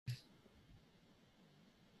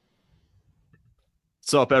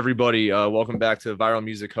What's up, everybody? Welcome back to the Viral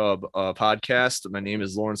Music Hub podcast. My name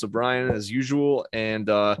is Lawrence O'Brien, as usual, and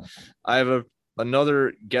I have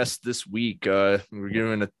another guest this week. We're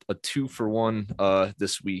doing a two-for-one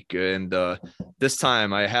this week, and this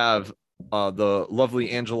time I have the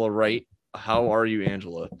lovely Angela Wright. How are you,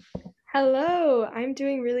 Angela? Hello, I'm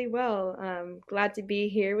doing really well. Glad to be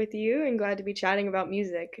here with you and glad to be chatting about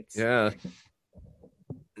music. It's Yeah,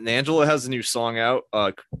 and Angela has a new song out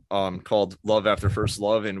called Love After First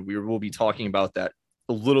Love, and we will be talking about that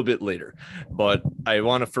a little bit later. But I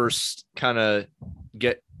want to first kind of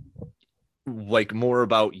get like more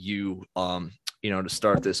about you, to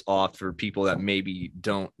start this off for people that maybe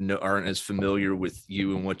don't know, aren't as familiar with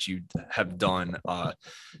you and what you have done.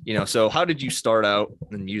 So how did you start out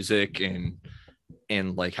in music,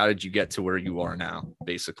 and like how did you get to where you are now,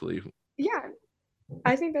 basically? Yeah,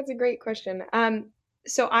 I think that's a great question.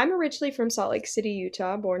 So I'm originally from Salt Lake City,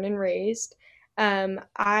 Utah, born and raised.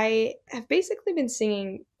 I have basically been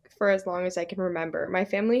singing for as long as I can remember. My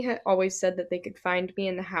family had always said that they could find me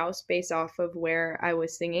in the house based off of where I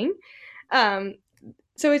was singing. Um,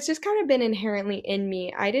 so it's just kind of been inherently in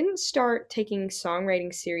me. I didn't start taking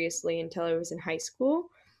songwriting seriously until I was in high school.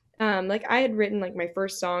 Like I had written like my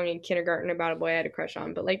first song in kindergarten about a boy I had a crush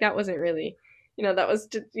on, but like that wasn't really, that was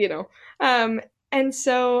just, and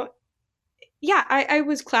so yeah, I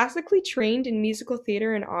was classically trained in musical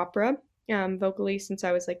theater and opera, vocally since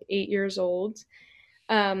I was like 8 years old.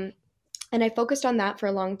 Um, and I focused on that for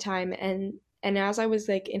a long time. And as I was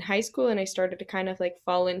like in high school and I started to kind of like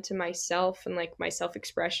fall into myself and like my self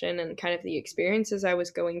expression and kind of the experiences I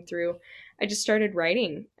was going through, I just started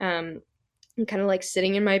writing. And kind of like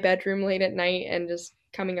sitting in my bedroom late at night and just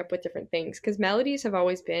coming up with different things because melodies have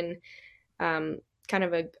always been um, kind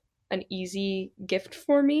of an easy gift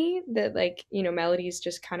for me that like melodies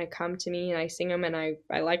just kind of come to me and I sing them and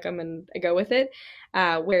I like them and I go with it,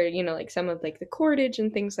 where like some of like the chordage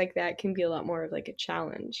and things like that can be a lot more of like a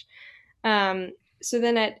challenge. So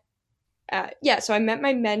then so I met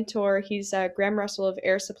my mentor. He's Graham Russell of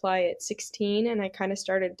Air Supply at 16, and I kind of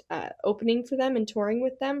started opening for them and touring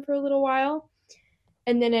with them for a little while.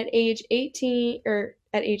 And then at age 18 or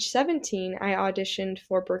at age 17, I auditioned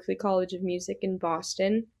for Berklee College of Music in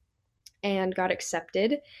Boston and got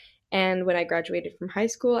accepted. And when I graduated from high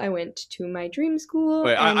school, I went to my dream school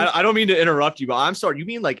Wait, and I don't mean to interrupt you, but I'm sorry. You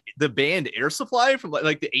mean like the band Air Supply from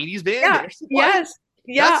like the '80s band yeah, Air Supply? yes,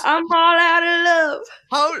 yeah, That's I'm all out of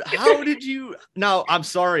love. how did you? Now I'm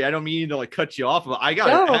sorry. I don't mean to like cut you off, but I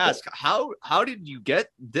gotta No, ask how did you get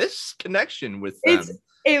this connection with it's them?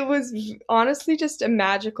 it was honestly just a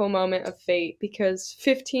magical moment of fate because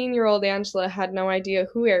 15-year-old Angela had no idea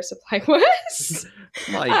who Air Supply was.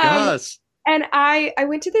 My um, gosh. And I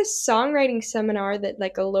went to this songwriting seminar that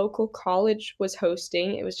like a local college was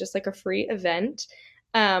hosting. It was just like a free event.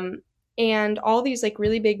 Um, and all these like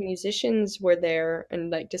really big musicians were there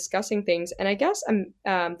and like discussing things. And I guess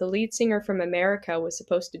the lead singer from America was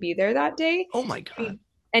supposed to be there that day. Oh my god. He,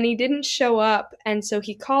 and he didn't show up. And so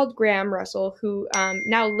he called Graham Russell, who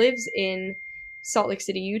now lives in Salt Lake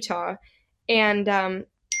City, Utah. And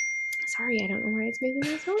sorry, I don't know why it's making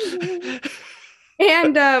this noise.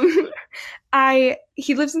 And I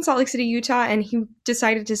he lives in Salt Lake City, Utah, and he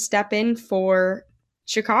decided to step in for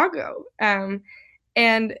Chicago. And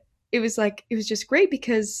it was just great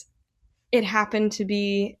because it happened to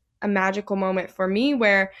be a magical moment for me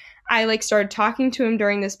where I like started talking to him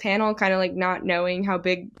during this panel, kind of like not knowing how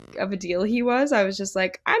big of a deal he was. I was just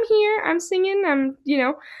like, I'm here, I'm singing,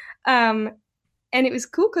 um, and it was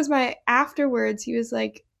cool because my afterwards he was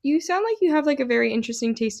like, you sound like you have like a very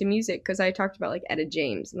interesting taste in music because I talked about like Etta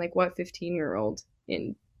James and like what 15-year-old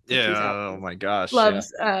in the Yeah. Oh 2000s my gosh. Yeah.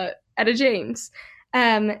 loves Etta James.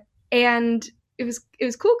 um and it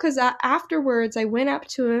was cool because afterwards I went up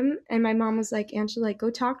to him and my mom was like, Angela, like, go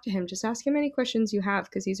talk to him, just ask him any questions you have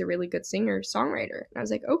because he's a really good singer songwriter. And I was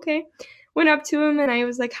like, okay. Went up to him and I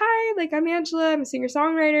was like, hi, like, I'm Angela, I'm a singer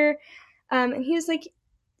songwriter. And he was like,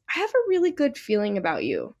 I have a really good feeling about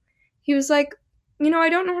you. He was like, I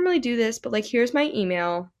don't normally do this, but like, here's my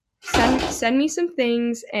email. Send me some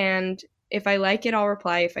things, and if I like it, I'll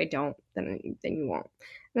reply. If I don't, then you won't.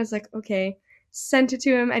 And I was like, okay. Sent it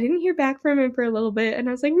to him. I didn't hear back from him for a little bit, and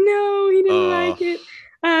I was like, no, he didn't Uh. like it.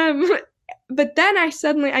 Um, but then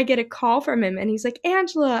I get a call from him, and he's like,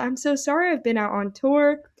 Angela, I'm so sorry I've been out on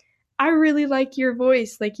tour. I really like your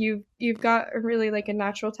voice. Like you've got a really like a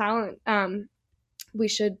natural talent. We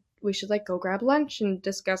should like go grab lunch and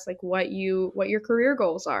discuss like what your career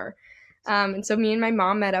goals are. And so me and my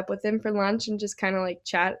mom met up with him for lunch and just kind of like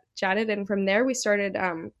chatted, and from there we started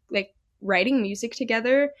like writing music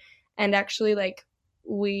together and actually like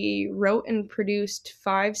we wrote and produced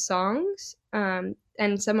 5 songs, and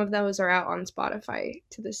some of those are out on Spotify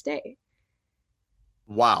to this day.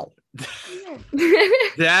 Wow. Yeah.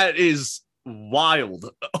 That is wild.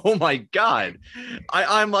 Oh my god.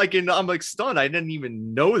 I'm like stunned. I didn't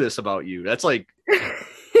even know this about you. That's like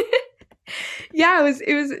Yeah,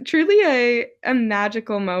 it was truly a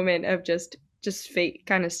magical moment of just fate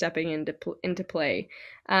kind of stepping into play.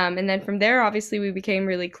 And then from there, obviously, we became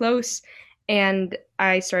really close, and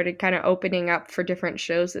I started kind of opening up for different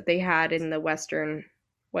shows that they had in the western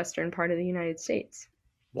part of the United States.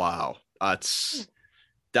 wow.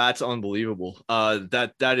 That's unbelievable.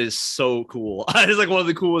 That is so cool. It's like one of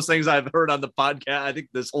the coolest things I've heard on the podcast. I think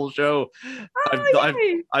this whole show I've Oh, I've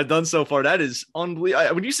yay! I've done so far. That is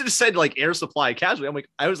unbelievable. When you said like air supply casually,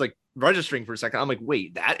 I was like registering for a second. I'm like,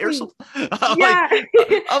 wait, that air Wait, supply? yeah.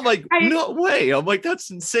 I'm like, I no way. I'm like, that's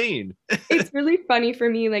insane. It's really funny for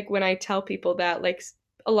me, like when I tell people that, like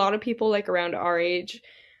a lot of people like around our age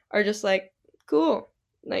are just like, cool,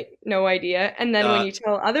 like no idea. And then when Uh, you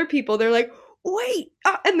tell other people, they're like, wait,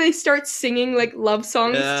 and they start singing like love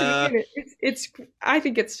songs to me, yeah, and it's I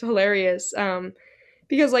think it's hilarious.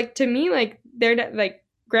 Because like to me, like like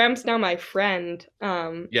Graham's now my friend.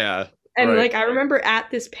 yeah, And right. like I remember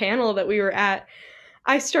at this panel that we were at,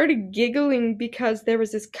 I started giggling because there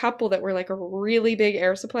was this couple that were like a really big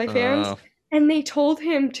Air Supply fans, Uh, and they told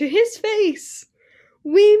him to his face,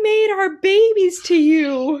 "We made our babies to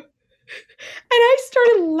you." And I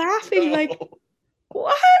started laughing like, no.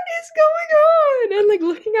 "What is going on?" And like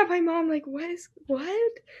looking at my mom like,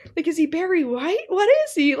 what? Like is he Barry White? What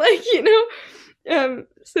is he?" Like,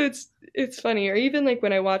 so it's funny. Or even like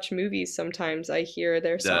when I watch movies sometimes I hear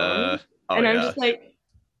their Uh, song oh and I'm yeah. just like,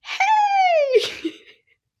 "Hey!"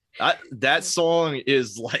 That song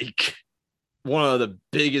is like one of the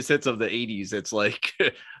biggest hits of the 80s. It's like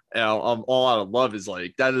All Out of Love is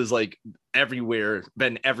like that is like everywhere,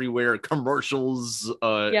 been everywhere, commercials,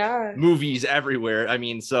 Yeah. movies everywhere. I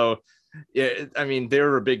mean, so yeah, I mean, they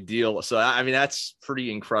were a big deal. So I mean, that's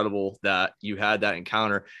pretty incredible that you had that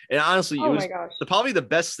encounter. And honestly, it Oh my was gosh. probably the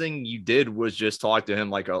best thing you did was just talk to him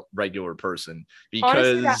like a regular person,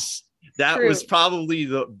 Honestly, because that's that was true. probably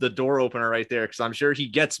the door opener right there. Because I'm sure he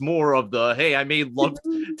gets more of the hey, I made love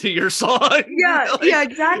to your song Yeah, yeah, like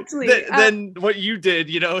exactly. than what you did,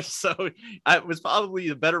 you know. So it was probably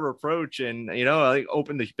the better approach, and like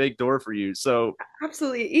opened a big door for you. So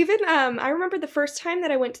Absolutely. Even I remember the first time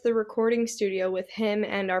that I went to the recording studio with him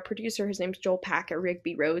and our producer, his name's Joel Pack at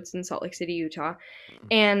Rigby Roads in Salt Lake City, Utah.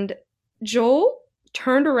 And Joel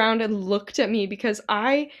turned around and looked at me because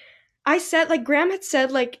I said like Graham had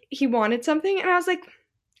said like he wanted something and I was like,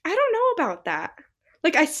 I don't know about that.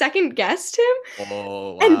 Like I second guessed him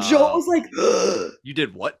oh and Joel wow, was like, you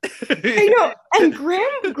did what? I know. And Graham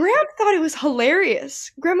thought it was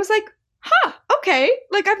hilarious. Graham was like, "Huh, okay.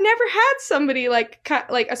 Like I've never had somebody like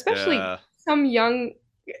especially Yeah. some young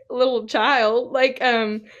little child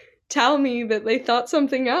tell me that they thought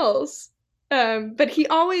something else." But he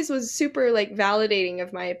always was super like validating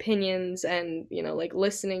of my opinions and, like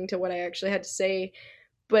listening to what I actually had to say,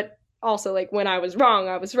 but also like when I was wrong,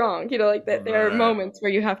 like that there are Right. moments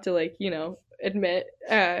where you have to like, admit.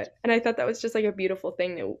 And I thought that was just like a beautiful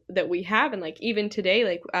thing that we have. And like even today,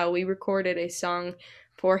 like we recorded a song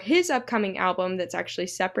for his upcoming album that's actually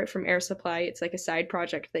separate from Air Supply. It's like a side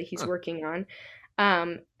project that he's Huh. working on.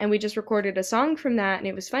 And we just recorded a song from that, and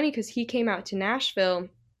it was funny because he came out to Nashville,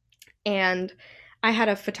 and I had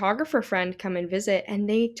a photographer friend come and visit, and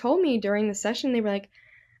they told me during the session, they were like,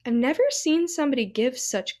 I've never seen somebody give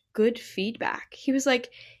such good feedback. He was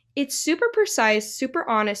like, it's super precise, super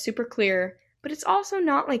honest, super clear, but it's also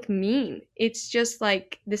not like mean. It's just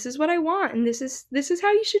like this is what I want and this is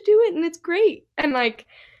how you should do it and it's great. And like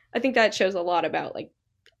I think that shows a lot about like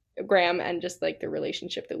Graham and just like the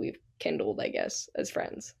relationship that we've kindled, I guess, as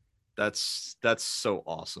friends. That's so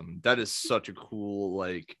awesome. That is such a cool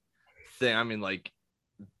like thing. I mean, like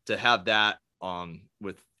to have that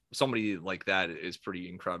with somebody like that is pretty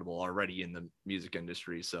incredible already in the music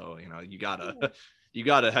industry. So, you got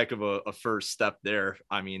a heck of a first step there.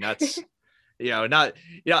 I mean, that's not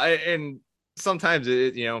and sometimes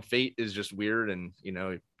fate is just weird, and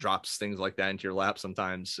it drops things like that into your lap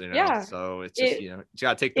sometimes, Yeah. so it's just It you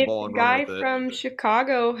gotta take the if ball the and run guy with it. from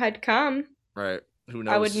Chicago had come, Right, who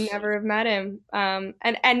I would knows. never have met him. And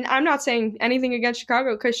I'm not saying anything against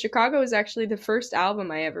Chicago because Chicago is actually the first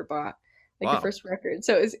album I ever bought, like the Wow. first record.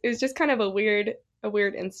 So it was just kind of a weird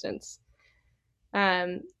instance.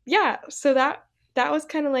 Yeah. So that was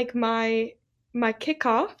kind of like my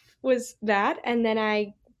kickoff was that, and then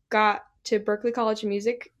I got to Berklee College of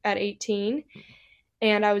Music at 18,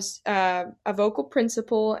 and I was a vocal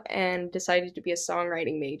principal and decided to be a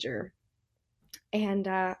songwriting major. And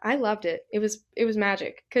I loved it. It was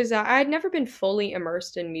magic because I'd never been fully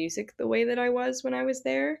immersed in music the way that I was when I was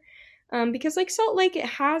there. Because like Salt Lake, it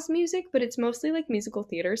has music, but it's mostly like musical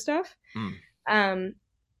theater stuff. Mm. Um,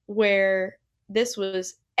 where this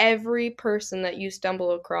was every person that you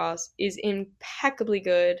stumble across is impeccably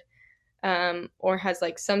good, or has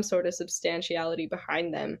like some sort of substantiality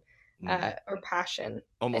behind them, Mm. or passion. And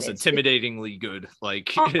Almost it's intimidatingly good.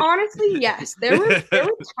 Like, honestly, yes. There were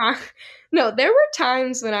times. No, there were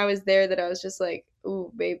times when I was there that I was just like,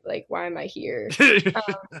 "Ooh, babe, like, why am I here?"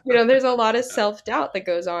 There's a lot of self doubt that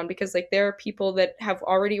goes on because like there are people that have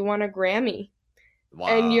already won a Grammy,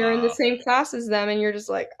 and you're in the wow. same class as them, and you're just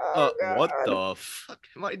like, "Oh What God." the fuck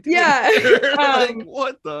am I doing Yeah. here? Like, um,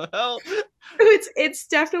 what the hell? it's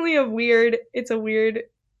definitely a weird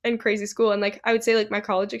and crazy school, and like I would say, like my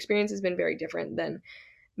college experience has been very different than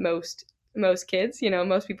most kids.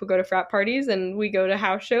 Most people go to frat parties and we go to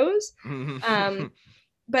house shows. Um,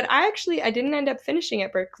 but I didn't end up finishing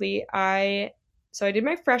at Berkeley. I did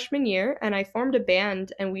my freshman year and I formed a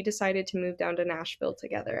band and we decided to move down to Nashville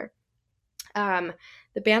together. Um,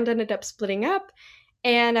 the band ended up splitting up,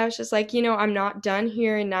 and I was just like, I'm not done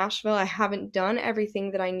here in Nashville. I haven't done everything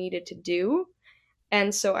that I needed to do.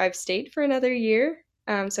 And so I've stayed for another year.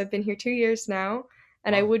 So I've been here 2 years now,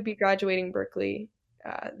 and I Wow. would be graduating Berkeley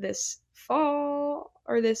this fall,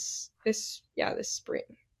 or this spring.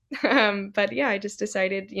 But yeah, I just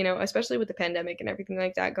decided, especially with the pandemic and everything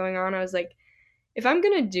like that going on, I was like, if I'm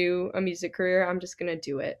gonna do a music career, I'm just gonna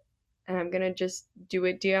do it. And I'm gonna just do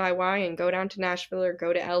it DIY and go down to Nashville or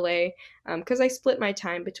go to LA, because I split my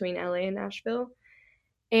time between LA and Nashville,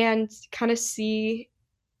 and kind of see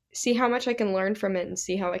how much I can learn from it and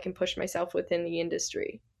see how I can push myself within the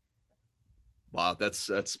industry. Wow, that's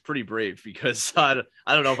pretty brave because I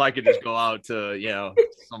don't know if I could just go out to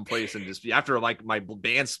someplace and just be after like my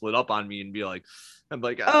band split up on me and be like I'm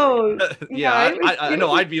like Oh, yeah, yeah I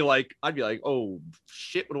know I'd be like oh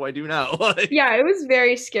shit, what do I do now? Like, yeah, it was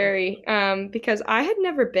very scary, because I had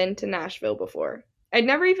never been to Nashville before. I'd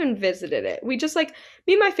never even visited it. We just like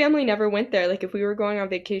me and my family never went there. Like if we were going on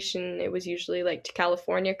vacation, it was usually like to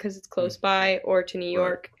California because it's close by, or to New right,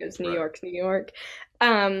 York because New right. York's New York.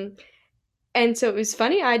 Um, and so it was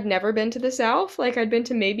funny. I'd never been to the South. Like I'd been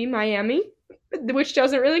to maybe Miami, which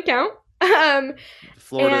doesn't really count.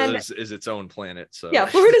 Florida And is its own planet, so yeah,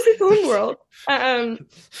 Florida's its own world. And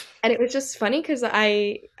it was just funny because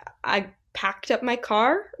I packed up my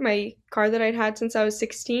car that I'd had since I was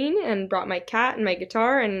 16, and brought my cat and my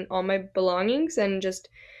guitar and all my belongings, and just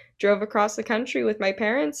drove across the country with my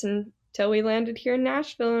parents until we landed here in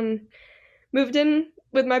Nashville and moved in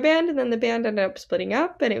with my band. And then the band ended up splitting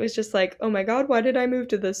up, and it was just like, oh my God, why did I move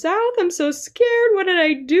to the South? I'm so scared. What did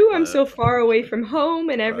I do? I'm uh, so far away from home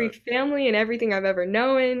and every right. family and everything I've ever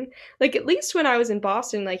known. Like at least when I was in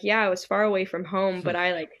Boston, like yeah, I was far away from home, but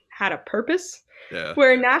I like had a purpose. Yeah.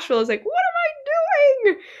 Where in Nashville is like, what am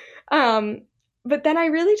I doing? But then I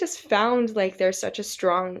really just found like there's such a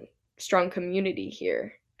strong community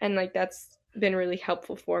here, and like that's been really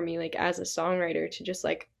helpful for me, like as a songwriter, to just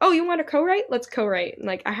like, oh, you want to co-write? Let's co-write. And,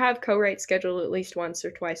 like I have co-write scheduled at least once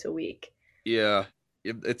or twice a week. Yeah,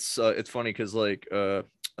 it's funny because like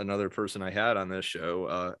another person I had on this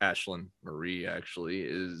show, Ashlyn Marie, actually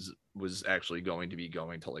was actually going to be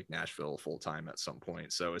going to like Nashville full time at some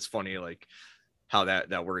point. So it's funny like how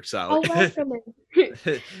that works out. I'll welcome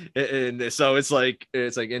it. And so it's like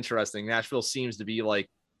interesting. Nashville seems to be like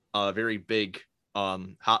a very big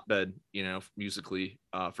hotbed, musically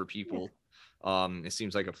for Yeah. people. It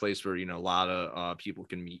seems like a place where a lot of people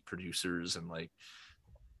can meet producers and like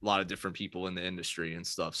a lot of different people in the industry and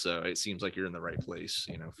stuff. So it seems like you're in the right place,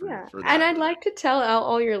 Yeah. for And that. I'd like to tell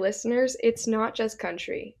all your listeners, it's not just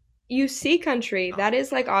country. You see country, Oh, that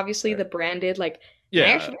is like obviously right. the branded like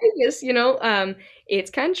Nash Yeah, Vegas. It's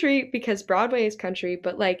country because Broadway is country,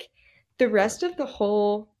 but like the right. rest of the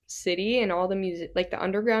whole city and all the music, like the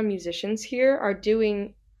underground musicians here are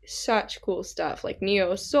doing such cool stuff like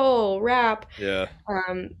neo soul, rap, Yeah.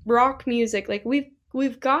 rock music. Like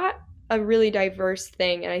we've got a really diverse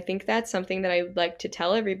thing, and I think that's something that I would like to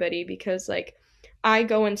tell everybody, because like I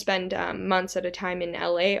go and spend months at a time in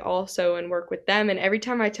LA also and work with them, and every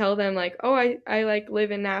time I tell them like, oh, I like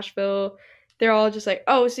live in Nashville, they're all just like,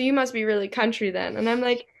 oh, so you must be really country then. And I'm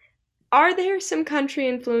like, are there some country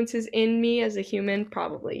influences in me as a human?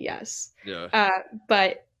 Probably yes. Yeah. uh,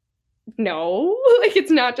 but no, like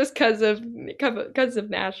it's not just because of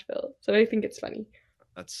Nashville. So I think it's funny.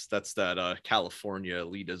 That's that California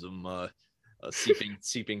elitism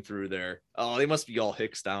seeping through there. Oh, they must be all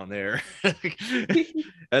hicks down there.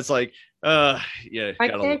 That's like, yeah, I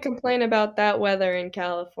gotta. can't complain about that weather in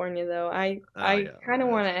California, though. I Oh I yeah, kind of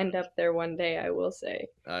want to end up there one day, I will say.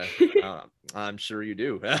 uh, I'm sure you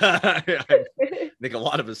do. I think a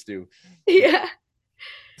lot of us do. Yeah.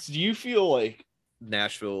 So do you feel like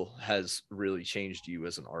Nashville has really changed you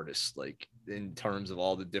as an artist, like in terms of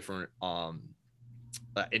all the different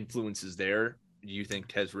influences there? Do you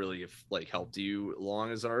think has really like helped you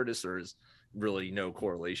along as an artist, or is really no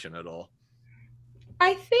correlation at all?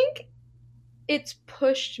 I think it's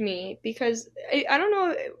pushed me because I don't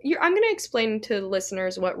know. I'm going to explain to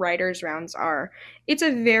listeners what writers' rounds are. It's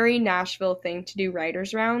a very Nashville thing to do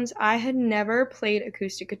writers' rounds. I had never played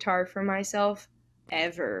acoustic guitar for myself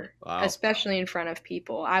ever, Wow. especially in front of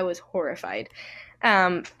people. I was horrified.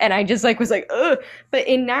 And I just like was like, ugh. But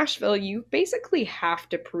in Nashville, you basically have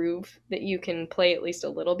to prove that you can play at least a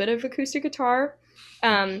little bit of acoustic guitar.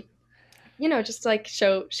 Um, just like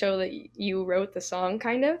show that you wrote the song,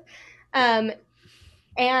 kind of. Um,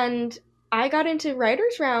 and I got into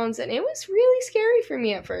writers' rounds, and it was really scary for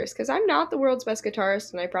me at first because I'm not the world's best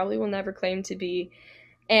guitarist, and I probably will never claim to be.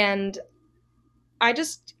 And I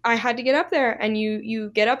had to get up there, and you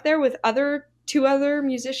get up there with two other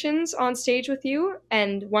musicians on stage with you,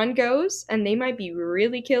 and one goes, and they might be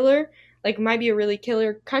really killer, like might be a really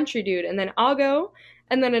killer country dude, and then I'll go,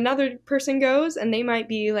 and then another person goes, and they might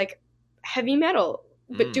be like heavy metal,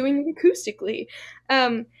 but Mm, doing it acoustically.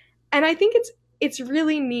 Um, and I think it's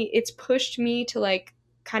really neat. It's pushed me to like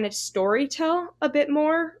kind of story tell a bit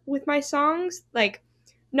more with my songs, like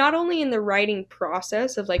not only in the writing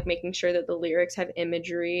process of like making sure that the lyrics have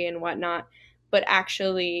imagery and whatnot, but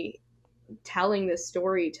actually telling the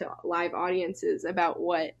story to live audiences about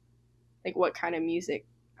what kind of music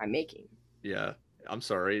I'm making. yeah. I'm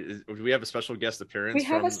sorry. Do we have a special guest We appearance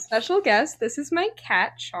have a from? special guest. This is my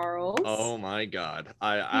cat, Charles. Oh my god.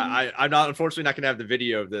 I'm not unfortunately not gonna have the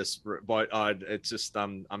video of this, but it's just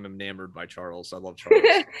I'm enamored by Charles. I love Charles.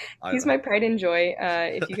 I He's my pride and joy.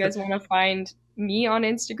 If you guys want to find me on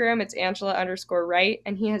Instagram, it's Angela_Wright,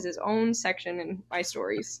 and he has his own section in my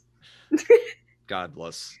stories. God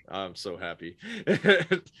bless. I'm so happy.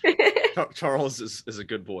 Charles is a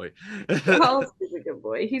good boy. Charles is a good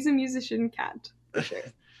boy. He's a musician cat, for sure.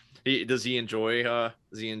 Does he enjoy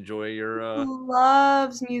your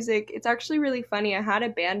Loves music. It's actually really funny. I had a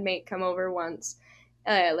bandmate come over once,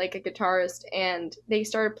 like a guitarist, and they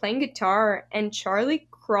started playing guitar, and Charlie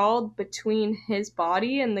crawled between his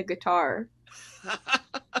body and the guitar.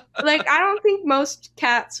 Like, I don't think most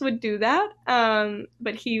cats would do that.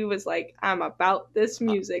 But he was like, I'm about this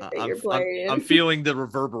music that you're I'm playing. feeling the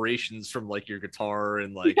reverberations from like your guitar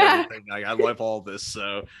and like Yeah. everything. Like, I love all this,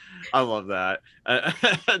 so I love that.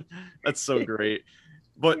 That's so great.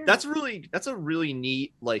 But Yeah. that's a really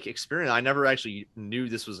neat like experience. I never actually knew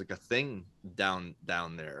this was like a thing down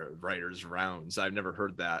there. Writers rounds. I've never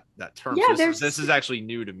heard that term. So Yeah, this is actually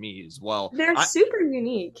new to me as well. they're super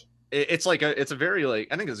unique. It's like it's a very like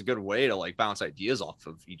I think it's a good way to like bounce ideas off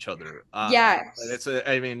of each other. And Yes. it's a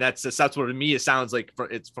I mean that's what to me it sounds like.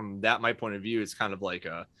 It's from that my point of view. It's kind of like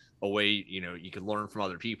a way you can learn from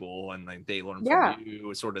other people and like they learn from Yeah.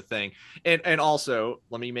 you sort of thing. And also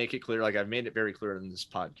let me make it clear, like I've made it very clear in this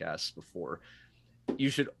podcast before. You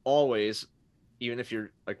should always, even if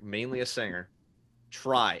you're like mainly a singer,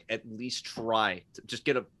 at least try to just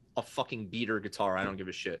get a fucking beater guitar. I don't give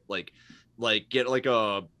a shit. Like get like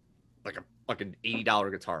an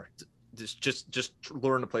 $80 guitar. Just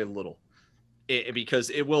learn to play a little, because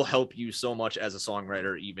it will help you so much as a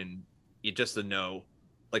songwriter, even just to know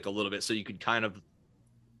like a little bit, so you could kind of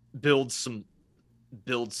build some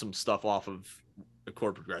stuff off of a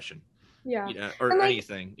chord progression, Yeah. or And like,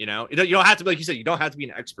 anything. You don't have to be, like you said, you don't have to be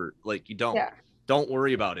an expert. Like you yeah. don't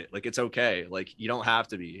worry about it. Like it's okay. Like you don't have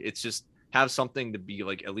to be. It's just have something to be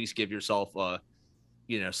like at least give yourself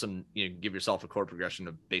give yourself a chord progression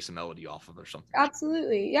to base a melody off of or something.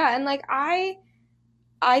 Absolutely. Yeah, and like I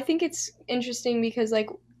think it's interesting because like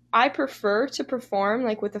I prefer to perform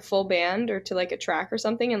like with a full band or to like a track or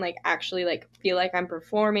something and like actually like feel like I'm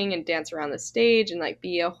performing and dance around the stage and like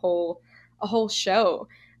be a whole show.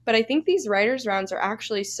 But I think these writers rounds are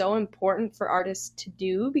actually so important for artists to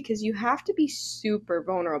do because you have to be super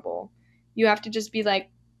vulnerable. You have to just be like,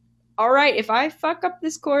 all right, if I fuck up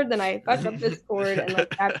this chord, then I fuck up this chord, and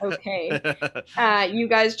like that's okay. You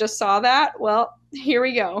guys just saw that. Well, here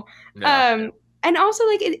we go. Yeah. And also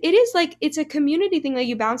like it is like it's a community thing. Like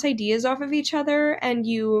you bounce ideas off of each other, and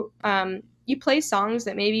you play songs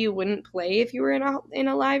that maybe you wouldn't play if you were in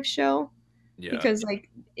a live show Yeah. because like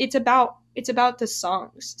it's about the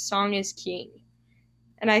songs. Song is king.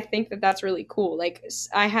 And I think that that's really cool. Like,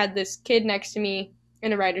 I had this kid next to me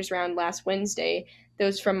in a writer's round last Wednesday that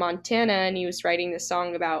was from Montana, and he was writing this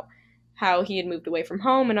song about how he had moved away from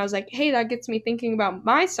home. And I was like, hey, that gets me thinking about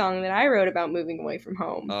my song that I wrote about moving away from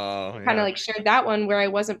home. Oh Kind of yeah. like shared that one where I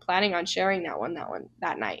wasn't planning on sharing that one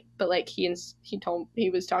that night. But like he was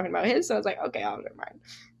talking about his, so I was like, okay, I'll get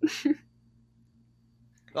mine.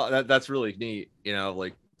 Oh, that's really neat.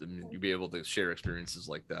 Like you be able to share experiences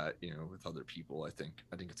like that, with other people. I think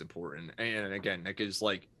it's important, and again, that gives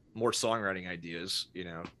like more songwriting ideas.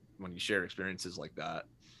 When you share experiences like that,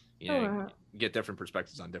 Oh, you get different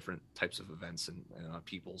perspectives on different types of events and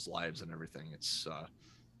people's lives and everything. It's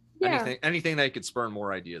yeah, anything that could spur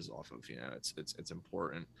more ideas off of. It's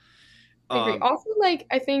important. I agree. Um, Also, like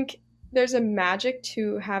I think there's a magic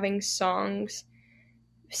to having songs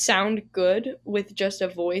sound good with just a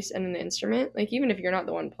voice and an instrument. Like even if you're not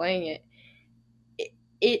the one playing it,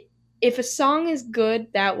 it if a song is good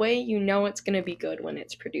that way, you know it's going to be good when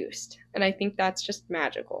it's produced. And I think that's just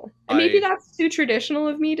magical. And maybe I that's too traditional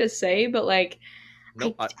of me to say, but like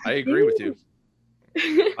no, I I I agree with you.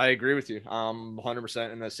 do. I agree with you. I'm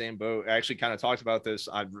 100% in the same boat. I actually kind of talked about this.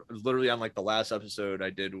 I literally on like the last episode I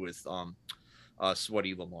did with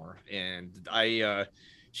Sweaty Lamar, and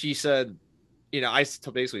she said, I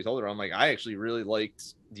basically told her, I'm like, I actually really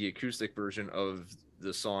liked the acoustic version of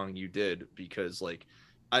the song you did because like,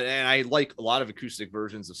 and I like a lot of acoustic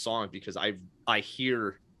versions of songs because I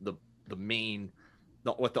hear the main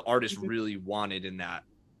what the artist really wanted in that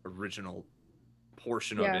original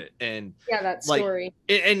portion of Yeah. it. And Yeah, that like, story.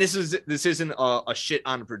 and this isn't a shit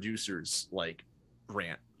on the producers like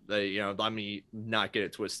rant. Let me not get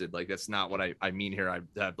it twisted. Like that's not what I mean here. I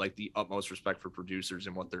have like the utmost respect for producers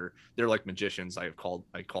and what they're like magicians. I call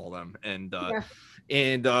them.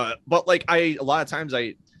 Yeah, But like a lot of times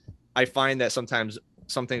I find that sometimes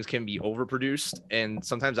some things can be overproduced, and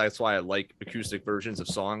sometimes that's why I like acoustic versions of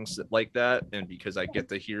songs like that, and because I get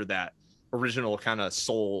to hear that original kind of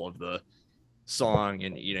soul of the song,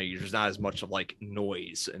 and there's not as much of like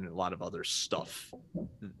noise and a lot of other stuff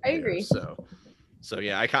I there. agree. So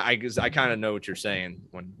yeah, I kind of know what you're saying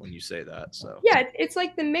when you say that. So Yeah, it's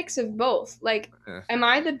like the mix of both. Like, eh. am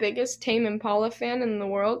I the biggest Tame Impala fan in the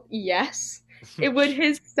world? Yes. It would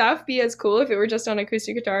his stuff be as cool if it were just on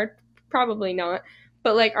acoustic guitar? Probably not.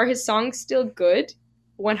 But like, are his songs still good?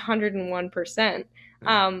 101%.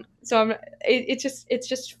 Yeah. So it's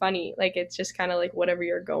just funny. Like it's just kind of like whatever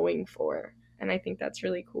you're going for, and I think that's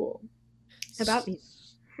really cool about me.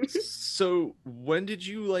 So when did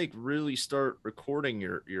you like really start recording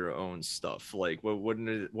your own stuff? Like when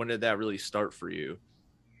did that really start for you?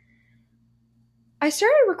 I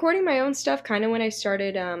started recording my own stuff kind of when I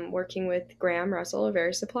started working with Graham Russell of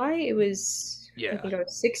Air Supply. It was, I Yeah. think I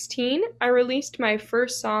was 16. I released my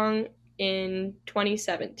first song in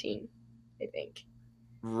 2017, I think.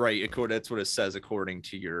 Right. That's what it says according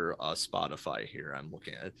to your Spotify here. I'm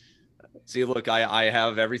looking at. See, look, I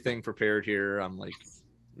have everything prepared here. I'm like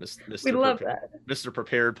We Mr. love Prepared, that. Mr.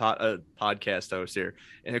 Prepared podcast host here.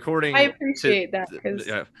 And I according to, appreciate that because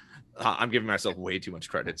I'm giving myself way too much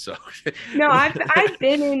credit. So, no, I've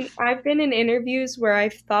been in interviews where I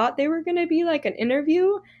thought they were gonna be like an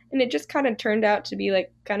interview, and it just kind of turned out to be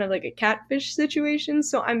like kind of like a catfish situation.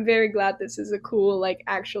 So I'm very glad this is a cool like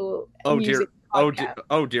actual oh music dear, podcast.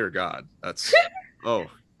 oh dear God, that's oh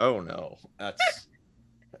oh no, that's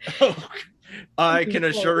oh, I can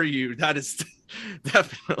assure you that is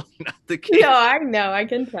definitely not the No, case. I know, I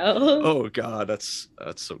can tell. Oh God, that's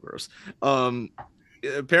so gross. Um,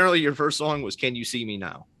 Apparently your first song was "Can You See Me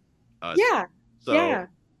Now." Yeah, So yeah,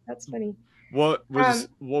 that's funny. what Um,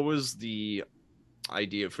 was the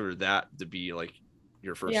idea for that to be like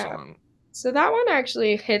your first yeah, song? so that one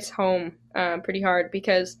actually hits home pretty hard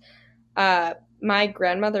because uh, my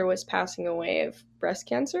grandmother was passing away of breast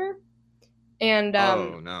cancer, and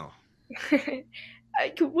Oh no.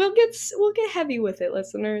 we'll get heavy with it,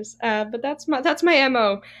 listeners. But that's my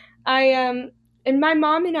mo. I and my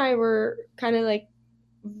mom and I were kind of like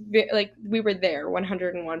we were there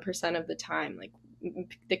 101% of the time, like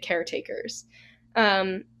the caretakers.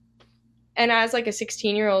 Um, and as like a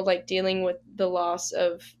 16-year-old, like dealing with the loss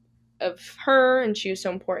of her, and she was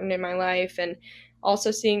so important in my life, and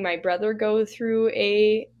also seeing my brother go through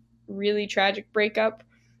a really tragic breakup,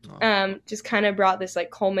 Oh, just kind of brought this like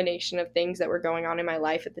culmination of things that were going on in my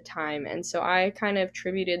life at the time. And so I kind of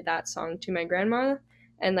attributed that song to my grandma,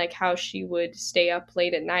 and like how she would stay up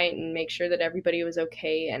late at night and make sure that everybody was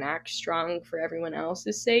okay and act strong for everyone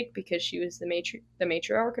else's sake because she was the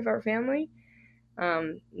matriarch of our family.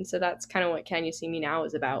 And so that's kind of what Can You See Me Now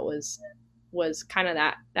was about, was kind of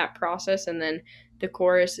that process. And then the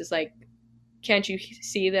chorus is like can't you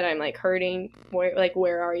see that I'm like hurting?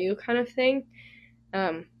 Where are you kind of thing.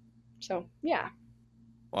 Um, so yeah.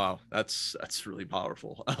 Wow, that's really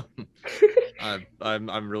powerful.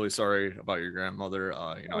 I'm really sorry about your grandmother.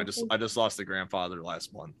 Oh, I just lost a grandfather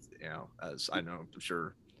last month. As I know, I'm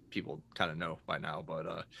sure people kind of know by now,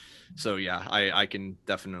 but so yeah, I can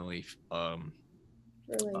definitely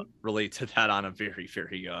really. relate to that on a very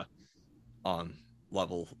um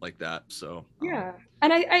level like that. So Yeah.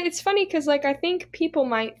 And it's funny because like I think people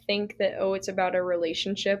might think that, oh, it's about a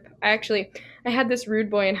relationship. I had this rude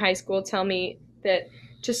boy in high school tell me that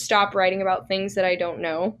to stop writing about things that I don't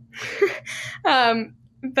know.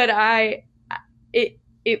 But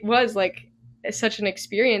it was like such an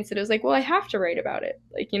experience that it was like, well, I have to write about it.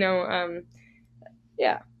 Like,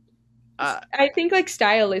 yeah. uh, I think like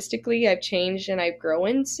stylistically I've changed and I've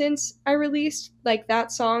grown since I released like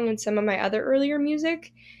that song and some of my other earlier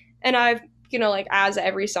music. And I've, like as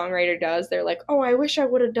every songwriter does, they're like, "Oh, I wish I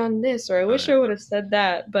would have done this or I wish uh, I would have said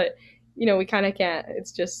that." But, we kind of can't.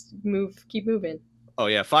 It's just keep moving. oh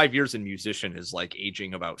yeah, 5 years in musician is like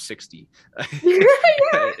aging about 60.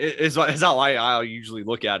 Yeah. It's not why I usually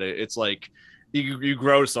look at it. It's like you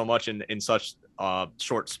grow so much in such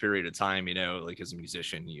short period of time, like as a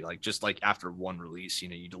musician, you like just like after one release, you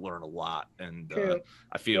learn a lot. And True.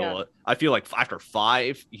 I Yeah, I feel like after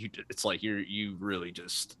five, it's like you really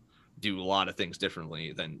just do a lot of things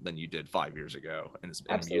differently than you did 5 years ago in music.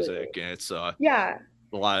 absolutely. And it's Yeah.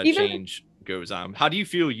 a lot of Even change goes on. How do you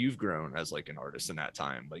feel you've grown as like an artist in that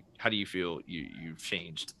time? Like, how do you feel you've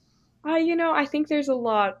changed? I think there's a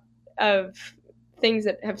lot of things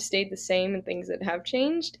that have stayed the same and things that have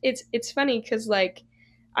changed. It's funny because like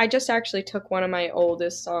I just actually took one of my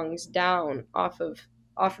oldest songs down off of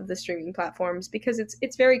the streaming platforms because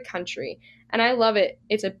it's very country and I love it.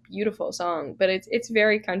 It's a beautiful song, but it's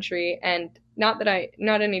very country and not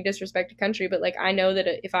any disrespect to country, but like I know that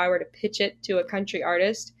if I were to pitch it to a country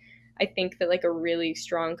artist, I think that like a really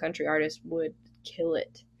strong country artist would kill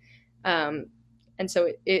it. Um, and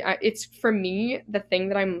so it's for me the thing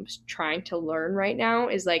that I'm trying to learn right now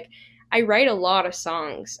is like I write a lot of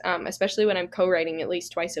songs, especially when I'm co-writing at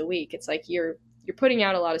least twice a week. It's like you're putting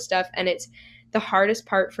out a lot of stuff, and it's the hardest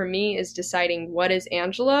part for me is deciding what is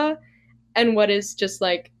Angela and what is just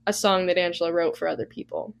like a song that Angela wrote for other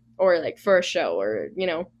people or like for a show or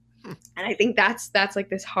and I think that's like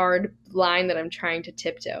this hard line that I'm trying to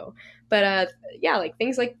tiptoe. But yeah, like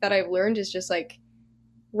things like that I've learned is just like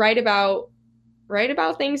write about write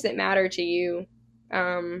about things that matter to you,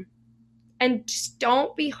 um, and just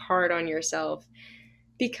don't be hard on yourself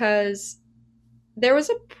because there was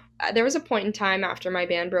a point in time after my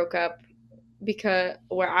band broke up because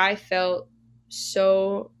where I felt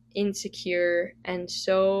so insecure and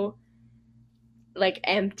so like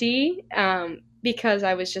empty, because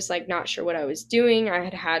I was just like not sure what I was doing. I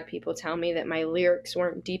had had people tell me that my lyrics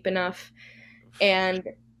weren't deep enough, and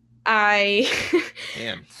I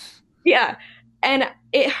Damn. yeah, and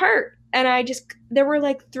it hurt. And there were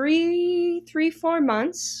like 4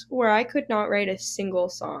 months where I could not write a single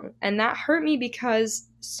song. And that hurt me because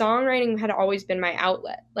songwriting had always been my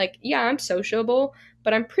outlet. Like, yeah, I'm sociable,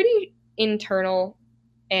 but I'm pretty internal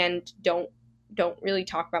and don't really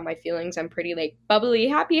talk about my feelings. I'm pretty like bubbly,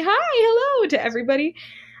 happy, hi, hello to everybody.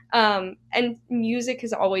 And music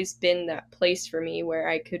has always been that place for me where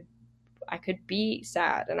I could be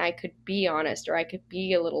sad and I could be honest or I could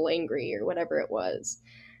be a little angry or whatever it was.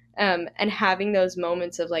 And having those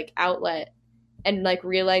moments of like outlet and like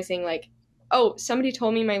realizing like, oh, somebody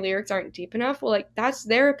told me my lyrics aren't deep enough. Well, like that's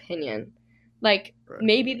their opinion. Like Right.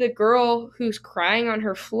 maybe the girl who's crying on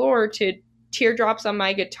her floor to teardrops on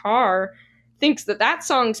my guitar thinks that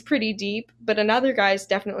song's pretty deep, but another guy's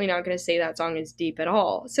definitely not going to say that song is deep at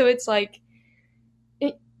all. So it's like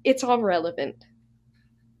it's all relevant.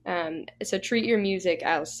 So treat your music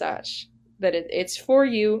as such that it's for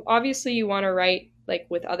you. Obviously, you want to write like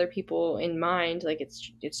with other people in mind. Like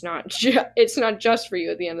it's not it's not just for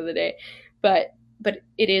you at the end of the day, but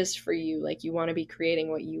it is for you. Like you want to be creating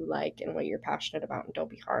what you like and what you're passionate about, and don't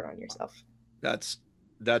be hard on yourself. That's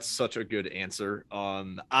that's such a good answer.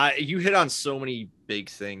 I you hit on so many big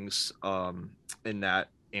things in that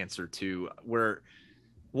answer too. Where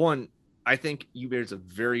one, I think you made a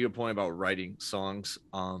very good point about writing songs.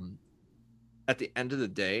 At the end of the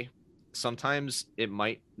day, sometimes it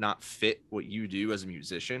might not fit what you do as a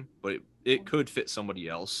musician, but it could fit somebody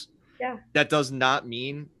else. Yeah, That does not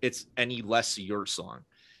mean it's any less your song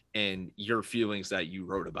and your feelings that you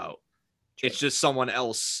wrote about. true. It's just someone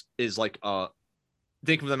else is like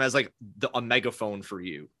think of them as like a megaphone for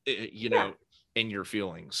you, you Yeah, know. in your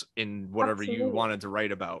feelings in whatever you Absolutely. wanted to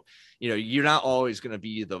write about. You're not always going to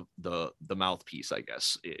be the mouthpiece, I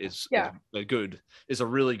guess. Is Yeah. a good is a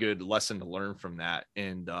really good lesson to learn from that.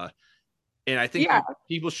 And I think Yeah.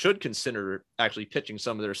 people should consider actually pitching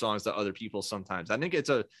some of their songs to other people sometimes. I think it's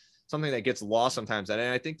something that gets lost sometimes. And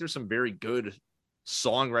I think there's some very good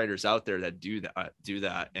songwriters out there that do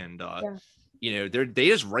that. And Yeah. they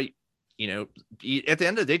just write, at the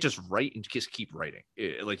end of the day, just write and just keep writing.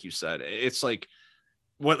 Like you said, it's like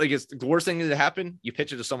it's the worst thing that happen. You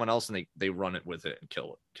pitch it to someone else and they run it with it and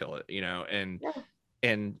kill it, Yeah.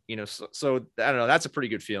 and so I don't know. That's a pretty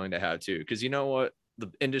good feeling to have too, because you know what,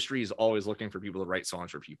 the industry is always looking for people to write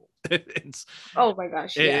songs for people. it's Oh my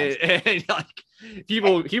gosh, yes. like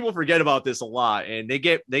people forget about this a lot, and they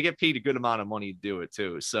get paid a good amount of money to do it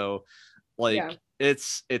too. So Yeah. like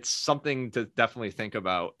it's something to definitely think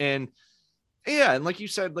about. And yeah, and like you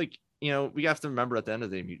said, like we have to remember at the end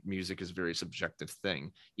of the day, music is a very subjective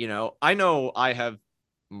thing. I know I have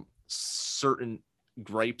certain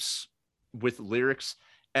gripes with lyrics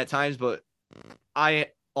at times, but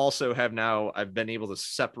I also have now I've been able to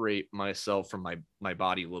separate myself from my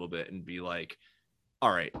body a little bit and be like,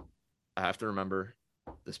 all right, I have to remember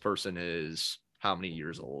this person is how many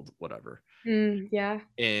years old, whatever. Yeah.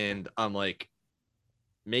 And I'm like,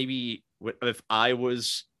 maybe if I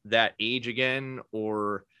was that age again,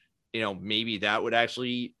 or maybe that would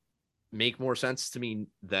actually make more sense to me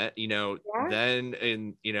that Yeah. then,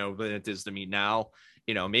 and than it is to me now.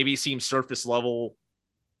 Maybe it seems surface level,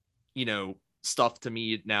 stuff to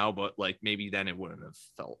me now, but like maybe then it wouldn't have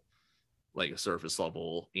felt like a surface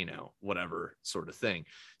level, whatever sort of thing.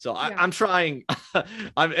 So Yeah. I'm trying,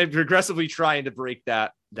 I'm progressively trying to break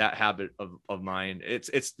that habit of mine.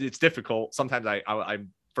 It's difficult. Sometimes I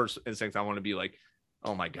first instinct, I want to be like,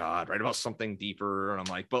 oh my God, write about something deeper. And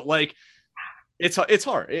I'm like, but like, it's hard. It's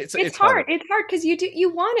hard. It's hard because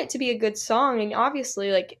you want it to be a good song, and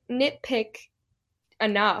obviously like nitpick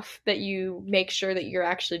enough that you make sure that you're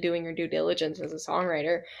actually doing your due diligence as a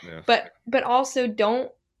songwriter. Yeah. But also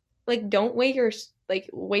don't weigh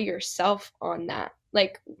yourself on that.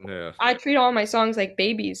 Like Yeah. I treat all my songs like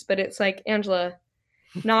babies, but it's like, Angela,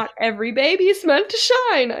 not every baby is meant to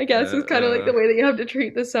shine, I guess, is kind of like Uh, the way that you have to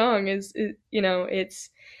treat the song is it's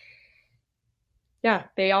yeah,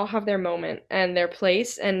 they all have their moment and their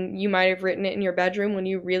place, and you might have written it in your bedroom when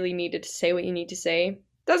you really needed to say what you need to say.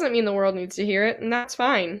 Doesn't mean the world needs to hear it, and that's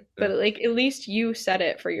fine. yeah. But like at least you said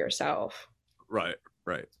it for yourself. Right.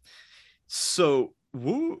 Right. So,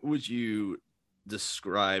 what would you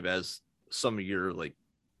describe as some of your like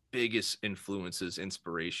biggest influences,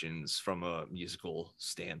 inspirations from a musical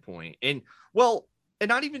standpoint? And well, and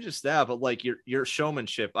not even just that, but like your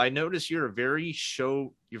showmanship. I notice you're very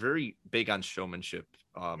big on showmanship.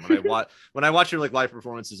 When I watch your like live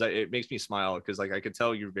performances, it makes me smile because like I could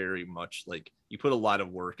tell you're very much like you put a lot of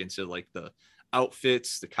work into like the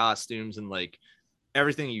outfits, the costumes, and like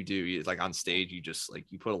everything you do is like on stage. You just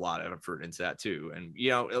like you put a lot of effort into that too. And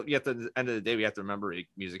at the end of the day, we have to remember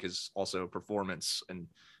music is also performance, and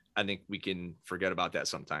I think we can forget about that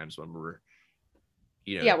sometimes when we're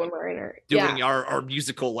you know Yeah, when we're in her. Yeah. doing our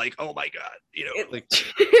musical, like, oh my God, It's like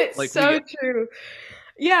it's we so get. true.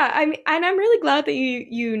 Yeah, I mean, and I'm really glad that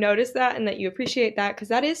you notice that and that you appreciate that, because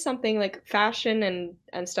that is something like fashion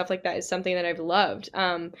and stuff like that is something that I've loved.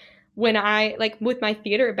 When I like with my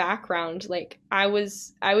theater background, like I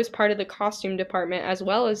was part of the costume department as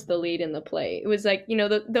well as the lead in the play. It was like,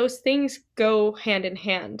 those things go hand in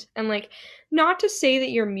hand. And like, not to say that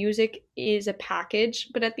your music is a package,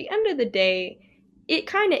 but at the end of the day, it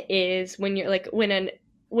kind of is when you're like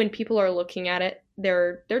when people are looking at it,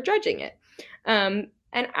 they're judging it.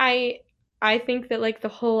 And I think that like the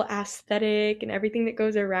whole aesthetic and everything that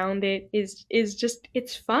goes around it is just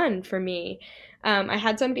it's fun for me. I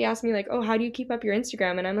had somebody ask me like, "Oh, how do you keep up your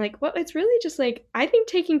Instagram?" And I'm like, "Well, it's really just like I think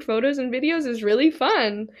taking photos and videos is really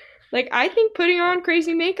fun. Like I think putting on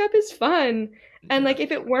crazy makeup is fun. And Yeah. like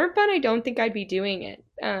if it weren't fun, I don't think I'd be doing it."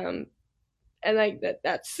 And like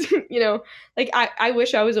that's like I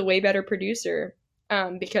wish I was a way better producer,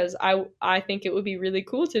 because I think it would be really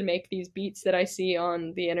cool to make these beats that I see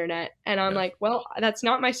on the internet, and I'm Yeah. like, well, that's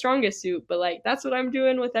not my strongest suit, but like that's what I'm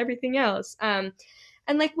doing with everything else.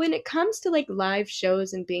 And like when it comes to like live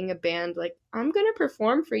shows and being a band, like I'm gonna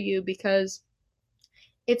perform for you because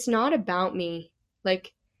it's not about me.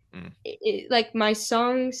 Like Mm, like my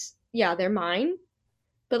songs, yeah, they're mine,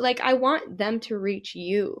 but like I want them to reach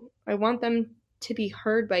you. I want them to be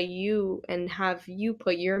heard by you and have you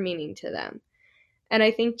put your meaning to them. And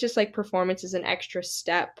I think just like performance is an extra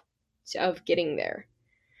step of getting there.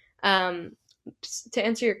 To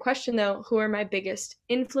answer your question though, who are my biggest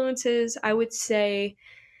influences? I would say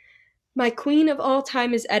my queen of all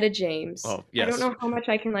time is Etta James. Oh I don't yes. know how much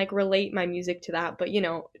I can like relate my music to that, but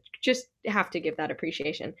just have to give that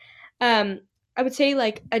appreciation. Um, I would say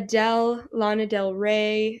like Adele, Lana Del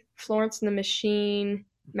Rey, Florence and the Machine,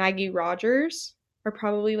 Maggie Rogers are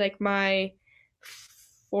probably like my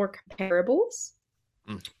four comparables.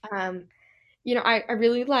 Mm. Um, I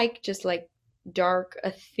really like just like dark,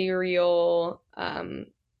 ethereal,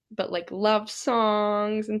 but like love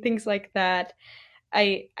songs and things like that.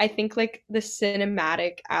 I think like the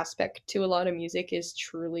cinematic aspect to a lot of music is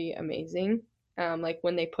truly amazing. Like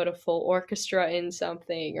when they put a full orchestra in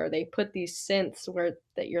something, or they put these synths where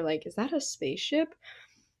that you're like, is that a spaceship?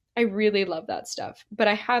 I really love that stuff. But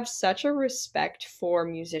I have such a respect for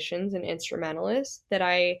musicians and instrumentalists that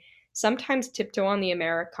I sometimes tiptoe on the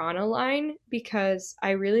Americana line because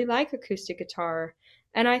I really like acoustic guitar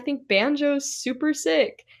and I think banjo's super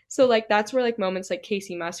sick. So like that's where like moments like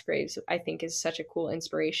Casey Musgraves I think is such a cool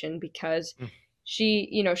inspiration because Mm.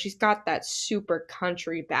 she's got that super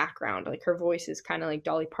country background. Like her voice is kind of like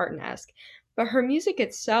Dolly Parton-esque, but her music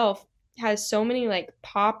itself has so many like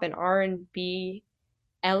pop and R&B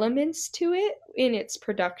elements to it in its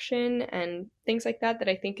production and things like that that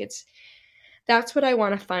I think that's what I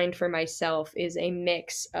want to find for myself is a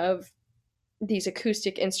mix of these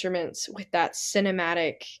acoustic instruments with that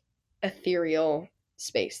cinematic ethereal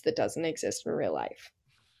space that doesn't exist in real life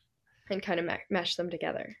and kind of mesh them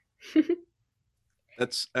together.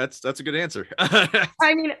 That's a good answer.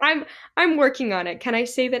 I mean, I'm working on it. Can I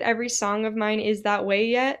say that every song of mine is that way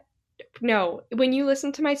yet? No. When you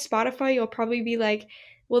listen to my Spotify, you'll probably be like,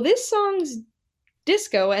 "Well, this song's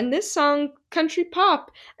disco and this song country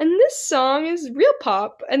pop and this song is real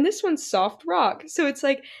pop and this one's soft rock." So it's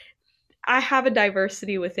like I have a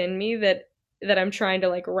diversity within me that I'm trying to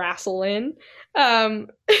like wrestle in. Um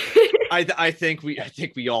I think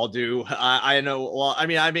we all do. I know. Well, I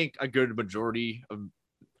mean, I think a good majority of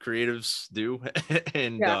creatives do,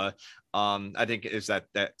 and yeah. I think is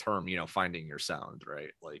that term, finding your sound,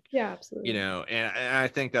 right? Like, Yeah, absolutely. and I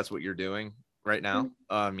think that's what you're doing right now. Mhm.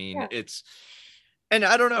 I mean, Yeah. and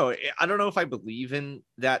I don't know. I don't know if I believe in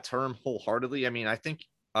that term wholeheartedly. I mean, I think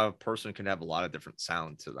a person can have a lot of different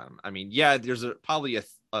sound to them. I mean, yeah, there's probably a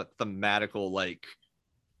thematical like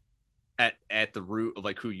at the root of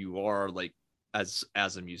like who you are, like as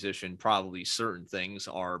a musician, probably certain things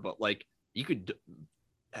are, but like you could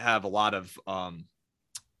have a lot of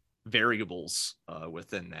variables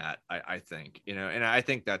within that. I think, and I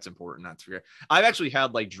think that's important not to forget. I've actually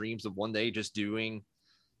had like dreams of one day just doing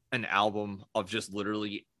an album of just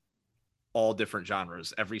literally all different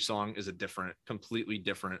genres. Every song is a completely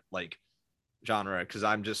different like genre because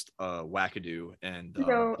I'm just wackadoo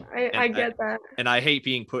No, I and I get that. and I hate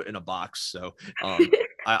being put in a box. So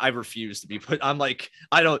I refuse to be put. I'm like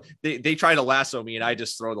I don't. They try to lasso me and I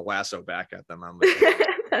just throw the lasso back at them. I'm like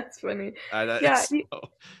That's funny. Yeah, it's so,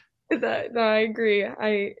 that no, I agree.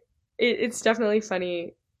 It's definitely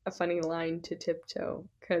a funny line to tiptoe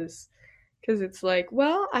because it's like,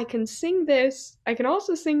 well, I can sing this, I can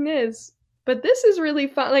also sing this, but this is really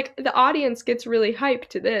fun. Like the audience gets really hyped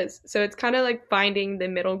to this, so it's kind of like finding the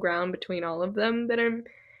middle ground between all of them that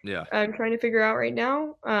yeah. I'm trying to figure out right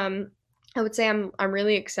now. I would say I'm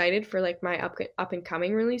really excited for like my up and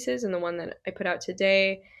coming releases and the one that I put out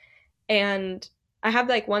today, and I have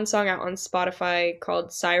like one song out on Spotify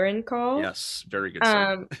called Siren Call. Yes, very good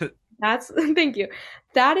song. Um, that's thank you.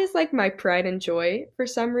 That is like my pride and joy for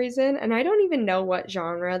some reason, and I don't even know what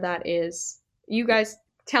genre that is. You guys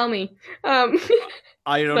tell me. Um,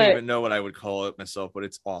 I don't but even know what I would call it myself, but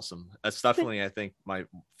it's awesome. That's definitely, I think, my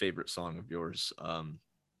favorite song of yours.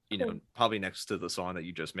 cool. Probably next to the song that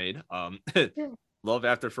you just made. Yeah. Love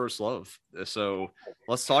After First Love. So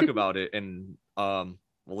let's talk about it. And well,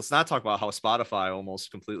 let's not talk about how Spotify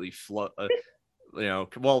almost completely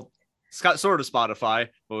well, it's got sort of Spotify,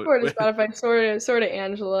 but Sort of Spotify, sort of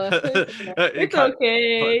Angela. it It's kind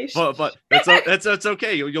okay. but it's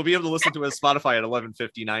okay. You'll be able to listen to it on Spotify at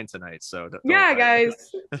 11:59 tonight. So don't Yeah, guys,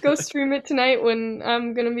 go stream it tonight when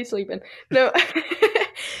I'm gonna be sleeping. No,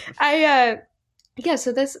 I yeah.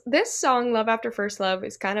 So this song, "Love After First Love,"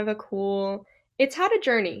 is kind of a cool. It's had a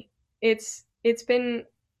journey. It's been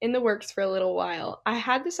in the works for a little while. I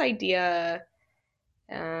had this idea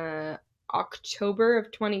uh, October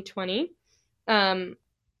of 2020. Um,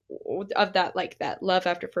 of that like that love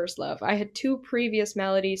after first love. I had two previous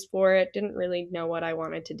melodies for it, didn't really know what I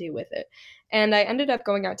wanted to do with it. And I ended up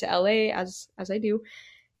going out to LA as I do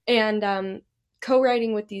and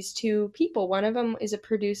co-writing with these two people. One of them is a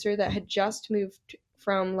producer that had just moved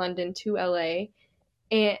from London to LA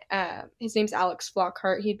And his name's Alex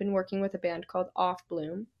Flockhart. He'd been working with a band called Off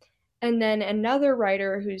Bloom. And then another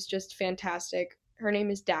writer who's just fantastic. Her name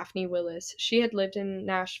is Daphne Willis. She had lived in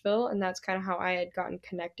Nashville, and that's kind of how I had gotten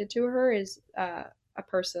connected to her. Is a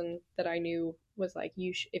person that I knew was like,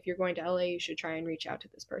 if you're going to LA, you should try and reach out to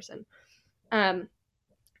this person. Um,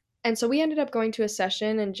 and so we ended up going to a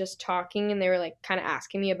session and just talking, and they were like kind of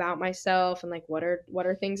asking me about myself and like what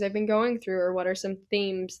are things I've been going through, or what are some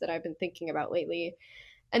themes that I've been thinking about lately.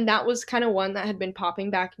 And that was kind of one that had been popping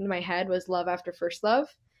back into my head, was love after first love.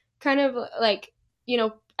 Kind of like,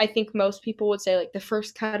 I think most people would say like the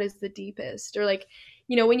first cut is the deepest, or like,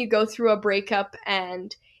 when you go through a breakup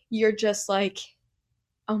and you're just like,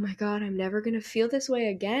 oh my God, I'm never going to feel this way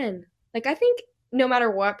again. Like, I think no matter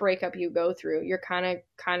what breakup you go through, you're kind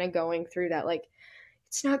of going through that, like,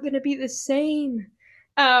 it's not going to be the same.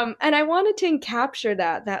 And I wanted to capture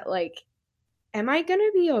that like, am I going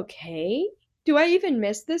to be okay? Do I even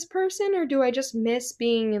miss this person, or do I just miss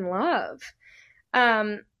being in love?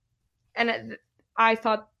 Um, and I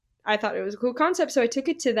thought it was a cool concept, so I took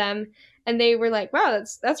it to them, and they were like, "Wow,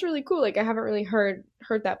 that's really cool. Like, I haven't really heard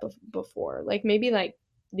that before. Like, maybe like,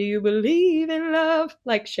 do you believe in love?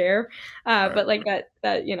 Like Cher, Right. but like that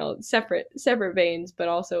separate veins, but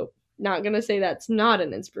also not gonna say that's not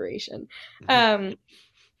an inspiration. Um,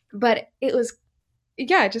 but it was,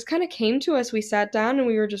 yeah, it just kind of came to us. We sat down and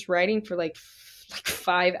we were just writing for like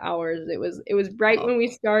 5 hours. It was bright Wow. when we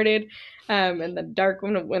started, and then dark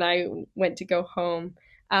when I went to go home.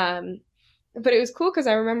 Um, but it was cool because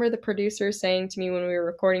I remember the producers saying to me when we were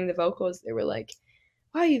recording the vocals, they were like,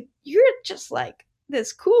 "Wow, you're just like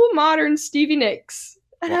this cool modern Stevie Nicks,"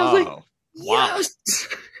 and I was like, Wow. Wow. "Yes."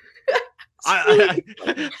 It's really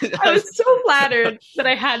cool. I was so flattered that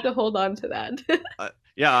I had to hold on to that.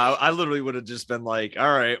 Yeah, I literally would have just been like,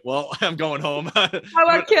 all right, well, I'm going home.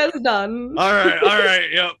 Our kiss done. All right,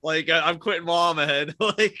 yep. Like I'm quitting while I'm ahead.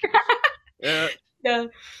 Like, yeah. Yeah.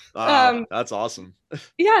 Wow, Um, that's awesome.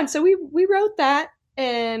 yeah, and so we wrote that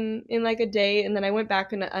in like a day, and then I went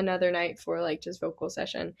back another night for like just vocal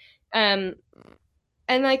session. Um,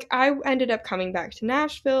 and like I ended up coming back to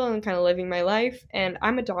Nashville and kind of living my life, and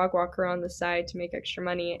I'm a dog walker on the side to make extra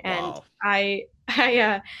money, and Wow. I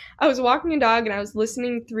was walking a dog and I was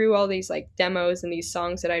listening through all these like demos and these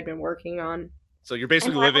songs that I'd been working on. So And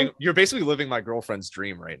I you're basically living my girlfriend's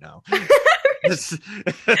dream right now.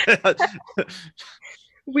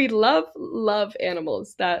 we love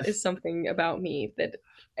animals. That is something about me that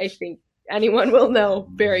I think anyone will know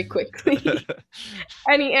very quickly.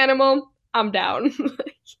 Any animal, I'm down.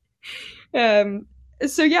 um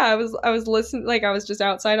so yeah, I was listening, like I was just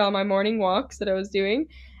outside on my morning walks that I was doing,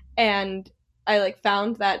 and I like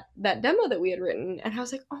found that demo that we had written, and I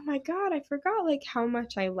was like, oh my God, I forgot like how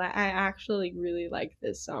much I actually really like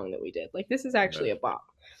this song that we did. Like, this is Yeah. actually a bop.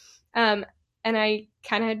 um and I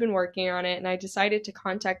kind of had been working on it, and I decided to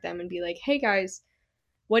contact them and be like, hey guys,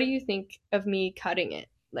 what do you think of me cutting it?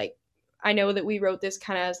 Like, I know that we wrote this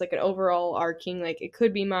kind of as like an overall arcing, like it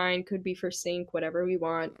could be mine, could be for sync, whatever we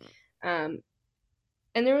want. um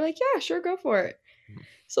and they were like, yeah, sure, go for it.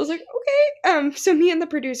 So I was like, okay. So me and the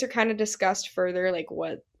producer kind of discussed further, like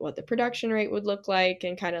what the production rate would look like,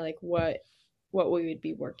 and kind of like what we would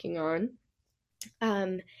be working on.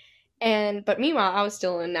 Um, but meanwhile, I was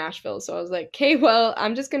still in Nashville, so I was like, okay, well,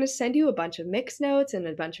 I'm just gonna send you a bunch of mix notes and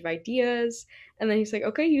a bunch of ideas. And then he's like,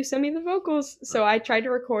 okay, you send me the vocals. So I tried to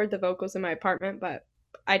record the vocals in my apartment, but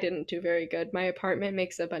I didn't do very good. My apartment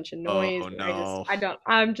makes a bunch of noise, Oh and no.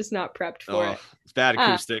 I'm just not prepped for Oh, it. it's bad Uh,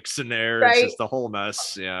 acoustics in there. It's right. just the whole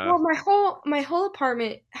mess. Yeah. Well, my whole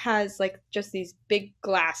apartment has like just these big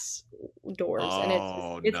glass doors, and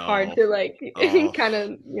Oh it's hard no. to like Oh, kind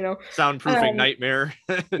of soundproofing um nightmare.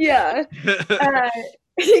 yeah. uh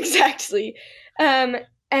exactly. um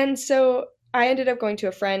and so I ended up going to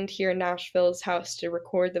a friend here in Nashville's house to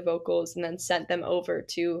record the vocals, and then sent them over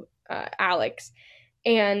to Alex.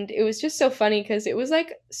 And it was just so funny because it was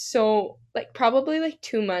like, so like probably like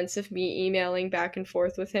 2 months of me emailing back and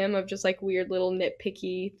forth with him of just like weird little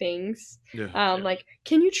nitpicky things. Yeah. Like,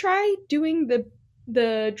 can you try doing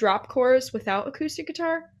the drop chorus without acoustic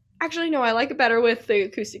guitar? Actually, no, I like it better with the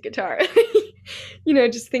acoustic guitar.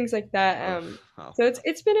 Just things like that. Oh, oh, So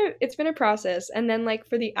it's been a process. And then like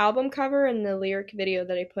for the album cover and the lyric video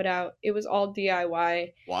that I put out, it was all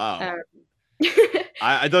DIY. wow. um,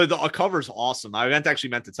 The cover's awesome. Actually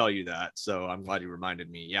meant to tell you that, so I'm glad you reminded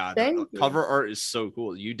me. Yeah, the Thank you. cover art is so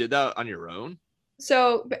cool. You did that on your own?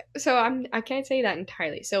 So I can't say that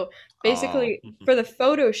entirely. So Oh. basically, for the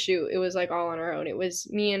photo shoot, it was like all on our own. It was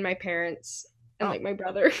me and my parents and Oh. like my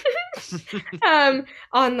brother, um,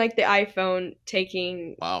 on like the iPhone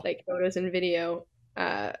taking Wow. like photos and video.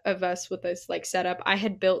 of us with this like setup. I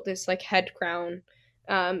had built this like head crown,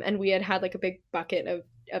 and we had like a big bucket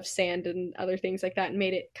of sand and other things like that, and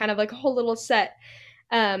made it kind of like a whole little set.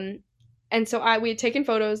 Um, and so we had taken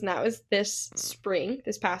photos, and that was this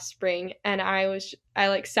past spring, and I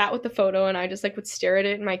like sat with the photo, and I just like would stare at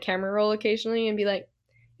it in my camera roll occasionally and be like,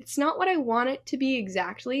 it's not what I want it to be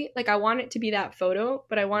exactly. Like I want it to be that photo,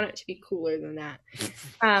 but I want it to be cooler than that.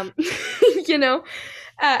 Um, you know,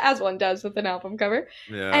 as one does with an album cover.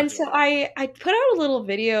 Yeah. And so I put out a little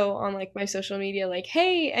video on like my social media, like,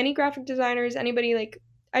 hey, any graphic designers, anybody, like,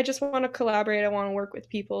 I just want to collaborate. I want to work with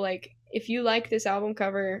people. Like, if you like this album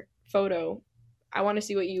cover photo, I want to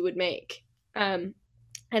see what you would make. And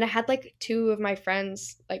I had like two of my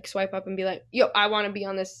friends like swipe up and be like, yo, I want to be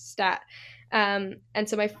on this stat. And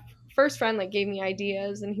so my first friend like gave me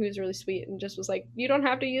ideas, and he was really sweet and just was like, you don't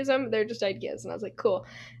have to use them, they're just ideas. And I was like, cool.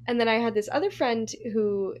 And then I had this other friend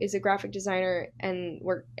who is a graphic designer and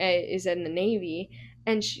is in the Navy,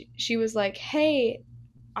 and she was like, hey,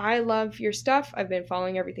 I love your stuff, I've been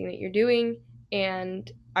following everything that you're doing, and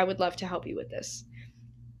I would love to help you with this.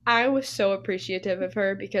 I was so appreciative of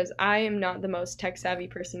her because I am not the most tech savvy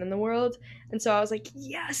person in the world. And so I was like,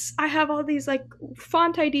 yes, I have all these like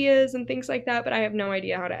font ideas and things like that, but I have no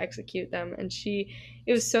idea how to execute them. And it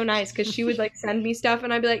was so nice because she would like send me stuff,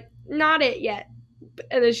 and I'd be like, not it yet.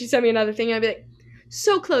 And then she sent me another thing, and I'd be like,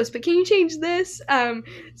 so close, but can you change this?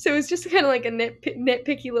 So it was just kind of like a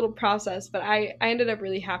nitpicky little process, but I ended up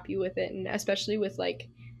really happy with it. And especially with like,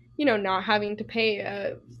 not having to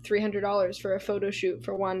pay $300 for a photo shoot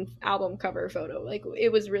for one album cover photo. Like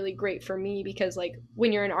it was really great for me because like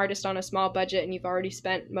when you're an artist on a small budget and you've already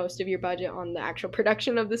spent most of your budget on the actual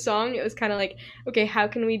production of the song, it was kind of like, okay, how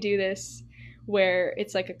can we do this where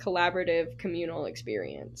it's like a collaborative communal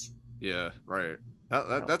experience? Yeah, right.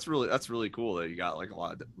 That's really cool that you got like a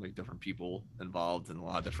lot of like different people involved and a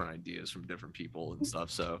lot of different ideas from different people and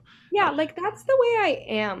stuff. So Yeah, like that's the way I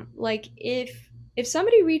am. Like if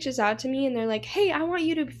somebody reaches out to me and they're like, "Hey, I want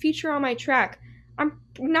you to feature on my track." I'm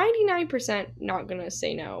 99% not going to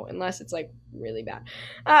say no unless it's like really bad.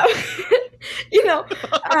 Uh, you know,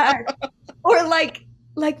 uh, or like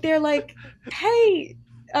they're like, "Hey,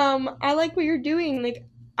 I like what you're doing. Like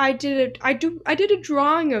I did a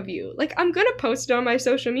drawing of you." Like I'm going to post it on my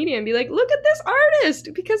social media and be like, "Look at this artist,"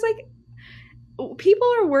 because like people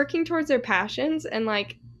are working towards their passions, and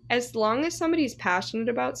like as long as somebody's passionate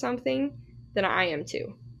about something, then I am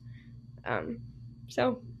too. um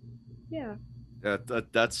so yeah. yeah,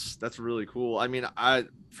 that's really cool. I mean,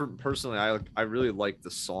 for personally, I really like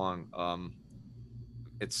the song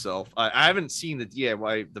itself. I haven't seen the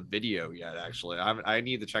DIY the video yet. Actually, I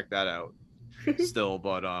need to check that out still.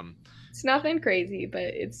 But It's nothing crazy, but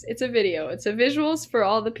it's a video, it's a visuals for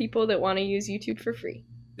all the people that want to use YouTube for free.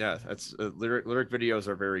 yeah, that's lyric videos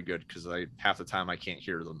are very good because I half the time I can't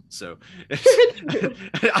hear them. So True.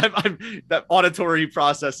 I'm that auditory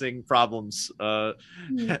processing problems. Hmm.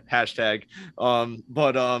 Hashtag.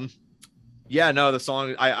 But yeah, no, the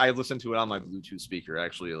song I listened to it on my Bluetooth speaker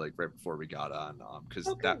actually, like right before we got on, because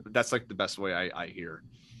Okay. that's like the best way I hear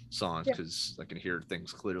songs Yeah. because I can hear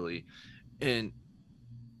things clearly, and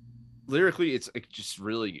lyrically it's like just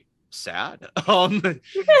really sad.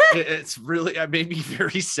 It's really, it made me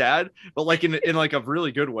very sad, but like in like a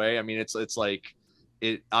really good way. I mean, it's like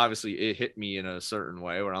it obviously it hit me in a certain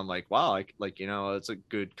way where I'm like, wow, like it's a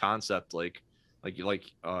good concept.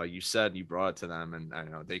 You said you brought it to them, and I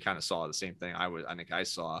know they kind of saw the same thing I think I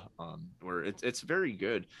saw, where it's very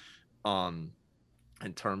good. Um,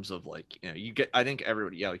 in terms of like, you get, I think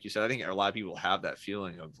everybody, yeah, like you said, I think a lot of people have that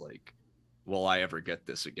feeling of like, will I ever get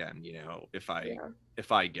this again? Yeah. If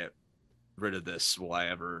I get rid of this, will I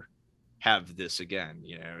ever have this again?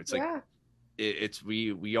 It's like Yeah. it's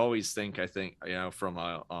we always think, I think, from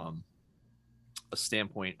a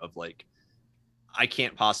standpoint of like, I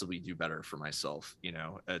can't possibly do better for myself.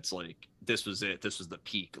 It's like, this was it, this was the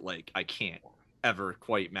peak, like I can't ever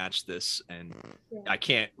quite match this, and Yeah. I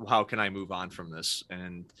can't, how can I move on from this?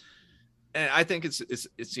 And I think it's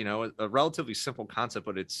a relatively simple concept,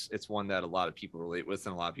 but it's one that a lot of people relate with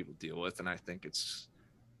and a lot of people deal with, and I think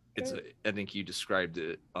Good. I think you described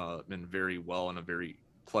it in very well, in a very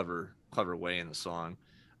clever way in the song.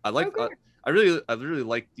 I Oh, like good. I really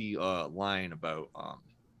like the line about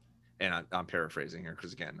and I'm paraphrasing here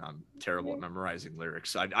because again I'm terrible at memorizing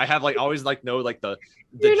lyrics. I have like always like know like the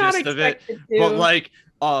You're not gist of it, expected but to. like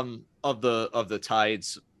of the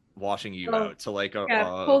tides washing you Oh, out to like a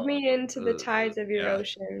yeah. Pulled me into the tides of your yeah,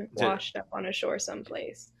 ocean, to washed up on a shore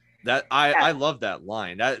someplace. that Yeah. I love that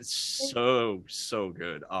line. That's so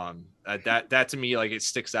good. That to me, like, it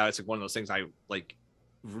sticks out. It's like one of those things I like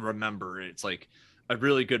remember. It's like a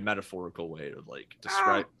really good metaphorical way to like Ah,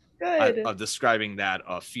 describe good. of describing that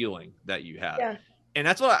feeling that you had. Yeah. And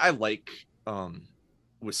that's what I like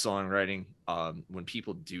with songwriting, when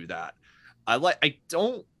people do that. I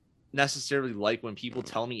don't necessarily like when people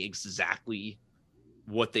tell me exactly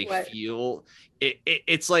what they What? feel.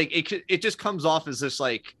 It's like it just comes off as this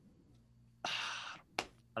like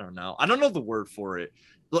I don't know the word for it.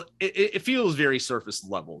 Look, it feels very surface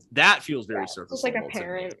level. That feels Yeah. very Just surface like a level to me.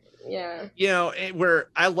 parent. Yeah. Where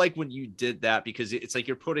I like when you did that, because it's like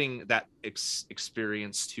you're putting that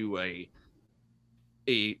experience to a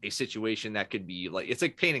situation that could be like, it's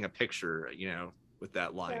like painting a picture, with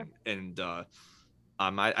that Yeah. line. And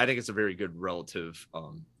I think it's a very good relative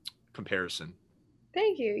comparison.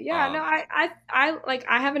 Thank you. Yeah, no, um I like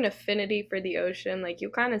I have an affinity for the ocean. Like you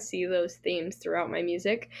kind of see those themes throughout my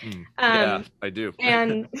music. yeah, Um I do.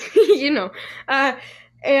 and you know, uh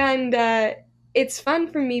and it's fun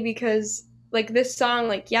for me because like this song,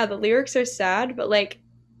 like yeah, the lyrics are sad, but like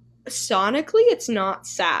sonically it's not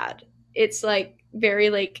sad. It's like very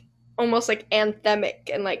like almost like anthemic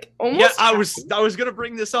and like Yeah, almost I was gonna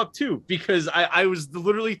bring this up too, because I was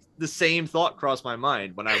literally the same thought crossed my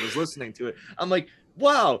mind when I was listening to it. I'm like,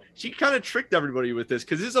 wow, she kind of tricked everybody with this,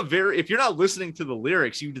 because this is a very, if you're not listening to the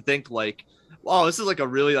lyrics, you'd think like, wow, this is like a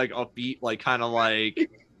really like upbeat, like kind of like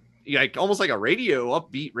almost like a radio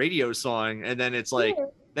upbeat radio song. And then it's like, happy.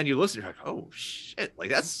 then you listen, you're like, oh shit, like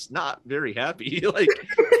that's not very happy. Like,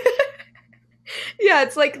 Yeah,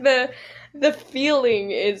 it's like the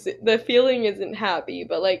feeling isn't happy,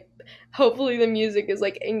 but like hopefully the music is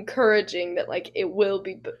like encouraging that like it will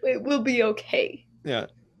be okay. yeah,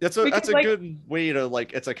 that's Because a like good way to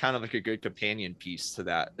like, it's a kind of like a good companion piece to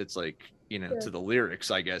that. It's like, yeah, to the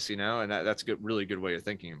lyrics, I guess, and that's a good, really good way of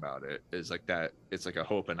thinking about it, is like that it's like a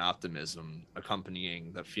hope and optimism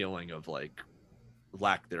accompanying the feeling of like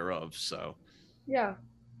lack thereof. So yeah.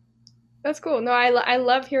 That's cool. No, I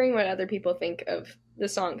love hearing what other people think of the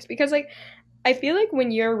songs because like I feel like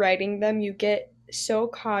when you're writing them, you get so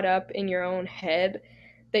caught up in your own head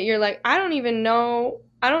that you're like, I don't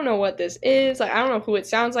know what this is. Like, I don't know who it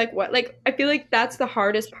sounds like. What, like, I feel like that's the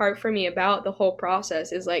hardest part for me about the whole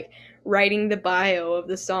process is like writing the bio of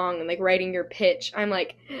the song and like writing your pitch. I'm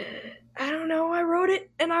like, I don't know. I wrote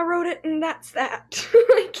it and that's that.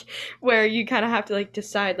 Like, where you kind of have to like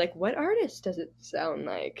decide, like, what artist does it sound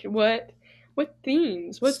like? What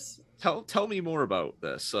themes? What's, tell me more about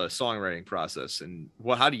this songwriting process, and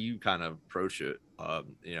how do you kind of approach it,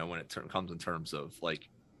 when it comes in terms of like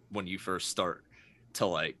when you first start to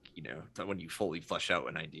like, to when you fully flesh out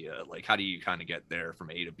an idea, like how do you kind of get there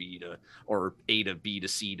from A to B to, or A to B to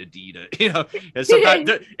C to D to, and sometimes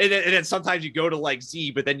and then sometimes you go to like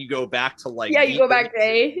Z, but then you go back to like yeah, you V, go back to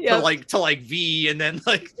A. Yep. to like V, and then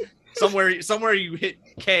like somewhere you hit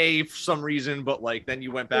K for some reason, but like then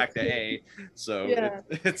you went back to A. So Yeah.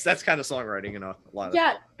 it's that's kind of songwriting in a lot of.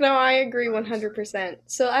 Yeah, no, I agree Times. 100%.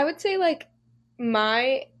 So I would say like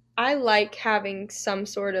my I like having some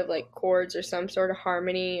sort of like chords or some sort of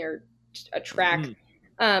harmony or a track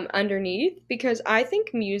Mm, underneath because I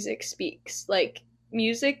think music speaks. Like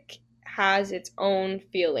music has its own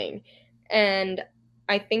feeling. And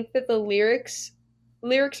I think that the lyrics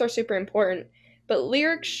are super important, but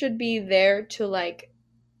lyrics should be there to like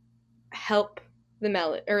help the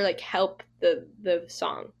melody or like help the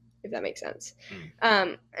song if that makes sense.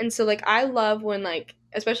 mm. And so like I love when like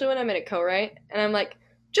especially when I'm in a co-write and I'm like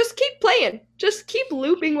just keep playing, just keep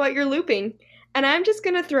looping what you're looping, and I'm just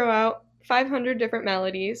gonna throw out 500 different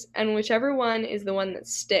melodies and whichever one is the one that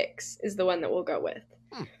sticks is the one that we'll go with.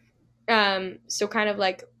 Hmm. So kind of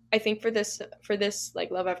like I think for this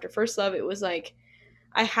like love after first love it was like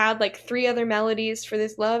I had like three other melodies for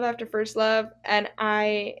this love after first love, and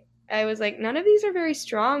I was like, none of these are very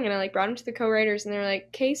strong, and I like brought them to the co-writers, and they were like,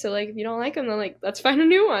 okay, so like if you don't like them, then like let's find a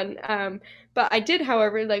new one. But I did,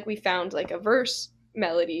 however, like we found like a verse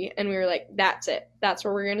melody, and we were like, that's it, that's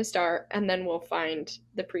where we're gonna start, and then we'll find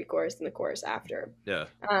the pre-chorus and the chorus after. Yeah.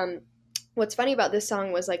 Um, what's funny about this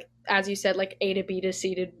song was like, as you said, like A to B to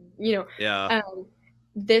C to Yeah. um,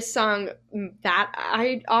 this song that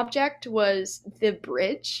I object was the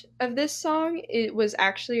bridge of this song. It was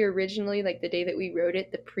actually originally like the day that we wrote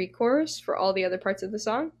it, the pre-chorus for all the other parts of the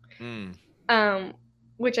song. Mm, Um,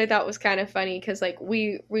 which I thought was kind of funny because like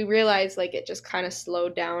we realized like it just kind of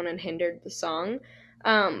slowed down and hindered the song.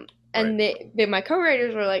 right. And my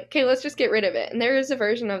co-writers were like, okay, let's just get rid of it. And there is a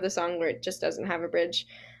version of the song where it just doesn't have a bridge.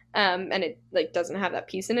 And it like doesn't have that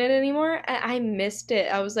piece in it anymore. I missed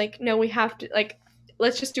it. I was like, no, we have to like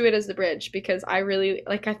let's just do it as the bridge because I really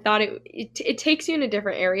like I thought it takes you in a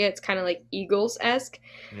different area. It's kind of like Eagles esque.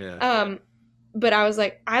 Yeah. Um, but I was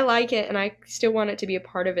like, I like it and I still want it to be a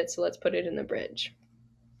part of it, so let's put it in the bridge.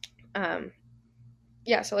 Um,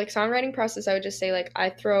 yeah, so like songwriting process, I would just say like I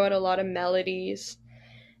throw out a lot of melodies,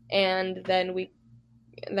 and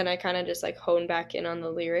then I kind of just like hone back in on the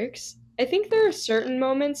lyrics. I think there are certain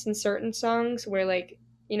moments in certain songs where like,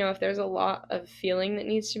 if there's a lot of feeling that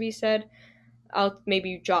needs to be said, I'll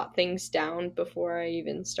maybe jot things down before I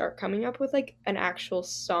even start coming up with like an actual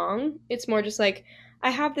song. It's more just like I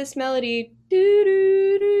have this melody, do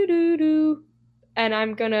do do do do, and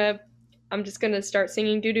I'm just gonna start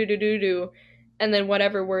singing do do do do do, and then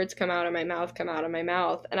whatever words come out of my mouth,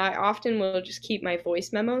 and I often will just keep my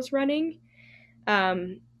voice memos running.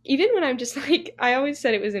 Even when I'm just like, I always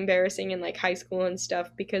said it was embarrassing in like high school and stuff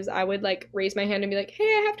because I would like raise my hand and be like, hey,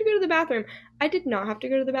 I have to go to the bathroom. I did not have to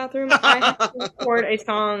go to the bathroom. I had to record a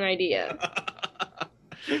song idea.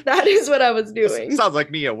 That is what I was doing. Sounds like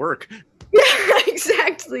me at work. Yeah,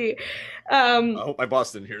 exactly. I hope my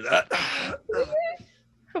boss didn't hear that.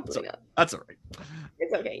 Hopefully not. That's all right.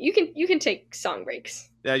 It's okay. You can take song breaks.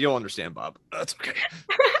 Yeah, you'll understand, Bob. That's okay.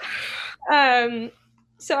 um,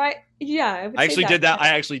 so I would I say actually did that. I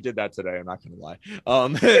actually did that today. I'm not gonna lie.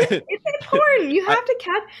 It's important. You have to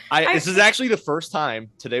catch. This is actually the first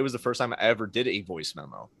time. Today was the first time I ever did a voice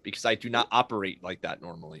memo because I do not operate like that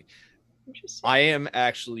normally. Interesting. I am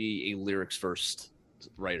actually a lyrics first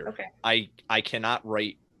writer. Okay. I cannot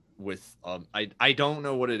write with I don't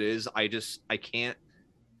know what it is. I can't.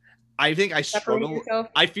 I think I struggle.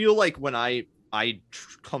 I feel like when I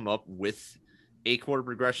come up with a chord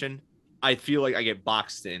progression, I feel like I get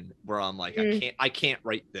boxed in where I'm like, I can't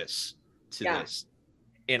write this to this.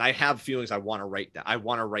 And I have feelings I want to write that. I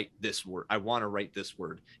want to write this word. I want to write this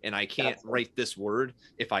word. And I can't write this word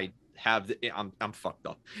if I have I'm fucked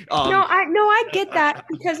up. I get that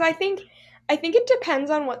because I think it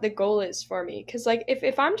depends on what the goal is for me. Cause like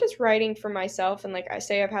if I'm just writing for myself and like I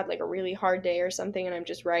say I've had like a really hard day or something and I'm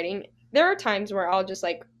just writing, there are times where I'll just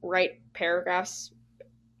like write paragraphs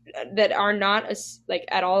that are not like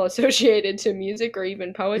at all associated to music or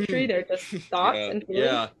even poetry. They're just thoughts and feelings.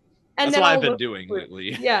 Yeah. And that's what I've been doing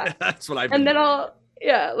lately. Yeah. That's what I've been doing.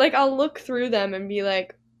 And then I'll look through them and be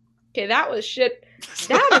like, okay, that was shit.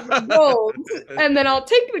 That is gold. And then I'll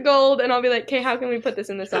take the gold and I'll be like, okay, how can we put this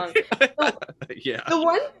in the song? So, yeah. The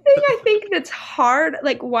one thing I think that's hard,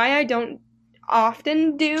 like why I don't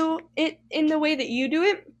often do it in the way that you do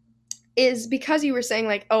it, is because you were saying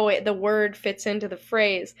like, oh, the word fits into the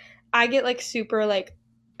phrase. I get like super like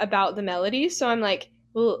about the melody, so I'm like,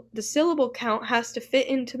 well, the syllable count has to fit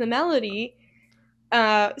into the melody,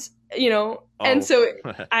 and so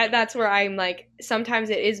that's where I'm like, sometimes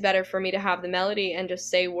it is better for me to have the melody and just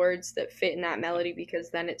say words that fit in that melody because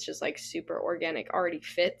then it's just like super organic, already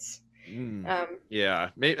fits. Yeah,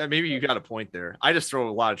 maybe you got a point there. I just throw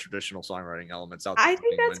a lot of traditional songwriting elements out. I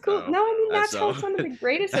think that's cool. No, I mean that's how some of the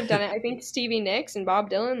greatest have done it. I think Stevie Nicks and Bob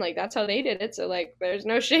Dylan, like that's how they did it. So like, there's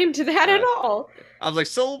no shame to that at all. I was like,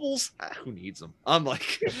 syllables? Who needs them? I'm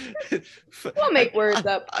like, we'll make words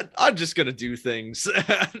up. I'm just gonna do things.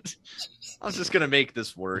 I'm just gonna make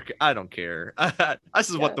this work. I don't care. This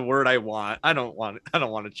is what the word I want. I don't want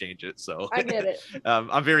to change it. So I get it.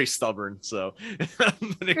 I'm very stubborn. So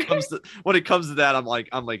when it comes to that, I'm like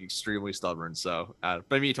extremely stubborn. So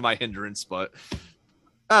maybe to my hindrance, but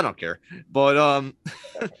I don't care. But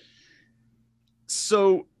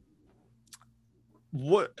so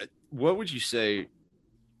what would you say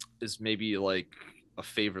is maybe like a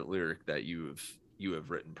favorite lyric that you have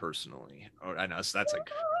written personally? Or I know that's like.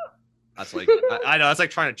 I know it's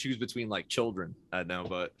like trying to choose between like children. I know,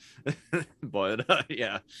 but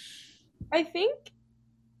yeah. I think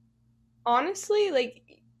honestly, like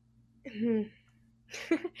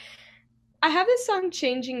I have this song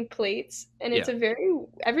 "Changing Plates," and it's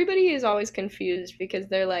everybody is always confused because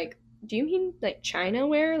they're like, "Do you mean like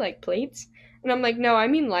Chinaware, like plates?" And I'm like, no, I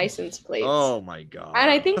mean license plates. Oh my god!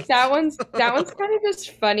 And I think that one's kind of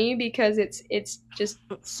just funny because it's just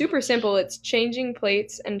super simple. It's changing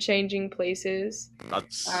plates and changing places.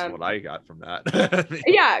 That's what I got from that.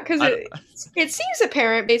 Yeah, because it seems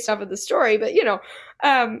apparent based off of the story, but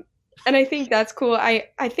and I think that's cool.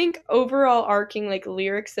 I think overall arcing like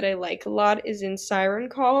lyrics that I like a lot is in Siren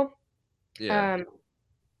Call. Yeah.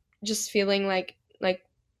 Just feeling like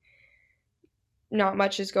not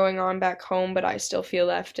much is going on back home, but I still feel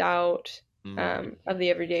left out of the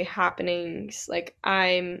everyday happenings. Like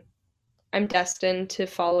I'm destined to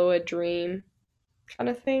follow a dream kind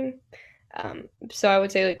of thing. So I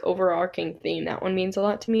would say like overarching theme, that one means a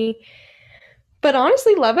lot to me. But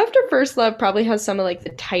honestly, Love After First Love probably has some of like the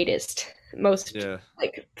tightest most Yeah.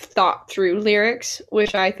 like thought through lyrics,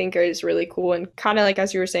 which I think is really cool. And kind of like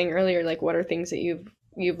as you were saying earlier, like what are things that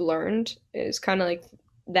you've learned is kind of like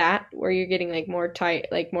that where you're getting like more tight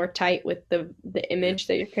with the Yeah. image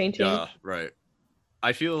that you're painting. Yeah. Right.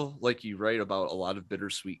 I feel like you write about a lot of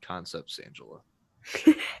bittersweet concepts, Angela.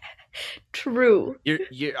 True.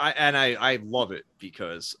 I love it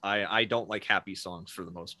because I don't like happy songs for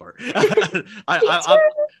the most part. Me I I'm too.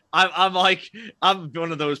 I'm like I'm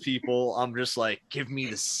one of those people. I'm just like, give me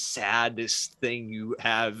the saddest thing you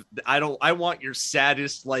have. I want your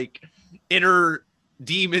saddest like inner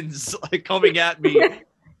demons like coming at me.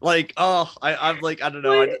 Like, oh, I'm like, I don't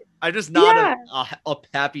know. But I'm just not yeah, a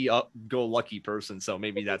happy up go lucky person. So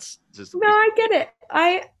maybe that's just no, weak, I get it.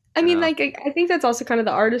 I you mean, know? like, I think that's also kind of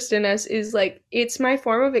the artist in us is like, it's my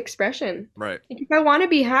form of expression. Right. Like, if I want to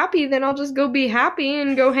be happy, then I'll just go be happy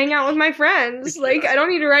and go hang out with my friends. Like, Yeah. I don't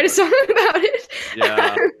need to write a song about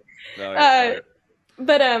Yeah. it. Right. uh, Right.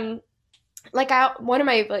 but like, one of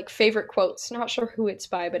my like favorite quotes. Not sure who it's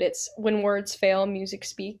by, but it's "When words fail, music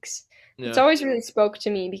speaks." It's Yeah. always really spoke to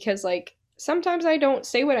me because like sometimes I don't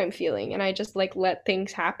say what I'm feeling and I just like let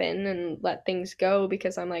things happen and let things go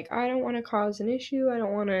because I'm like I don't want to cause an issue. I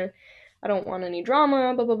don't want any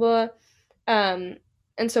drama, blah blah blah. Um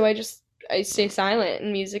and so I stay silent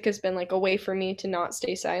and music has been like a way for me to not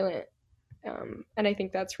stay silent. And I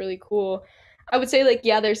think that's really cool. I would say like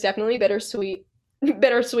yeah, there's definitely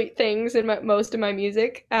bittersweet things in most of my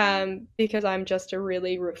music because I'm just a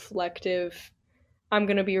really reflective, I'm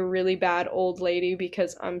gonna be a really bad old lady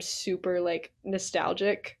because I'm super like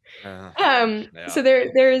nostalgic. Uh, So yeah.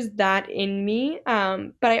 there is that in me.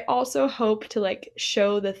 But I also hope to like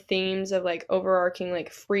show the themes of like overarching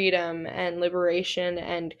like freedom and liberation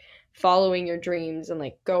and following your dreams and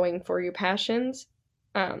like going for your passions.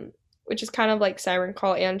 Um, which is kind of like Siren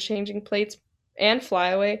Call and Changing Plates and Fly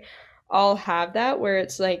Away all have that where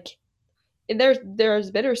it's like there's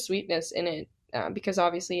bittersweetness in it because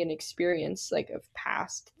obviously an experience like of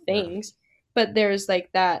past Yeah. things, but there's like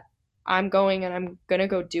that I'm going and I'm gonna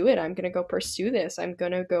go do it. I'm gonna go pursue this. I'm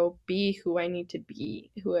gonna go be who I need to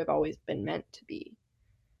be, who I've always been meant to be.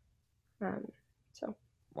 So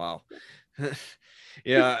Wow.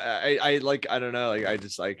 Yeah. I like, I don't know. Like, I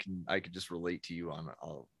can just relate to you on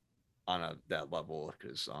that level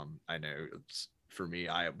because, I know it's for me,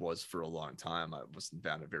 I was for a long time, I wasn't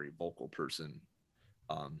been a very vocal person.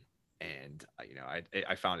 Um, and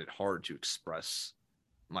I found it hard to express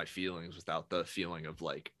my feelings without the feeling of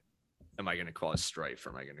like, am I going to cause strife or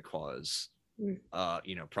am I going to cause mm,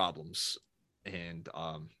 problems? And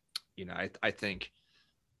I think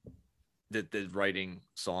that the writing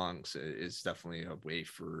songs is definitely a way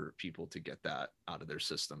for people to get that out of their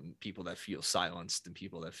system. People that feel silenced and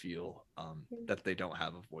people that feel that they don't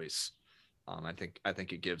have a voice. I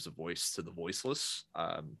think it gives a voice to the voiceless.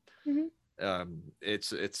 mhm.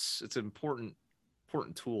 It's an important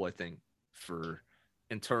tool, I think, for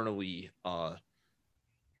internally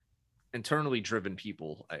internally driven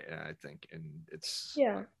people. I think, and it's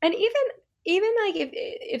Yeah, and even like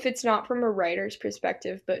if it's not from a writer's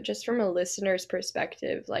perspective, but just from a listener's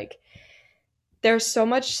perspective, like there's so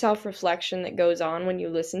much self-reflection that goes on when you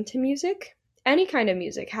listen to music, any kind of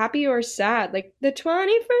music, happy or sad, like the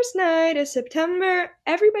 21st night of September.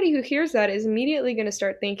 Everybody who hears that is immediately going to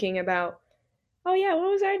start thinking about, oh yeah,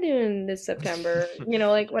 what was I doing this September,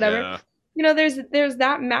 like whatever. yeah, There's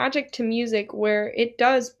that magic to music where it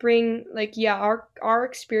does bring like yeah, our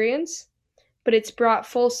experience, but it's brought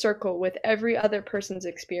full circle with every other person's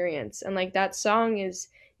experience, and like that song is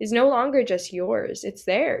no longer just yours, it's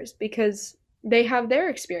theirs because they have their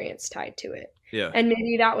experience tied to it, yeah. and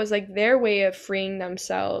maybe that was like their way of freeing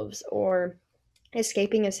themselves or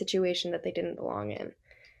escaping a situation that they didn't belong in.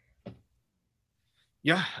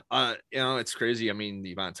 Yeah, it's crazy. I mean,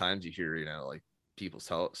 the amount of times you hear, like people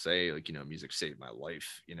say, like, music saved my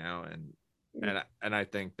life, and Mm, and I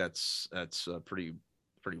think that's pretty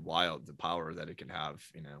wild, the power that it can have,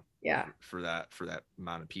 yeah. for that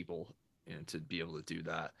amount of people, to be able to do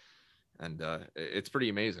that, and it's pretty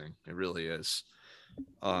amazing. It really is.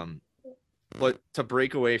 Um, but to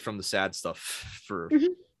break away from the sad stuff for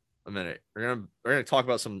Mhm. a minute, we're gonna talk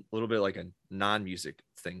about some little bit like a non-music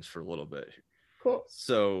things for a little bit. Cool.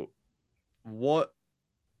 So, what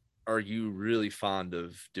are you really fond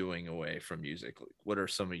of doing away from music? Like, what are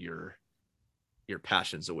some of your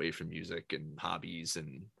passions away from music and hobbies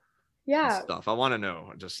and Yeah, stuff? I want to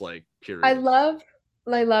know. Just like i curious. love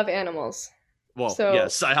I love animals. Well, So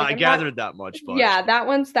yes, like I I'm not, gathered that much, but yeah, that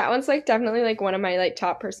one's like definitely like one of my like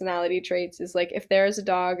top personality traits is like if there's a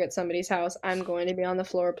dog at somebody's house, I'm going to be on the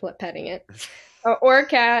floor petting it, or a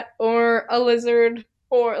cat or a lizard.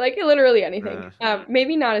 or like literally anything. Uh,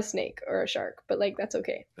 Maybe not a snake or a shark, but like that's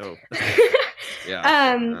okay. oh,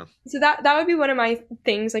 yeah. So that would be one of my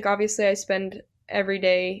things. Like obviously, I spend every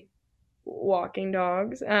day walking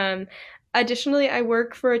dogs. Additionally, I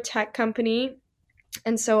work for a tech company,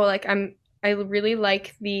 and so I really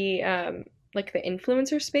like the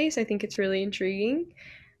influencer space. I think it's really intriguing.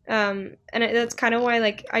 That's kind of why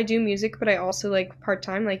like I do music, but I also like part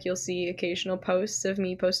time. Like you'll see occasional posts of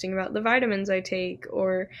me posting about the vitamins I take,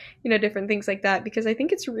 or different things like that, because I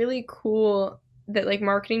think it's really cool that like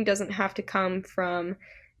marketing doesn't have to come from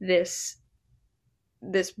this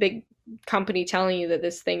this big company telling you that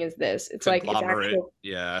this thing is this. It's like it's Conglomerate. actual.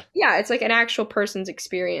 Yeah. Yeah, it's like an actual person's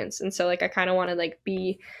experience, and so like I kind of want to like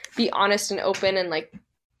be honest and open and like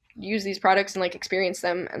use these products and like experience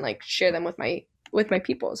them and like share them with my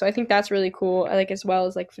people. So I think that's really cool. I like as well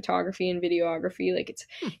as like photography and videography. Like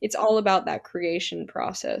it's all about that creation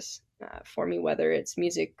process for me, whether it's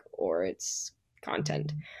music or it's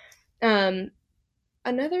content. Um,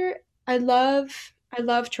 another I love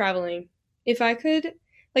traveling. If I could,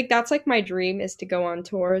 like that's like my dream is to go on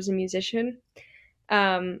tour as a musician.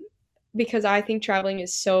 Um, because I think traveling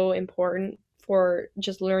is so important for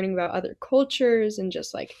just learning about other cultures and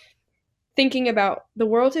just like thinking about the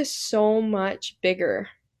world is so much bigger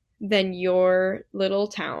than your little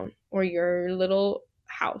town or your little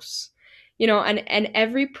house. And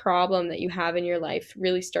every problem that you have in your life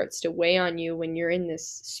really starts to weigh on you when you're in this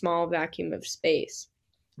small vacuum of space.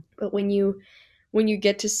 But when you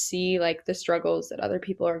get to see like the struggles that other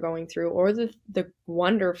people are going through or the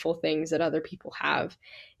wonderful things that other people have,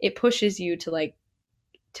 it pushes you to like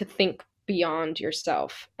to think beyond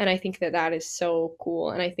yourself. And I think that that is so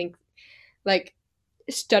cool. And I think like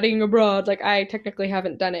studying abroad, like I technically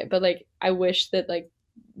haven't done it, but like I wish that like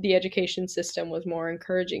the education system was more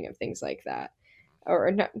encouraging of things like that,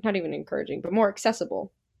 or not even encouraging, but more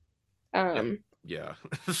accessible. Yeah. um Yeah.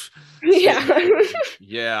 yeah.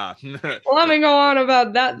 Yeah. Well, let me go on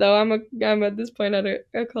about that though. I'm at this point at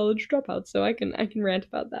a college dropout, so I can rant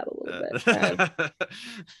about that a little bit.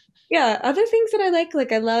 Yeah, other things that I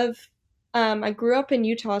like I love. I grew up in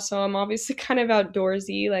Utah, so I'm obviously kind of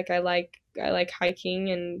outdoorsy. Like I like hiking,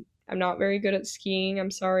 and I'm not very good at skiing.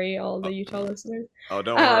 I'm sorry, all the Utah listeners. Oh,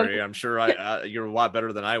 don't Um, worry. I'm sure you're a lot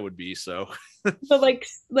better than I would be. So, but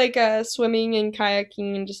swimming and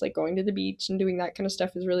kayaking and just like going to the beach and doing that kind of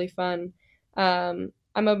stuff is really fun. I'm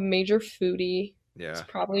a major foodie. It's yeah,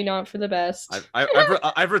 probably not for the best.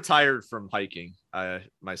 I've retired from hiking.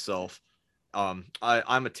 Myself. I'm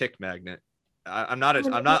a tick magnet. I'm not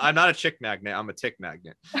a chick magnet. I'm a tick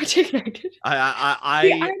magnet. I take it. I I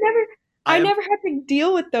See, I I I am never had to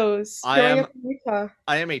deal with those I growing am up in Utah.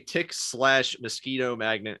 I am a tick slash mosquito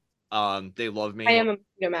magnet. They love I me. am a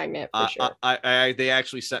mosquito magnet for sure. They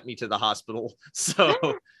actually sent me to the hospital, so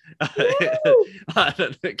No, on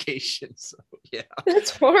occasion. So yeah,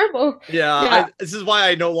 that's horrible. yeah. Yeah. This is why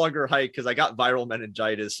I no longer hike because I got viral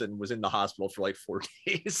meningitis and was in the hospital for like 4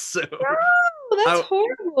 days. So No, that's I,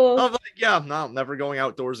 horrible. I'm like, yeah, no, I'm never going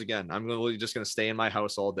outdoors again. I'm literally just gonna stay in my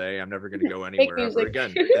house all day. I'm never gonna go Make anywhere ever music.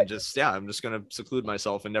 again, and just yeah, I'm just gonna seclude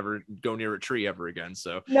myself and never go near a tree ever again.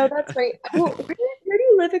 So No, that's right. Well, where do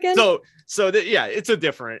you live again? yeah, it's a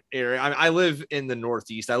different area. I live in the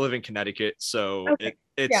Northeast. I live in Connecticut, so Okay.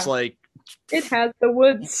 it's Yeah, like it has the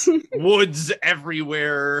woods. woods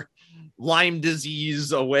everywhere, Lyme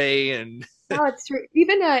disease away, and No, it's true.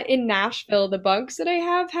 Even in Nashville, the bugs that I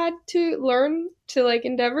have had to learn to like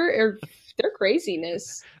endeavor are they're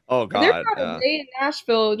craziness. oh There's god, not a day in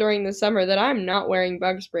Nashville during the summer that I'm not wearing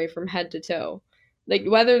bug spray from head to toe, like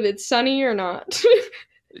whether it's sunny or not.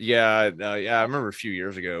 yeah. I remember a few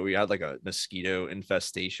years ago we had like a mosquito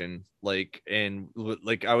infestation, like and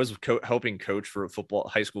like I was helping coach for a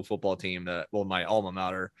high school football team that my alma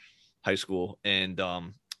mater high school, and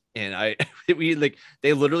I we like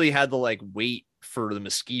they literally had to like wait for the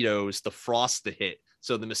mosquitoes, the frost to hit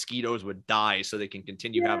so the mosquitoes would die so they can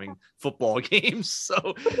continue Yeah. having football games. So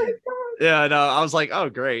Oh my god. yeah, no, I was like, oh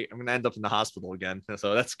great, I'm gonna end up in the hospital again.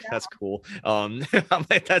 So that's cool. I'm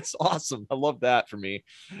like, that's awesome. I love that for me.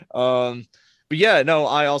 But yeah, no,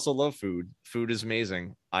 I also love food. Food is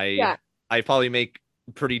amazing. Yeah. I probably make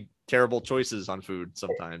pretty terrible choices on food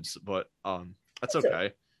sometimes, but that's So,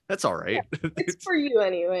 okay. That's all yeah, right. it's for you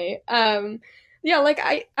anyway. Yeah, like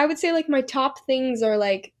I would say like my top things are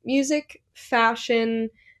like music, fashion,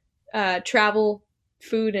 travel,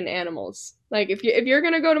 food, and animals. Like if you're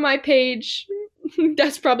gonna go to my page,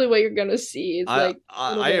 That's probably what you're gonna see is I, like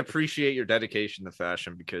I one of I the appreciate your dedication to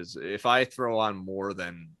fashion because if I throw on more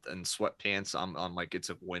than sweatpants, I'm like it's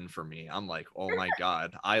a win for me. I'm like, oh my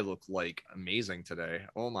god, I look like amazing today.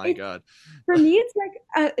 Oh my it's god. for me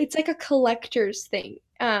it's like a collector's thing.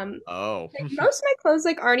 Oh. Like most of my clothes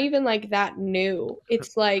like aren't even like that new.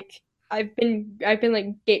 It's like I've been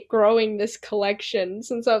like growing this collection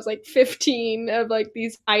since I was like 15 of like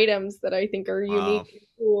these items that I think are Wow. unique and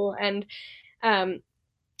cool. And um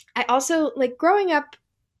I also like growing up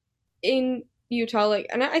in Utah, like,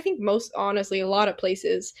 and I think most honestly, a lot of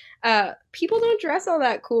places, people don't dress all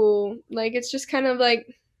that cool. Like, it's just kind of like,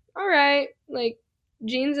 all right, like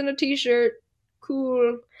jeans and a t-shirt,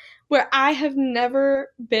 cool. Where I have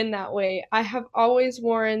never been that way. I have always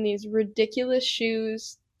worn these ridiculous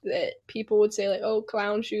shoes that people would say like, oh,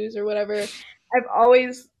 clown shoes or whatever. I've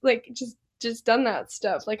always like just done that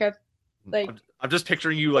stuff. Like I've like I'm just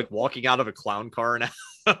picturing you like walking out of a clown car now.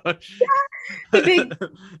 the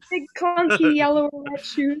big clunky yellow or red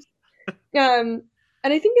shoes. Um,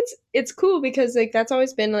 and I think it's cool because like that's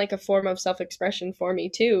always been like a form of self-expression for me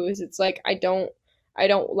too. Is it's like I don't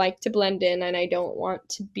like to blend in and I don't want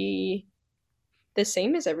to be the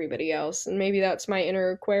same as everybody else. And maybe that's my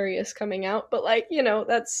inner Aquarius coming out, but like,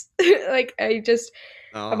 that's like I've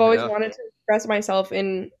Oh always yeah. wanted to express myself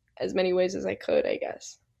in as many ways as I could, I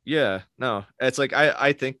guess. Yeah, no. It's like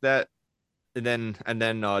I think that and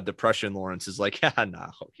then depression Lawrence is like, yeah,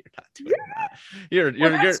 no, you're not doing that. You're Well,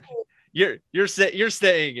 you're you're that's you're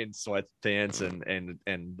staying in sweatpants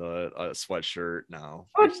and the sweatshirt. No,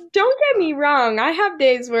 Oh, don't get stop. me wrong. I have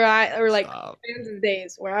days where or like Stop. fans of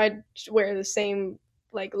days where I wear the same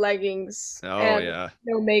like leggings Oh and yeah.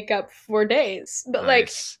 no makeup for days. But like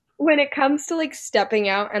Nice. when it comes to like stepping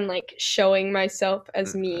out and like showing myself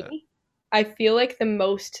as Uh, me, I feel like the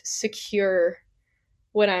most secure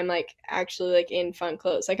when I'm like actually like in fun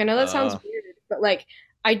clothes. Like I know that sounds uh, weird, but like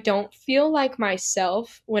I don't feel like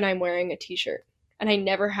myself when I'm wearing a t-shirt, and I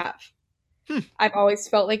never have. hmm, I've always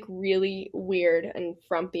felt like really weird and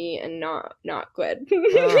frumpy and not good.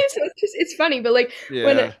 So uh, it's funny, but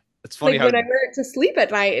yeah. It's funny how when I wear it to sleep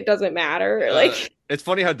at night, it doesn't matter. Like it's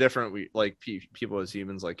funny how different we like people as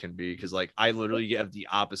humans like can be because like I literally have the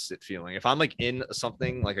opposite feeling if I'm like in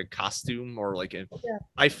something like a costume or like yeah,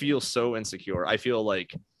 I feel so insecure. I feel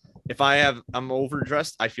like if I'm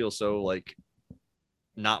overdressed, I feel so like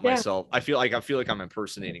not yeah. myself. I feel like I'm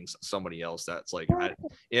impersonating somebody else that's like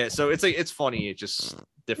yeah, so it's like it's funny. It's just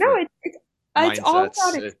No, different it's all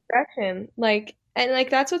about mindsets. expression. Like and like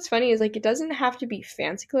that's what's funny is like it doesn't have to be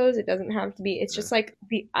fancy clothes. It doesn't have to be. It's Yeah, just like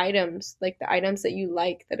the items that you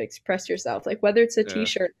like that express yourself. Like whether it's a yeah,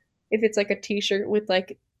 t-shirt, if it's like a t-shirt with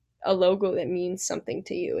like a logo that means something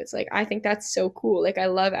to you, it's like I think that's so cool. Like I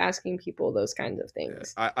love asking people those kinds of yeah.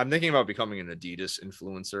 things. I'm thinking about becoming an Adidas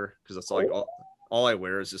influencer because that's like all I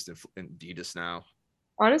wear is just Adidas now.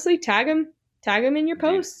 Honestly, tag them in your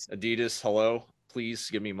posts. Adidas, hello, please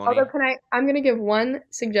give me Although, money. I'm gonna give one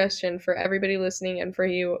suggestion for everybody listening and for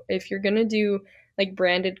you. If you're gonna do like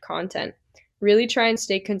branded content, really try and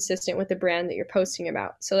stay consistent with the brand that you're posting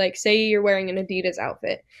about. So, like, say you're wearing an Adidas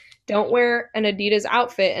outfit. Don't wear an Adidas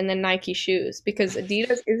outfit and then Nike shoes because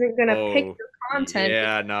Adidas isn't gonna pick Oh, your content if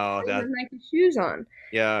yeah, you're no, wearing that, those Nike shoes on.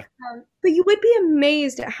 yeah, But you would be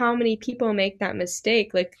amazed at how many people make that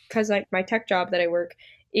mistake. Like, because like my tech job that I work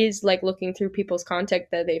is like looking through people's content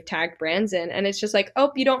that they've tagged brands in, and it's just like,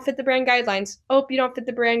 oh, you don't fit the brand guidelines. Oh, you don't fit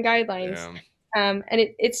the brand guidelines. yeah. And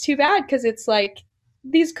it's too bad because it's like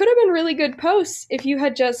these could have been really good posts if you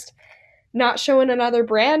had just not shown another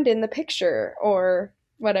brand in the picture or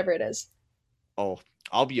whatever it is. Oh,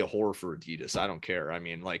 I'll be a whore for Adidas. I don't care. I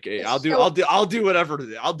mean, like, I'll It's do, so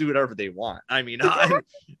whatever they want. I mean,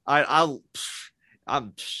 I'll,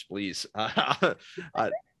 I'm, please, I'll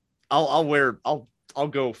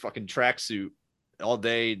go fucking tracksuit all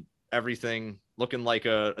day, everything, looking like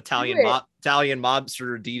a do it. Italian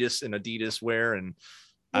mobster Adidas and Adidas wear, and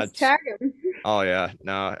I, Just tag them. oh yeah,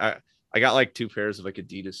 no, I got like two pairs of like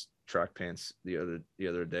Adidas track pants the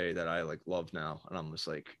other day that I like love now, and I'm just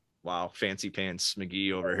like, wow, fancy pants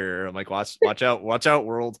McGee over here. I'm like, watch out,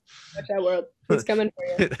 world. Watch that world. He's coming for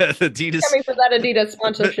you. He's Adidas, coming for that Adidas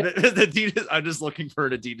sponsorship. the Adidas. I'm just looking for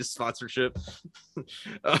an Adidas sponsorship.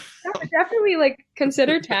 No, but definitely like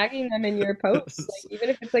consider tagging them in your posts. Like even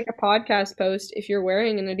if it's like a podcast post, if you're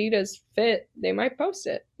wearing an Adidas fit, they might post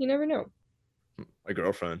it. You never know. My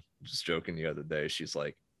girlfriend just joking the other day. She's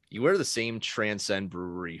like, "You wear the same Transcend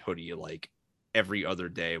Brewery hoodie like every other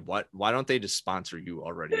day. Why don't they just sponsor you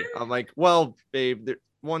already? I'm like, well, babe,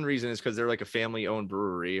 one reason is because they're like a family owned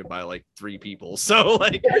brewery by like 3 people. So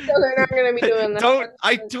like So they're not going to be doing that.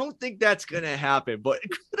 I don't think that's gonna happen, but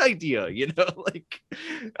good idea, like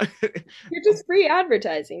You're just free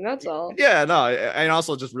advertising. That's all. yeah, no, I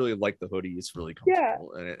also just really like the hoodie. It's really Yeah.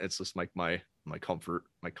 comfortable, and it's just like my comfort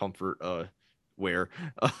wear.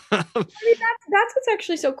 I mean, that's what's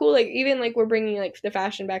actually so cool. Like even like we're bringing like the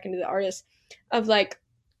fashion back into the artists of like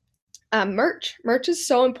merch. Merch is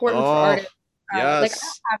so important for Oh, artists. Like I don't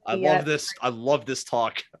yes. have I any love yet. this. I love this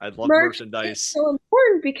talk. I love Merch is merchandise. so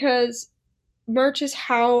important because merch is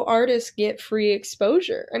how artists get free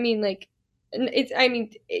exposure. I mean, like it's. I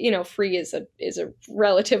mean, free is a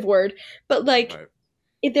relative word, but like Right.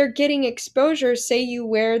 if they're getting exposure, say you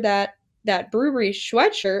wear that brewery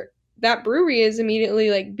sweatshirt, that brewery is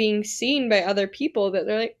immediately like being seen by other people that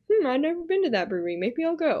they're like, I've never been to that brewery. Maybe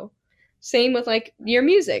I'll go. Same with like your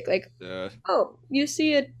music. Like, Uh, oh, you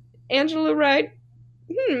see a Angela Wright,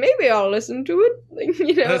 maybe I'll listen to it.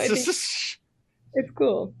 Like, I think it's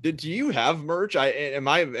cool. did you have merch?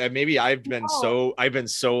 Maybe Oh, I've been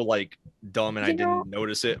so like dumb and I you know, didn't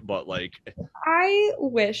notice it, but like I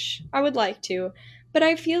wish I would like to, but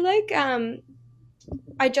I feel like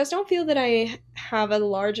I just don't feel that I have a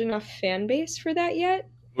large enough fan base for that yet.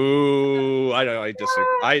 ooh, I don't I disagree.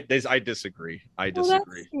 Ah, I disagree. I well, that's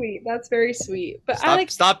disagree. sweet. That's very sweet. But I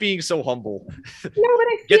like Stop being so humble. no, but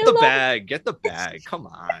I Get the feel like bag. Get the bag. Come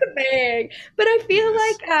on. the big. But I feel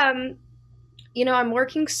Jesus. like I'm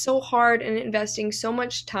working so hard and investing so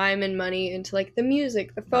much time and money into like the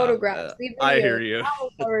music, the Nah, photographs, the I videos, hear the you. album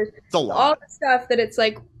covers, It's a all lot. the stuff that it's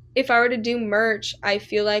like if I were to do merch, I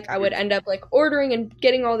feel like I would end up like ordering and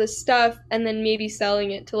getting all this stuff and then maybe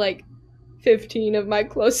selling it to like 15 of my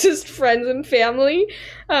closest friends and family,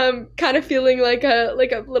 kind of feeling like a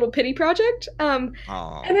little pity project. Oh.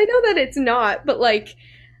 And I know that it's not, but like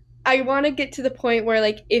I want to get to the point where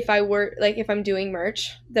like if I'm doing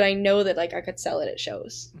merch that I know that like I could sell it at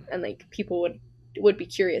shows and like people would be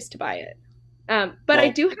curious to buy it. But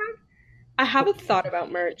Well, I have a thought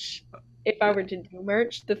about merch. If I were to do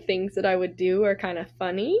merch, the things that I would do are kind of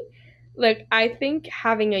funny. Like I think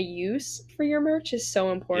having a use for your merch is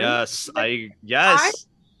so important. yes, I yes.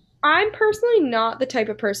 I'm personally not the type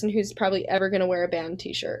of person who's probably ever gonna wear a band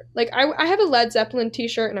T-shirt. Like I have a Led Zeppelin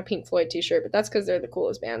T-shirt and a Pink Floyd T-shirt, but that's because they're the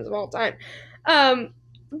coolest bands of all time. Um,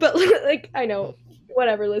 but like I know,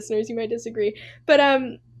 whatever listeners you might disagree, but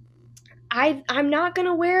I'm not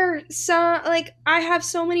gonna wear some like I have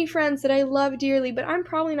so many friends that I love dearly, but I'm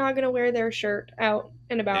probably not gonna wear their shirt out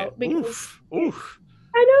and Yeah. about because Oof. Oof.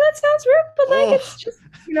 I know that sounds rude, but like Oh, it's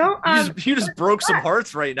just you just broke some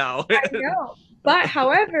hearts right now. I know. But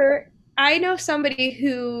however, I know somebody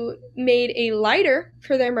who made a lighter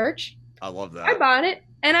for their merch. I love I that. bought it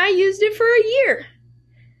and I used it for a year.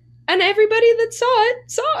 And everybody that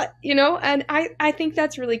saw it, and I think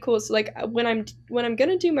that's really cool. So like when I'm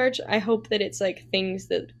gonna do merch, I hope that it's like things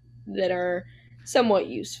that are somewhat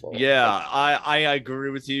useful. Yeah, Like I agree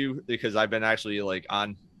with you because I've been actually like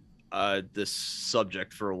on this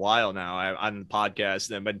subject for a while now. On the podcast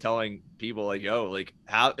and I've been telling people like, yo, like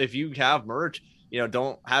how if you have merch,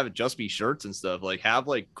 don't have it just be shirts and stuff. Like have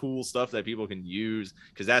like cool stuff that people can use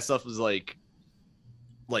because that stuff is like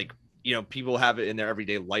people have it in their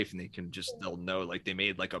everyday life and they'll know like they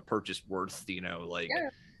made like a purchase worth, like yeah,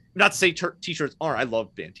 not to say t-shirts are. I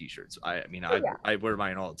love band t-shirts. I mean, oh, I yeah, I wear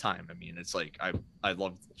mine all the time. I mean, it's like I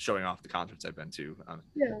love showing off the concerts I've been to.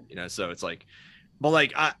 yeah. So it's like, but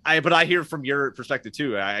like I hear from your perspective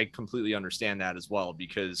too. I completely understand that as well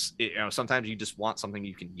because sometimes you just want something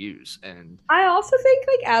you can use and I also think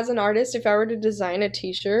like as an artist, if I were to design a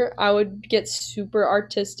t-shirt, I would get super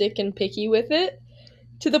artistic and picky with it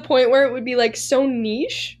to the point where it would be like so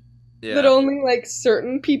niche that yeah. only like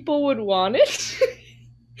certain people would want it.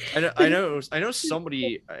 I know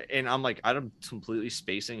somebody, and I'm like, I'm completely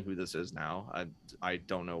spacing who this is now. I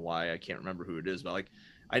don't know why I can't remember who it is, but like,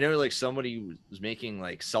 I know like somebody was making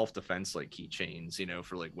like self defense like keychains,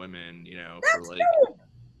 for like women, for That's like dope.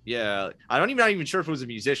 yeah. Not even sure if it was a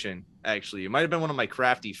musician. Actually, it might have been one of my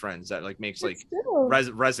crafty friends that like makes That's like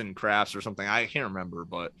dope. resin crafts or something. I can't remember,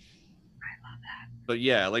 but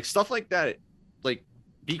yeah, like stuff like that. Like,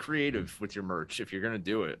 be creative with your merch if you're gonna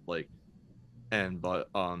do it. Like, but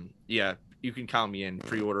yeah, you can count me in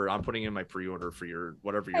pre-order. I'm putting in my pre-order for your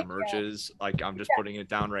whatever your Heck merch yeah. is. Like I'm just putting it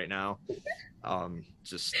down right now.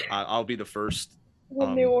 Just I'll be the first. The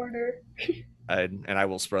new um order. and I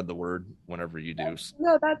will spread the word whenever you do.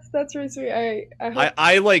 No, that's really sweet. I I hope.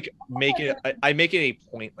 I like make it I make it a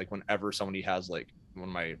point like whenever somebody has like one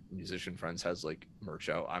of my musician friends has like merch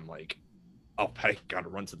out, I'm like Oh, I gotta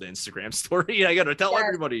run to the Instagram story. I gotta tell Yeah.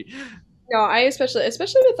 everybody. No, I especially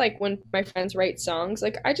with like when my friends write songs,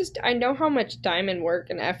 like I know how much time and work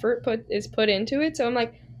and effort put into it. So I'm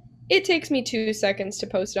like, it takes me 2 seconds to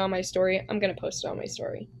post it on my story. I'm gonna post it on my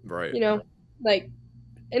story. Right. You know, like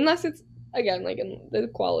unless it's again like in the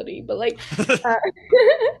quality, but like, uh,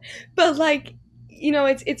 but like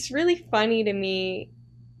it's really funny to me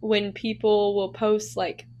when people will post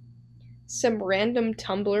like some random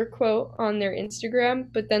Tumblr quote on their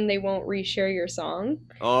Instagram, but then they won't reshare your song.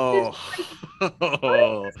 It's Oh. how does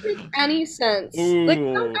this make any sense? Like,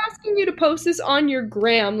 I'm Ooh. asking you to post this on your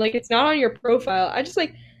gram, like it's not on your profile. I just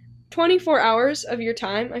like 24 hours of your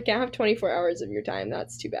time. I can't have 24 hours of your time.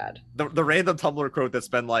 That's too bad. The random Tumblr quote that's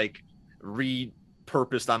been like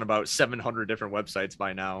repurposed on about 700 different websites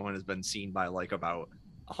by now and has been seen by like about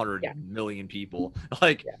 100 Yeah, million people.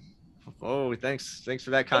 Like, yeah. oh, thanks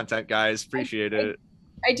for that content, guys. I, Appreciate I, it.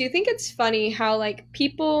 I do think it's funny how like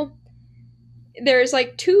people there's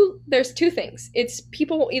two things. It's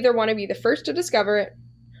people either want to be the first to discover it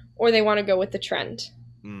or they want to go with the trend.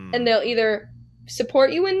 And Mm, they'll either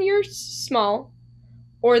support you when you're small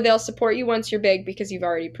or they'll support you once you're big because you've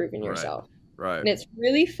already proven right, yourself. right. And it's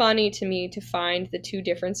really funny to me to find the two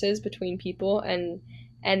differences between people and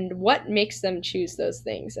what makes them choose those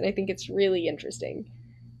things. And I think it's really interesting.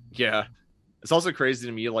 Yeah. It's also crazy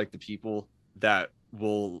to me, like the people that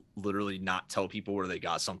will literally not tell people where they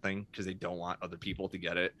got something because they don't want other people to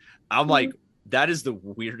get it. I'm like, that is the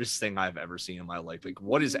weirdest thing I've ever seen in my life. Like,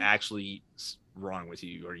 what is actually wrong with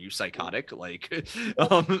you? Are you psychotic? Like,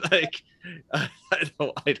 like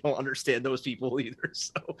I don't understand those people either.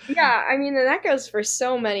 So Yeah, I mean, and that goes for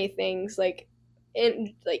so many things, like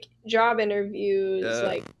in like job interviews,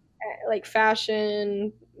 uh, like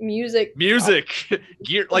fashion, music. music,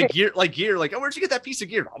 gear, like, oh, where'd you get that piece of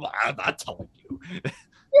gear? I'm not telling you.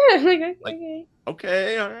 Yeah, like Like, okay,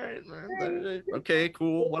 okay, all right, right. okay,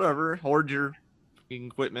 cool, whatever. Hoard your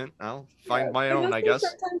equipment. I'll Yeah, find my and own, that's I why guess.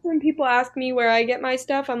 sometimes when people ask me where I get my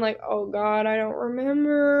stuff, I'm like, oh God, I don't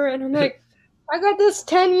remember, and I'm like, I got this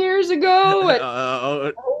 10 years ago, and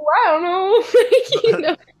oh, I don't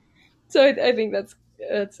know, So I think that's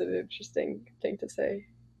an interesting thing to say.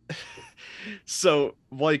 so,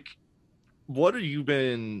 like, what have you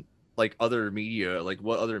been like? Other media, like,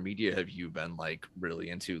 what other media have you been like really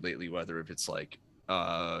into lately? Whether if it's like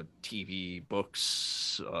TV,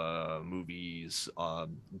 books, movies,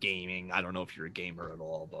 gaming. I don't know if you're a gamer at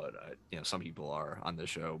all, but some people are on this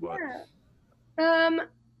show. But Yeah.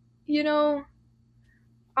 You know,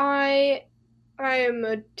 I I am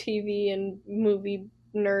a TV and movie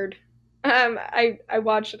nerd. I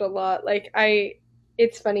watch it a lot.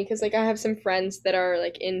 It's funny because like I have some friends that are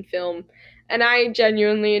like in film, and I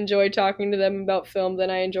genuinely enjoy talking to them about film than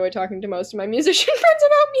I enjoy talking to most of my musician friends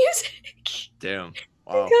about music. damn,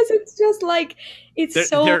 wow. Because it's just like it's they're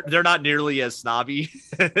so they're they're not nearly as snobby.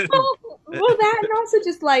 that and also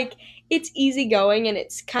just like it's easygoing and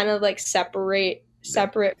it's kind of like Yeah,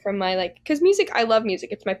 separate from my like because music I love music,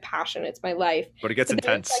 it's my passion, it's my life, but it gets but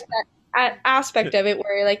there's intense. like that aspect of it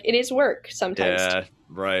where like it is work sometimes too. Yeah,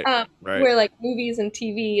 right, right. Where like movies and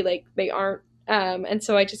TV like they aren't, and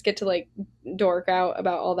so I just get to like dork out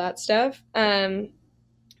about all that stuff.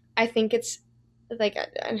 I think it's like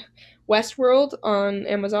Westworld on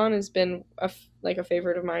Amazon has been like a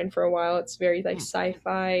favorite of mine for a while. It's very like Hmm.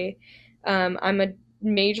 sci-fi. I'm a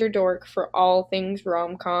major dork for all things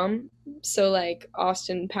rom-com. So like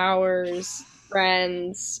Austin Powers,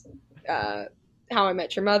 Friends, uh, How I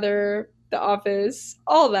Met Your Mother, The Office,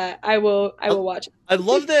 all that. I I, will watch. I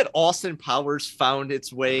love that Austin Powers found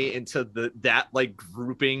its way into that like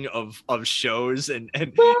grouping of shows and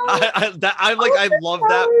Well, I'm like I Austin love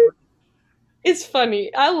that. Powers it's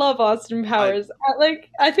funny. I love Austin I Powers.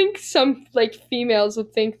 I think some like females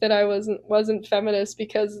would think that I wasn't feminist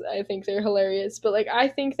because I think they're hilarious, but like I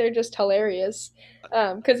think they're just hilarious.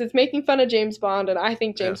 Because it's making fun of James Bond, and I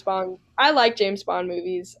think yeah. James Bond. I like James Bond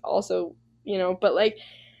movies, also, but like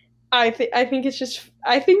I think it's just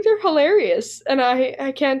I think they're hilarious, and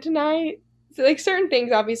I can't deny like certain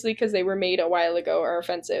things obviously because they were made a while ago are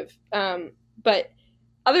offensive. But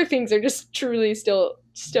other things are just truly still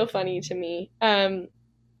funny to me.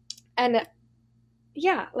 And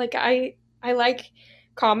yeah, like I like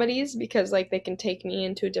comedies because like they can take me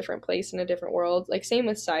into a different place in a different world. Like same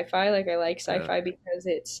with sci-fi. Like I like Yeah. sci-fi because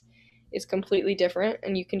it's completely different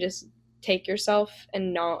and you can just take yourself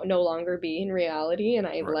and not no longer be in reality. And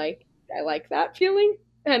Right. I like that feeling.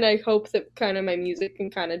 And I hope that kind of my music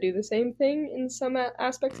can kind of do the same thing in some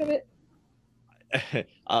aspects of it.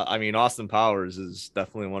 I mean, Austin Powers is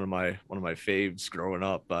definitely one of my faves growing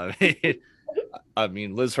up. I mean, I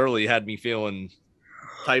mean, Liz Hurley had me feeling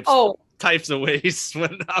types Oh, types of ways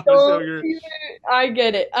when I was don't younger. even, I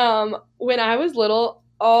get it. When I was little,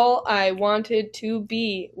 all I wanted to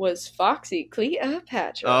be was Foxy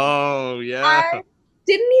Cleopatra. Oh yeah. I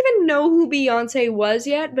didn't even know who Beyonce was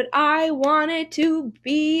yet, but I wanted to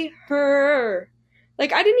be her.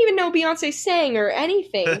 Like, I didn't even know Beyonce sang or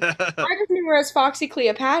anything. I just knew her as Foxy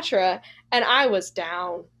Cleopatra, and I was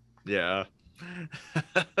down. Yeah.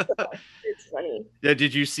 It's funny. Yeah,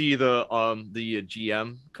 did you see the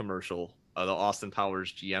GM commercial? The Austin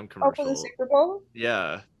Powers GM Oh, for the commercial. Super Bowl?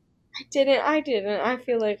 Yeah. I didn't. I didn't. I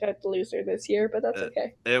feel like I'd loser this year, but that's It,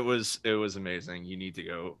 okay. it was amazing. You need to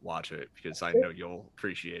go watch it because I know you'll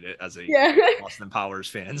appreciate it as a Yeah. Austin Powers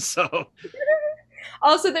fan. So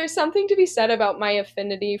Also, there's something to be said about my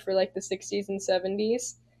affinity for like the 60s and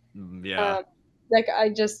 70s. yeah, Um, like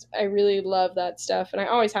I really love that stuff, and I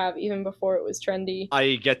always have, even before it was trendy.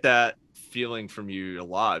 I get that feeling from you a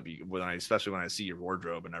lot when especially when I see your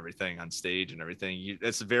wardrobe and everything on stage and everything.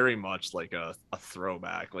 It's very much like a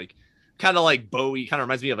throwback, like kind of like Bowie. Kind of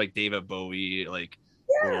reminds me of like David Bowie, like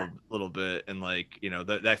Yeah, little bit, and like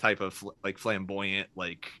that type of like flamboyant,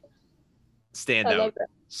 like I standout love that.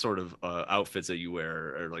 sort of outfits that you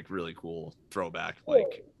wear are like really cool throwback. Cool.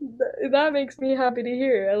 Like That makes me happy to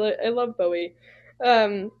hear. I love Bowie.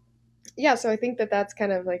 Um, yeah, so I think that that's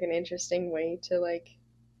kind of like an interesting way to like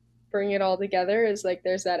bring it all together. Is like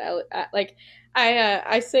there's that like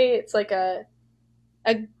I say it's like a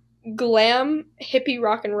glam hippie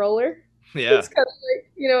rock and roller. yeah, It's kind of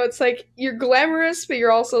like, it's like you're glamorous, but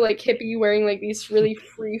you're also like hippie wearing like these really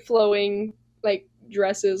free flowing like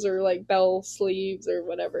dresses or like bell sleeves or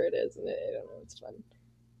whatever it is. And I don't know, it's fun.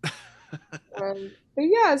 But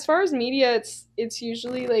yeah, as far as media, it's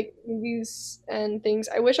usually like movies and things.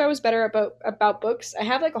 I wish I was better about books. I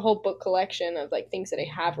have like a whole book collection of like things that I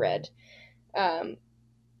have read. Um,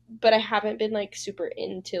 but I haven't been like super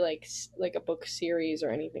into like a book series or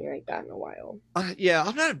anything like that in a while. yeah,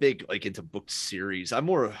 I'm not a big like into book series. I'm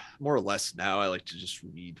more or less now. I like to just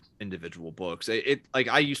read individual books. It like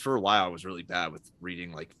I used for a while. I was really bad with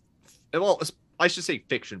reading like, well, I should say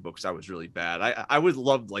fiction books. I was really bad. I would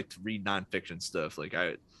love like to read nonfiction stuff. Like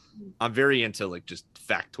I'm very into like just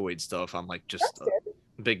factoid stuff. I'm like just That's good.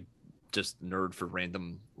 a big just nerd for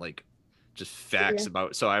random like just Yeah. facts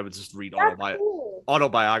about. So I would just read That's cool.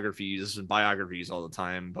 autobiographies and biographies all the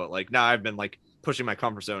time. But like now I've been like pushing my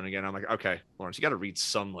comfort zone again. I'm like, okay, Lawrence, you got to read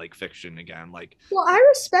some like fiction again. Like, Well, I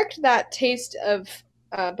respect that taste of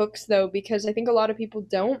books though, because I think a lot of people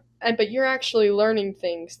don't. And but you're actually learning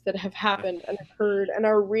things that have happened and occurred and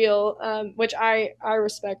are real, which I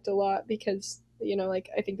respect a lot because like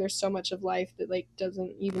I think there's so much of life that like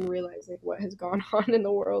doesn't even realize like what has gone on in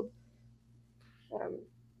the world. Um,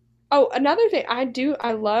 oh, another thing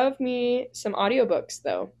I love me some audiobooks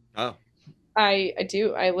though. oh, I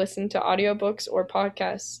do. I listen to audiobooks or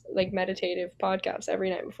podcasts, like meditative podcasts every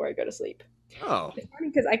night before I go to sleep. oh, It's funny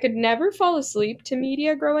because I could never fall asleep to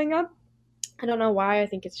media growing up. I don't know why. I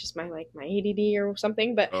think it's just my ADD or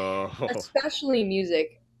something, but oh, especially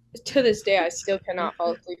music. To this day, I still cannot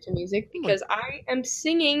fall asleep to music because I am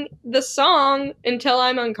singing the song until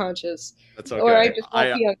I'm unconscious, that's or I okay. just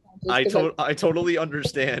won't be unconscious because I. I totally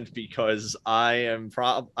understand because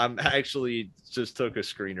I'm actually just took a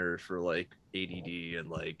screener for like ADD and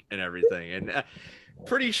like and everything, and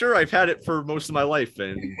pretty sure I've had it for most of my life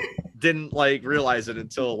and didn't like realize it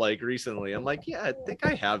until like recently. I'm like, yeah, I think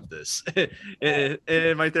I have this.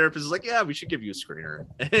 And my therapist is like, yeah, we should give you a screener.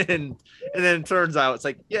 And then it turns out it's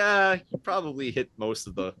like, yeah, you probably hit most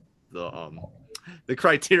of the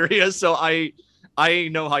criteria. So I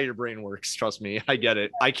know how your brain works. Trust me, I get it.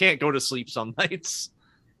 I can't go to sleep some nights.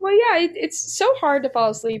 Well, yeah, it's so hard to fall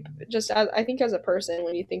asleep. Just as I think as a person,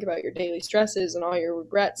 when you think about your daily stresses and all your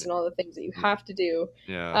regrets and all the things that you have to do,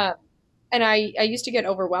 Yeah. uh, and I used to get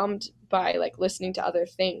overwhelmed by like listening to other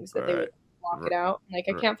things that they Right. would block it out. Like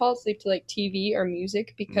I Right. can't fall asleep to like TV or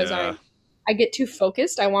music because Yeah. I get too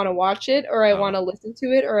focused. I want to watch it or I want Oh. to listen to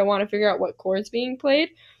it or I want to figure out what chords being played.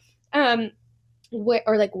 Um,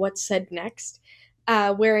 or like what's said next.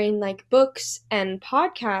 Wherein like books and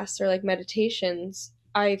podcasts or like meditations,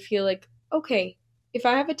 I feel like okay, if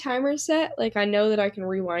I have a timer set, like I know that I can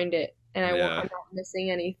rewind it and Yeah. I'm not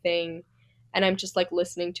missing anything, and I'm just like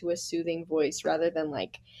listening to a soothing voice rather than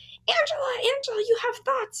like Angela, you have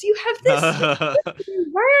thoughts, you have this.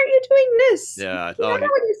 Why aren't you doing this? Yeah. Remember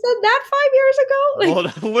when you said that 5 years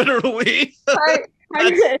ago? Well, literally. Like,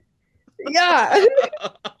 That's yeah.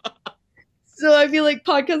 So I feel like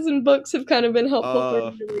podcasts and books have kind of been helpful for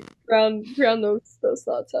Uh, me to like ground those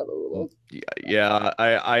thoughts out a little. yeah, yeah.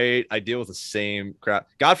 I deal with the same crap.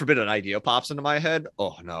 God forbid an idea pops into my head.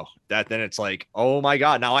 Oh no, that then it's like, oh my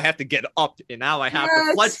god, now I have to get up and now I have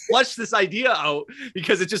to flesh Yes. flesh this idea out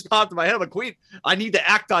because it just popped in my head. I'm like, wait, I need to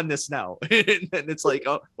act on this now. And it's like,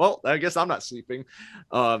 oh well, I guess I'm not sleeping.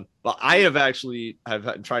 But I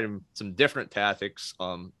have tried some different tactics.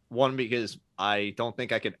 One because I don't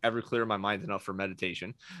think I could ever clear my mind enough for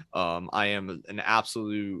meditation. I am an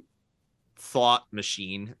absolute thought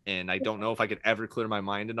machine, and I don't know if I could ever clear my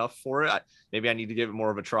mind enough for it. Maybe I need to give it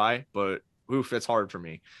more of a try, but oof, it's hard for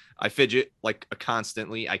me. I fidget like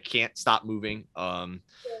constantly. I can't stop moving.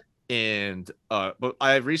 And but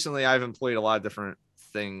I've employed a lot of different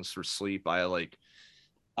things for sleep.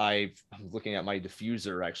 I'm looking at my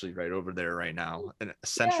diffuser actually right over there right now, and Yeah.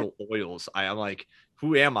 essential oils. I'm like,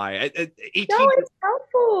 who am I? At No, 18 it's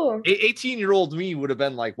helpful. 18-year-old me would have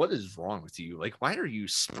been like, what is wrong with you? Like, why are you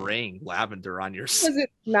spraying lavender on your Because it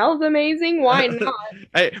smells amazing. Why not?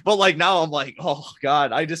 Hey, but like now I'm like, oh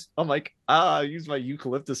god, I'm like, I used my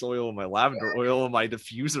eucalyptus oil and my lavender oil and my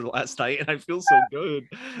diffuser last night and I feel so good.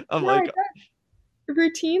 I'm No, like,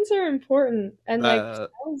 routines are important, and like uh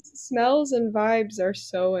smells and vibes are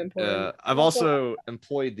so important. I've also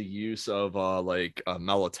employed the use of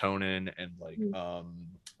melatonin and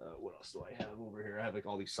what else do I have over here? I have like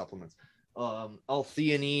all these supplements.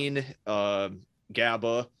 L-theanine,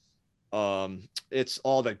 GABA, it's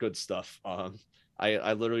all that good stuff.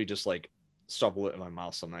 I literally just like shovel it in my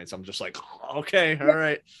mouth some nights. I'm just like, okay, all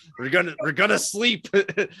right, we're gonna sleep.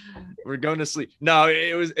 We're going to sleep. No,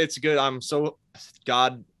 it's good. I'm so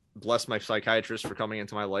God bless my psychiatrist for coming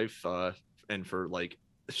into my life and for like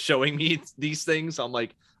showing me these things. I'm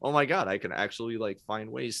like, oh my god, I can actually like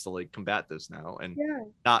find ways to like combat this now and Yeah.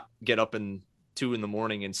 not get up in 2 in the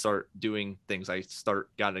morning and start doing things I start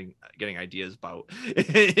getting ideas about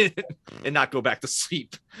and not go back to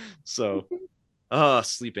sleep. So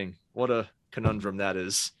sleeping, what a conundrum that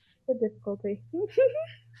is. The difficulty.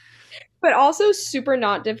 But also super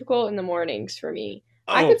not difficult in the mornings for me.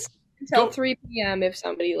 I Oh, could sleep until go 3 p.m. if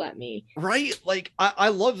somebody let me. right. Like I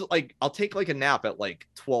love like I'll take like a nap at like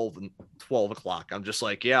 12 o'clock. I'm just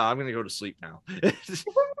like, yeah, I'm gonna go to sleep now.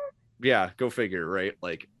 Yeah, go figure, right?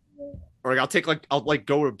 Like, or like I'll like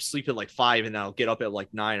go to sleep at like 5 and I'll get up at like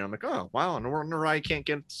 9. And I'm like, oh wow, no wonder I can't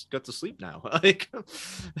get to sleep now. Like,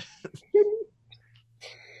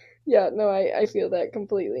 Yeah, no, I feel that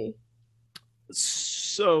completely.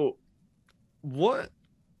 so what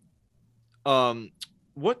um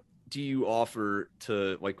what do you offer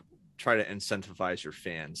to like try to incentivize your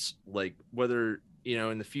fans, like whether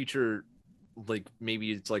in the future, like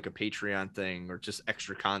maybe it's like a Patreon thing or just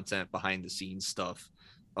extra content behind the scenes stuff,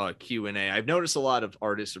 Q&A. I've noticed a lot of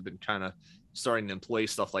artists have been kind of starting to employ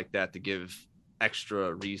stuff like that to give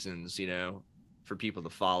extra reasons, for people to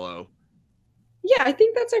follow. Yeah, I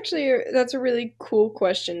think that's a really cool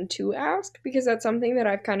question to ask because that's something that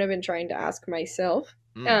I've kind of been trying to ask myself.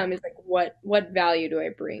 Mm. Is like what value do I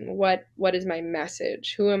bring? What is my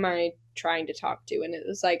message? Who am I trying to talk to? And it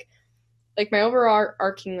was like my overall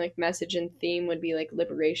arcing like message and theme would be like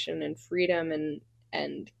liberation and freedom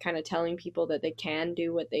and kind of telling people that they can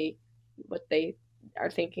do what they are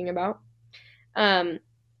thinking about. Um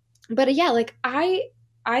but yeah, like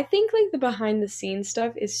I think like the behind the scenes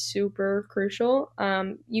stuff is super crucial.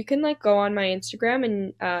 You can like go on my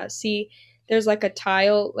Instagram and see there's like a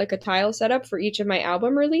tile setup for each of my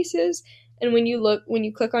album releases. And when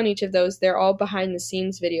you click on each of those, they're all behind the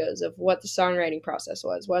scenes videos of what the songwriting process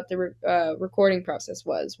was, what the recording process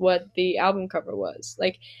was, what the album cover was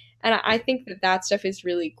like. And I think that stuff is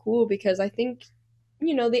really cool because I think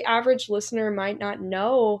the average listener might not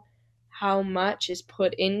know how much is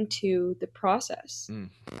put into the process. Mm.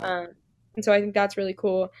 Um, and so I think that's really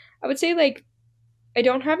cool. I would say, like, I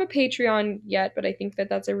don't have a Patreon yet, but I think that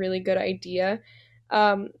that's a really good idea.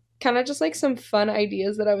 Um, Kind of just like some fun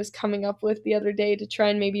ideas that I was coming up with the other day to try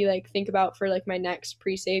and maybe like think about for like my next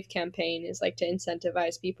pre-save campaign is like to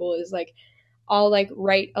incentivize people is like I'll like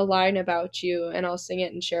write a line about you and I'll sing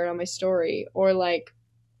it and share it on my story or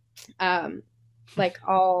um like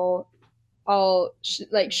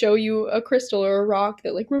like show you a crystal or a rock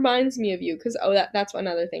that like reminds me of you because that's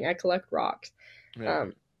another thing I collect rocks. Yeah.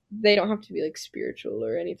 They don't have to be like spiritual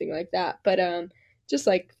or anything like that, but just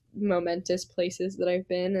like momentous places that I've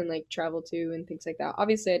been and like traveled to and things like that.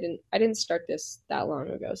 Obviously, I didn't start this that long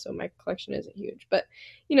ago, so my collection isn't huge, but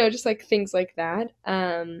just like things like that.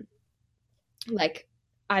 Like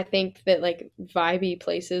I think that like vibey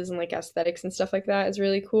places and like aesthetics and stuff like that is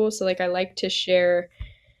really cool. So like I like to share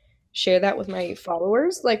share that with my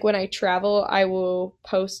followers. Like when I travel, I will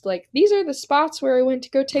post like these are the spots where I went to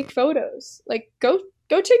go take photos. Like go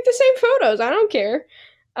take the same photos. I don't care.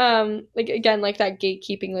 Like again, like that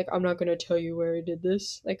gatekeeping, like I'm not gonna tell you where I did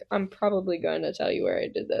this. Like I'm probably going to tell you where I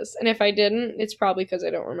did this. And if I didn't, it's probably because I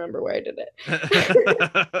don't remember where I did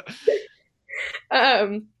it.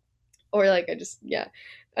 um or like I just yeah.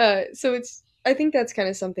 So it's I think that's kind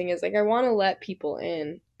of something is like I want to let people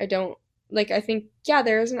in. I don't like I think yeah,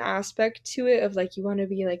 there is an aspect to it of like you want to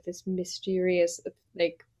be like this mysterious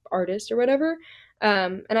like artist or whatever.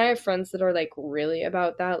 And I have friends that are like really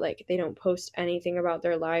about that. Like they don't post anything about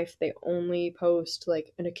their life. They only post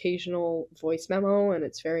like an occasional voice memo and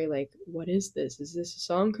it's very like, what is this? Is this a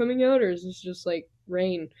song coming out or is this just like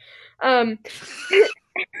rain? Um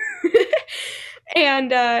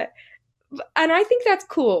and and I think that's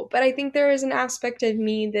cool, but I think there is an aspect of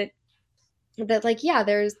me that like yeah,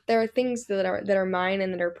 there are things that are mine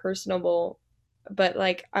and that are personable, but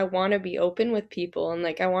like I want to be open with people and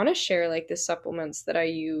like I want to share like the supplements that I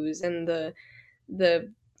use and the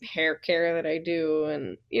hair care that I do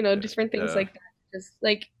and different things Yeah. like that. Just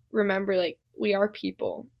like remember like we are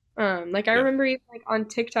people. Like I Yeah. remember even like on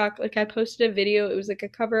TikTok, like I posted a video. It was like a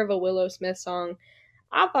cover of a Willow Smith song.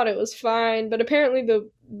 I thought it was fine, but apparently the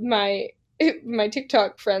my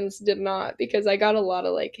TikTok friends did not because I got a lot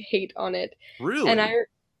of like hate on it, and Really?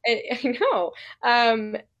 I know,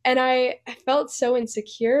 and I felt so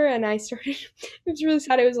insecure, and I started. It was really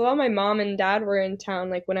sad. It was while my mom and dad were in town,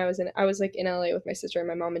 like when I was like in LA with my sister, and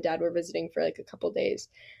my mom and dad were visiting for like a couple days,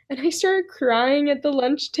 and I started crying at the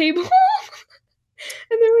lunch table.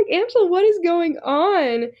 And they're like, Angela, what is going on?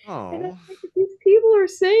 And I'm Oh. like, these people are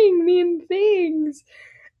saying mean things.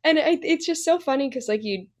 And it's just so funny because like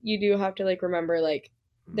you do have to like remember like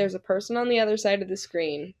there's a person on the other side of the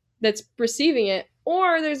screen that's receiving it,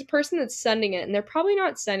 or there's a person that's sending it, and they're probably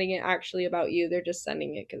not sending it actually about you. They're just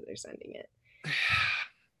sending it because they're sending it. So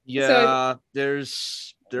Yeah,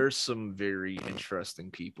 there's some very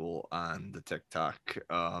interesting people on the TikTok.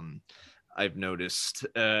 I've noticed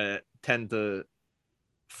tend to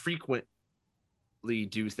frequently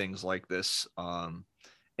do things like this, and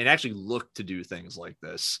actually look to do things like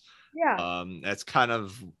this. yeah. That's kind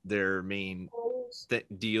of their main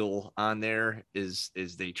deal on there is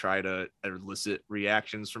they try to elicit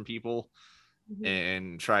reactions from people Mhm.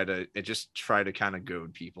 and try to kind of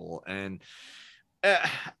goad people and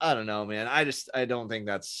I don't know, man. I don't think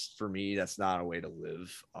that's for me. That's not a way to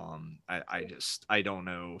live. I don't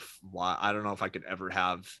know why. I don't know if I could ever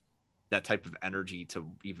have that type of energy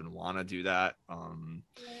to even want to do that.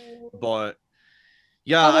 But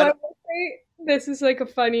yeah, Although I will say this is like a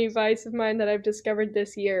funny vice of mine that I've discovered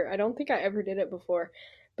this year. I don't think I ever did it before.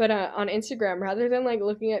 But on Instagram, rather than like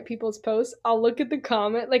looking at people's posts, I'll look at the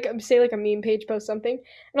comment, like say like a meme page post something,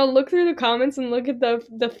 and I'll look through the comments and look at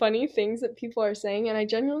the funny things that people are saying, and I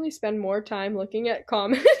genuinely spend more time looking at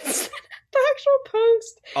comments than the actual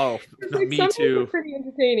post. oh, It's like me sometimes they're too. pretty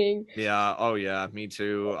entertaining. Yeah. Oh yeah, me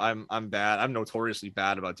too. I'm bad. I'm notoriously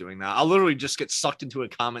bad about doing that. I'll literally just get sucked into a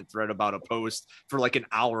comment thread about a post for like an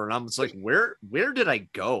hour, and I'm just like, where did I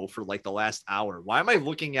go for like the last hour? Why am I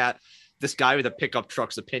looking at this guy with a pickup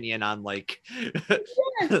truck's opinion on like Yes,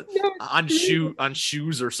 no, it's true. on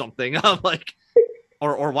shoes or something? I'm like,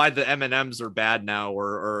 or why the M and M's are bad now,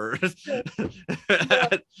 or No,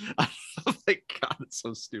 I'm like, God, it's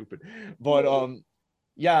so stupid. But no.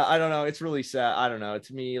 yeah, I don't know. It's really sad. I don't know.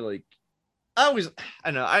 To me, like I always,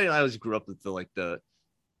 I know, I always grew up with the like the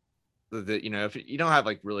if you don't have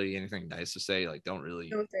like really anything nice to say, like don't really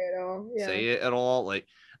Don't say it all. Yeah. say it at all.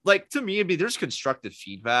 Like to me, it'd be there's constructive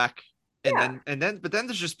feedback, Yeah, but then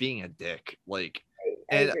there's just being a dick. Like,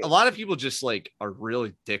 I and a agree. lot of people just like are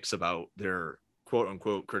really dicks about their quote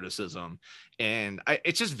unquote criticism, and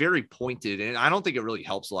it's just very pointed, and I don't think it really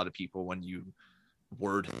helps a lot of people when you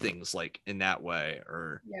word things like in that way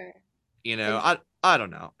or Yeah. Ex- I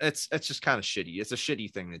don't know. It's just kind of shitty. It's a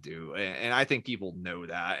shitty thing to do, and I think people know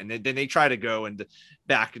that, and then they try to go and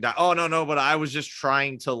back down. Oh no, but I was just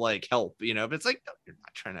trying to like help, But it's like no, you're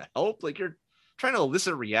not trying to help. Like you're trying to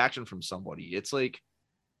elicit a reaction from somebody. It's like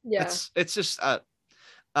yeah. it's just I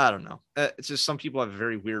don't know. It's just some people have a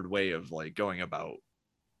very weird way of like going about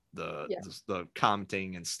Yeah. the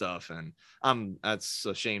commenting and stuff, and that's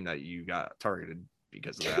a shame that you got targeted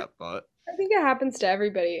because of that, but. I think it happens to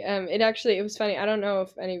everybody. It was funny. I don't know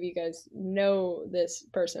if any of you guys know this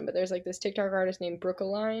person, but there's like this TikTok artist named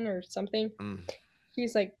Brookeline or something. Mm,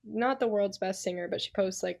 She's like not the world's best singer, but she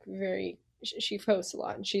posts like very she posts a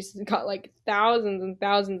lot, and she's got like thousands and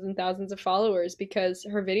thousands and thousands of followers because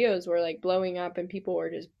her videos were like blowing up and people were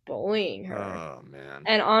just bullying her. Oh man.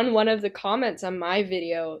 And on one of the comments on my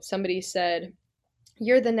video, somebody said,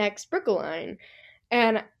 "You're the next Brookline."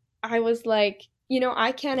 And I was like,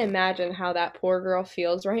 I can't imagine how that poor girl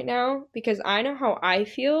feels right now because I know how I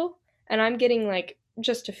feel, and I'm getting like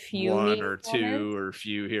just a few One mean or comments. two or a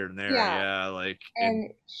few here and there. Yeah. Yeah, like it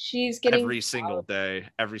And she's getting every single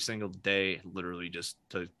day, literally just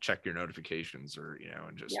to check your notifications or,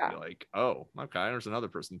 and just yeah, be like, oh, okay, there's another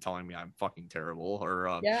person telling me I'm fucking terrible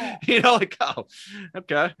or, yeah, like, oh,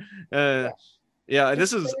 okay. Uh, yeah. yeah,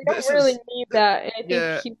 It's like we don't really need that, and I think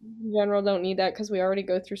yeah, humans in general don't need that because we already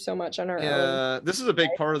go through so much on our own. yeah, this is a big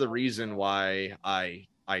part of the reason why I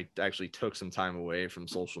actually took some time away from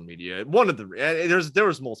social media. One of the there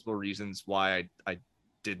was multiple reasons why I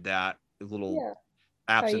did that. A little Yeah,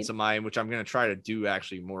 how absence you of mine, which I'm gonna try to do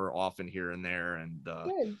actually more often here and there. And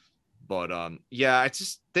good. but yeah, I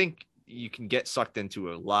just think you can get sucked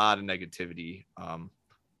into a lot of negativity,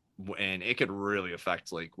 and it could really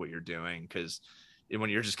affect like what you're doing because when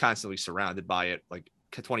you're just constantly surrounded by it like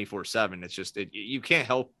 24/7, it's just you can't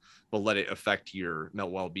help but let it affect your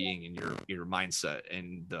mental well-being and your mindset.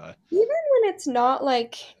 And Even when it's not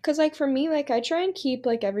like, because like for me, like I try and keep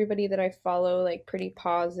like everybody that I follow like pretty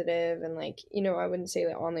positive, and like I wouldn't say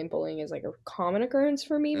that online bullying is like a common occurrence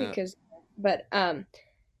for me uh, because, but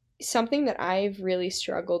something that I've really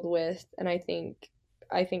struggled with, and I think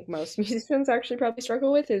most musicians actually probably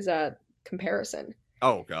struggle with is comparison.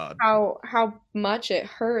 oh god. How much it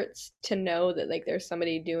hurts to know that like there's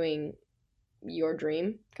somebody doing your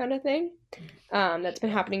dream kind of thing. That's been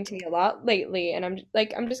Yeah. happening to me a lot lately, and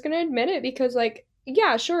I'm just gonna admit it because like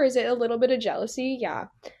yeah, sure, is it a little bit of jealousy? Yeah.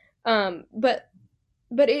 But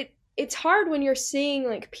it's hard when you're seeing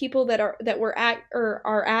like people that were at or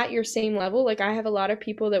are at your same level. Like I have a lot of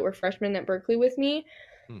people that were freshmen at Berkeley with me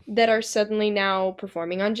Hmm. that are suddenly now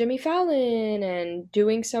performing on Jimmy Fallon and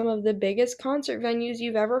doing some of the biggest concert venues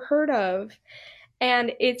you've ever heard of.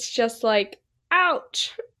 And it's just like,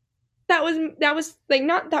 ouch. That was like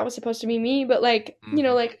not that was supposed to be me, but like,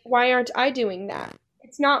 Mm-hmm. like why aren't I doing that?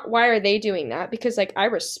 It's not why are they doing that because like I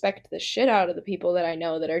respect the shit out of the people that I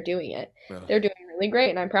know that are doing it. They're doing really great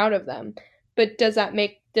and I'm proud of them. But does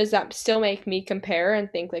that still make me compare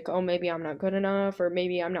and think like, "Oh, maybe I'm not good enough or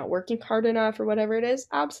maybe I'm not working hard enough or whatever it is?"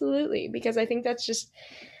 Absolutely, because I think that's just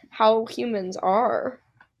how humans are.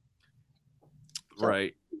 So,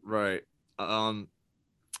 Right, right. um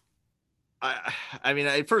I I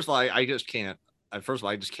mean, first of all, I just can't. First of all,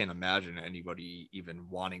 I just can't imagine anybody even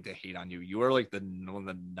wanting to hate on you. You are like the one of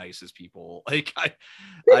the nicest people. Like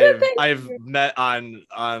thank I've you. met on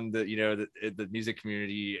the the music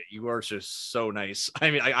community. You are just so nice.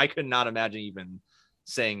 I mean, I could not imagine even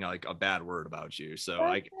saying like a bad word about you. So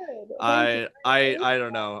That's good. Thank you. I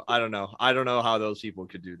don't know. I don't know how those people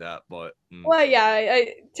could do that, but Well, yeah,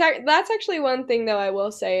 that's actually one thing though I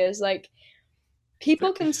will say is like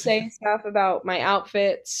people can say stuff about my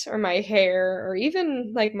outfits or my hair or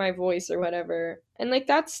even like my voice or whatever. And like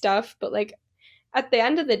that's stuff, but like at the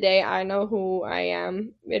end of the day, I know who I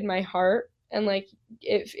am in my heart. And like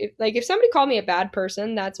if somebody called me a bad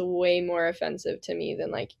person, that's way more offensive to me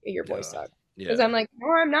than like your voice yeah, sucks. Because yeah, I'm like,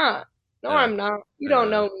 no, I'm not. No, yeah, I'm not. You don't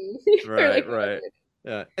yeah. know me. They're Right, like, right.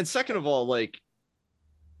 Yeah. And second of all, like,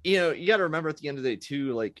 you got to remember at the end of the day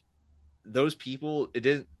too, like those people,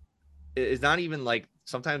 it's not even like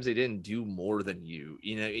sometimes they didn't do more than you,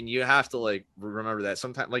 and you have to like remember that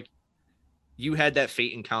sometimes like you had that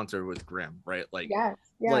fate encounter with Grimm, right? yes,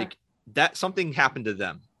 yeah, Like that something happened to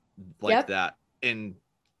them like yep, that, and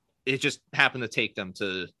it just happened to take them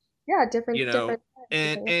to yeah, you know different,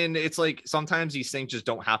 different. and it's like sometimes these things just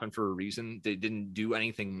don't happen for a reason. They didn't do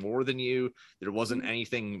anything more than you. There wasn't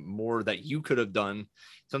anything more that you could have done. Yeah,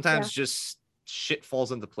 Sometimes just shit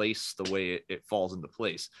falls into place the way it falls into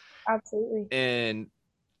place. absolutely. And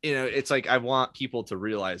it's like I want people to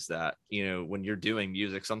realize that when you're doing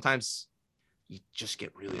music sometimes you just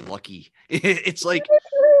get really lucky. It's like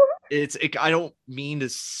I don't mean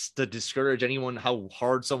to discourage anyone how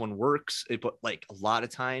hard someone works, but like a lot of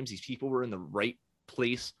times these people were in the right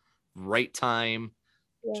place, right time,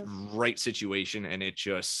 Yeah, right situation, and it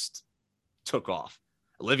just took off.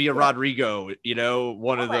 Olivia yeah. Rodrigo,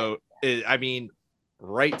 one Oh of my. the I mean,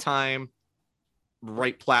 right time,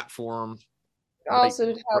 right platform, right, Also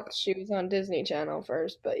right helped she was on Disney Channel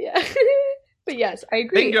first, but yeah. But yes, I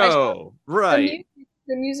agree. I saw bingo, the right. music,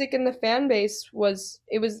 the music and the fan base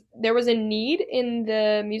there was a need in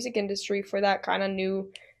the music industry for that kind of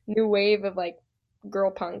new wave of like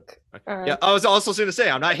girl punk. Yeah, I was also going to say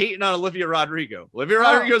I'm not hating on Olivia Rodrigo. Olivia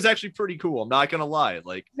Oh Rodrigo is actually pretty cool. I'm not going to lie.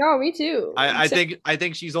 Like no, me too. I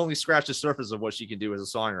think she's only scratched the surface of what she can do as a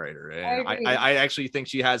songwriter, I and agree. I actually think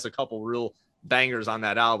she has a couple real bangers on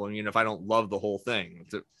that album. If I don't love the whole thing,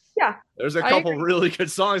 Yeah, there's a I couple agree. really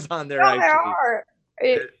good songs on there. No, there Actually, are.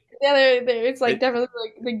 it, Yeah, it's like it definitely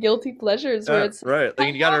like the guilty pleasures where it's right.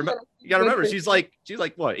 Like you got to good remember, for you. she's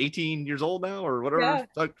like what 18 years old now or whatever. Yeah,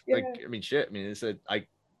 Like yeah. I mean, shit. I mean, it's a,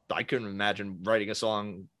 I couldn't imagine writing a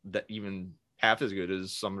song that even half as good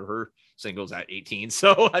as some of her singles at 18.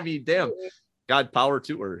 So I mean, damn, God power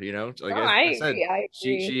to her. Like No, I I said, agree. I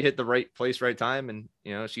agree. she hit the right place, right time,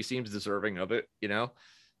 and she seems deserving of it.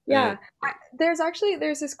 Yeah, It,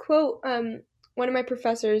 there's this quote. One of my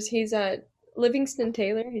professors, he's Livingston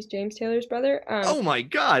Taylor. He's James Taylor's brother. oh my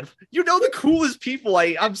God, the coolest people.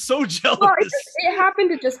 I'm so Well, jealous. it happened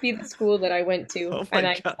to just be the school that I went to, Oh my and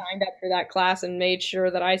I God, signed up for that class and made sure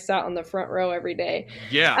that I sat on the front row every day.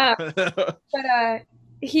 yeah. Uh, but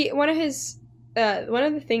he one of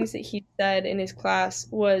the things that he said in his class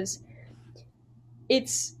was,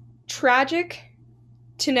 "It's tragic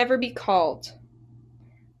to never be called,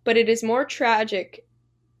 but it is more tragic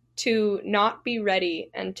to not be ready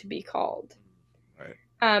and to be called."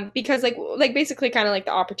 Right. Because like basically kind of like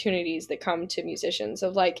the opportunities that come to musicians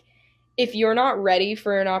of like, if you're not ready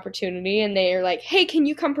for an opportunity and they're like, "Hey, can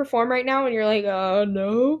you come perform right now?" and you're like,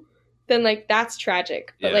 no," then like that's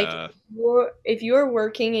tragic. But like Yeah. if you're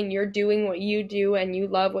working and you're doing what you do and you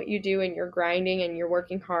love what you do and you're grinding and you're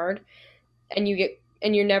working hard and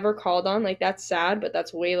you're never called on, like that's sad, but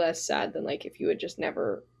that's way less sad than like if you had just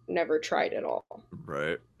never tried at all.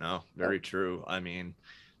 Right. No, So, very true. I mean,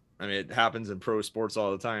 it happens in pro sports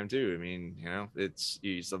all the time too. I mean, it's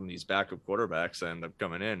some of these backup quarterbacks end up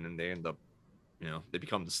coming in and they end up, they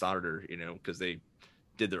become the starter, because they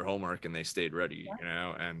did their homework and they stayed ready,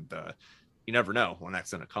 and you never know when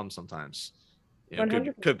that's going to come sometimes. Could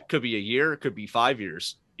 100%. be a year, it could be 5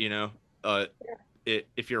 years, uh,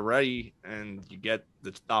 if you're ready and you get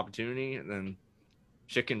the opportunity, then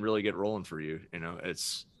shit can really get rolling for you.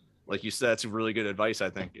 It's like you said, that's really good advice.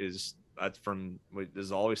 I think is that's from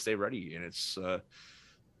is always stay ready, and it's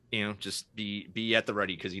just be at the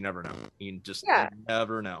ready because you never know. You Yeah,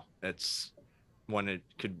 never know. It's when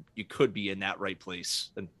you could be in that right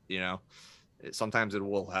place, and sometimes it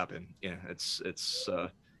will happen.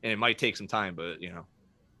 And it might take some time, but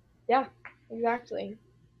yeah, exactly.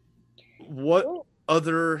 what Cool.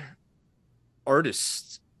 other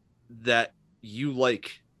artists that you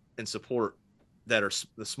like and support that are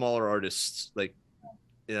the smaller artists like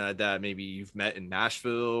that maybe you've met in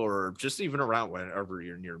Nashville or just even around whenever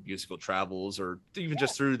you're near musical travels or even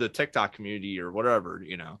just through the TikTok community or whatever.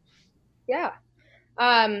 Yeah.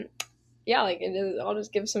 Um, yeah, like I'll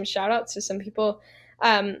just give some shout outs to some people.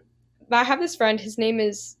 I have this friend, his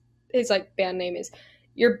like band name is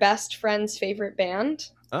Your Best Friend's Favorite Band.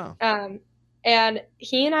 Oh, Um, and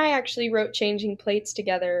he and I actually wrote Changing Plates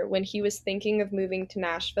together when he was thinking of moving to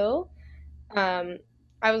Nashville. um,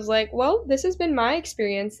 I was like, well, this has been my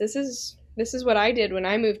experience. This is what I did when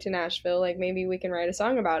I moved to Nashville. Like maybe we can write a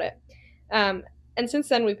song about it. Um, and since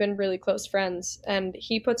then we've been really close friends. And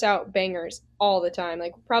he puts out bangers all the time.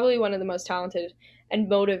 Like probably one of the most talented and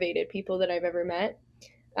motivated people that I've ever met.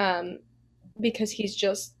 Um, because he's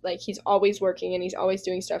just like he's always working and he's always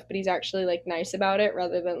doing stuff, but he's actually like nice about it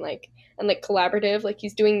rather than like and like collaborative. Like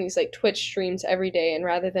he's doing these like Twitch streams every day, and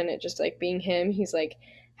rather than it just like being him, he's like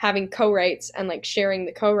having co-writes and like sharing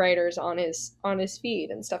the co-writers on his feed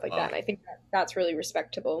and stuff like that. wow. And I think that's really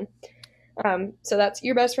respectable. So that's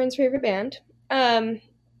Your Best Friend's Favorite Band.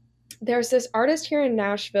 There's this artist here in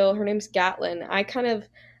Nashville. Her name's Gatlin.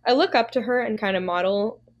 I look up to her and kind of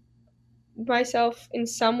model myself in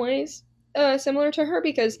some ways similar to her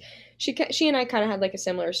because she and I kind of had like a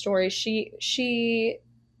similar story. She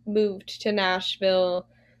moved to Nashville.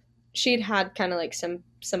 She'd had kind of like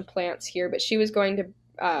some plants here, but she was going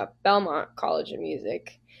to Belmont College of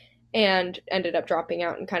Music and ended up dropping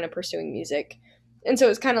out and kind of pursuing music. And so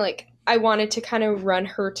it's kind of like I wanted to kind of run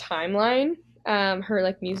her timeline, her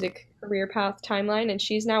like music career path timeline, and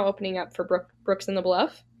she's now opening up for Brooks and the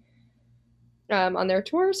Bluff on their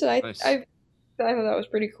tour. So Nice. I thought that was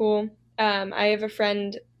pretty cool. I have a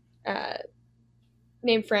friend uh,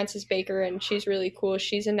 named Frances Baker, and she's really cool.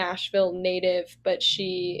 She's a Nashville native, but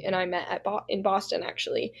she and I met in Boston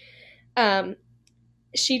actually. Um,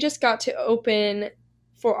 she just got to open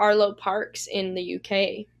for Arlo Parks in the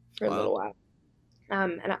UK for a Wow. little while.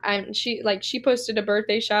 And she posted a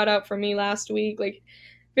birthday shout out for me last week. Like,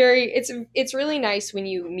 it's really nice when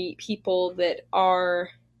you meet people that are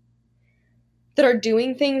that are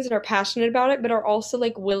doing things and are passionate about it, but are also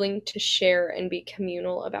like willing to share and be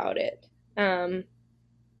communal about it. Um,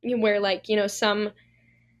 where like, some,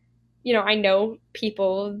 I know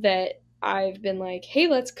people that I've been like, hey,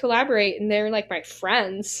 let's collaborate. And they're like my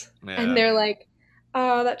friends. And Yeah. they're like,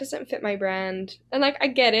 oh, that doesn't fit my brand. And like, I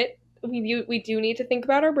get it. We do need to think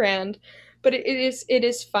about our brand, but it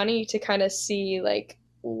is funny to kind of see like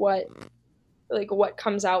what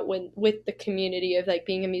comes out with the community of like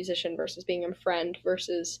being a musician versus being a friend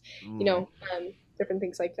versus Ooh. different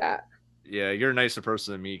things like that. Yeah, you're a nicer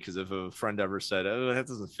person than me because if a friend ever said, "Oh, that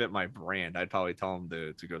doesn't fit my brand," I'd probably tell them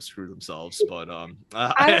to go screw themselves. But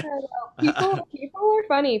I don't know. People are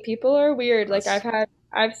funny. People are weird. Like that's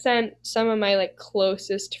I've sent some of my like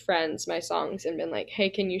closest friends my songs and been like, "Hey,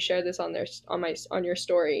 can you share this on your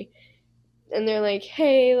story?" And they're like,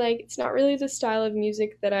 "Hey, like it's not really the style of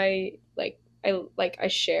music that I like. I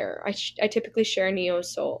share. I typically share neo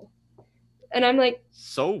soul." And I'm like,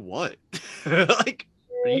 so what? Like,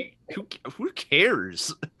 are you, who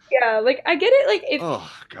cares? yeah, like I get it. Like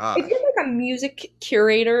Oh if God. you're like a music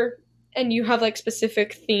curator and you have like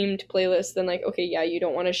specific themed playlists, then like okay, yeah, you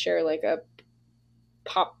don't want to share like a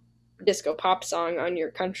pop disco pop song on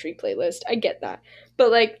your country playlist. I get that.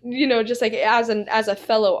 But like, just like as a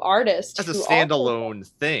fellow artist As a who also standalone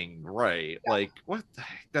thing, right? Like, what the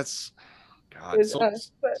heck? That's God. is So,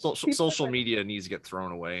 but people social are media needs to get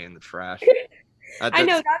thrown away in the trash. funny. I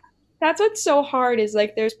know That's that's what's so hard is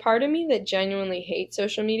like there's part of me that genuinely hates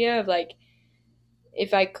social media of like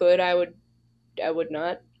if I could I would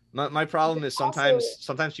not. my problem is sometimes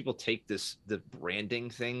Also, people take the branding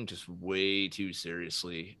thing just way too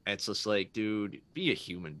seriously. It's just like, dude, be a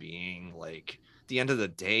human being. Like at the end of the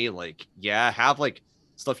day, like yeah, have like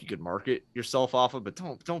stuff you could market yourself off of, but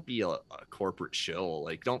don't be a corporate shill.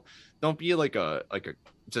 Like don't be like a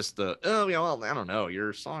just the oh yeah, well I don't know,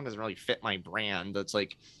 your song doesn't really fit my brand. That's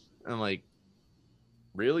like I'm like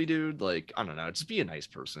really, dude. Like I don't know, just be a nice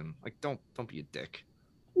person. Like don't be a dick.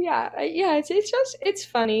 yeah, yeah, it's just it's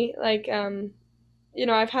funny. Like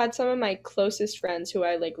I've had some of my closest friends who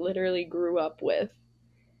I like literally grew up with,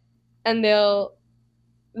 and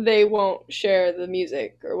they won't share the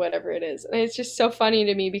music or whatever it is. And it's just so funny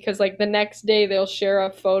to me because like the next day they'll share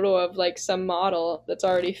a photo of like some model that's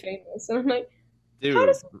already famous. And I'm like, how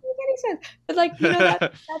does Dude. that make any sense? But like,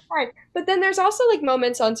 that's fine. But then there's also like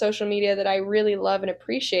moments on social media that I really love and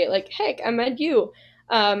appreciate. Like, heck, I met you.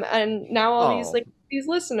 And now all these Oh. like these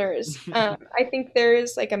listeners. I think there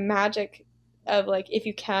is like a magic of like if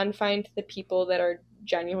you can find the people that are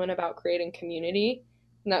genuine about creating community,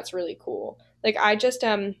 and that's really cool. Like I just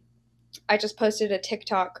posted a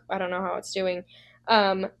TikTok, I don't know how it's doing,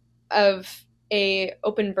 um, of a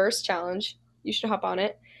open verse challenge. You should hop on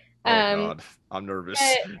it. Oh Um, God, I'm nervous.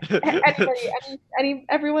 Anybody,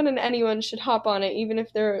 everyone and anyone should hop on it, even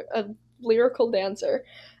if they're a lyrical dancer,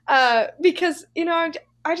 because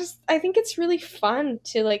I think it's really fun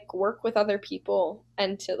to like work with other people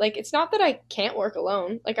and to like. It's not that I can't work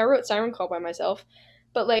alone. Like I wrote Siren Call by myself,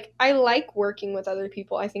 but like I like working with other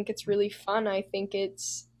people. I think it's really fun. I think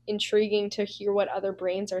it's intriguing to hear what other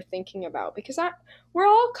brains are thinking about because we're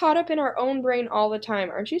all caught up in our own brain all the time.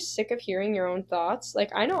 Aren't you sick of hearing your own thoughts?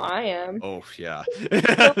 Like I know I am. Oh yeah.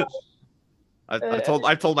 So, uh,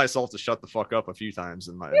 I've told myself to shut the fuck up a few times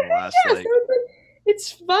in yeah, the last yeah. So like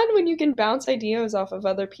it's fun when you can bounce ideas off of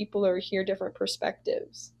other people or hear different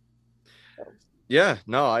perspectives. So yeah,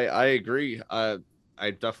 no, I agree. I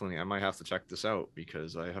might have to check this out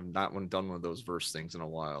because I have not done one of those verse things in a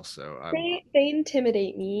while. So I'm they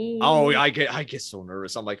intimidate me. I get so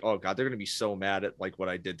nervous. I'm like, oh God, they're gonna be so mad at like what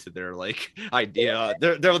I did to their like idea.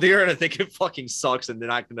 They're gonna think it fucking sucks, and they're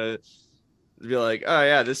not gonna be like, oh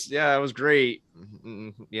yeah, it was great.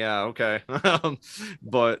 Yeah, okay.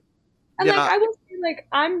 But And like yeah, I will say, like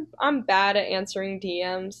I'm bad at answering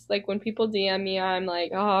DMs. Like when people DM me, I'm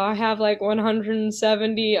like, oh, I have like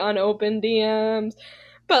 170 unopened DMs.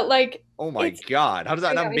 But like oh my it's God, I how does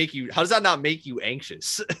that not make you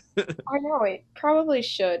anxious? I know it probably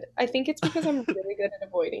should. I think it's because I'm really good at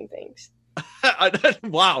avoiding things.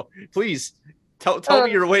 Wow, please tell me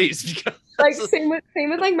Um, your ways like because same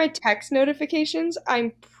with like my text notifications.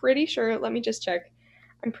 I'm pretty sure. Let me just check.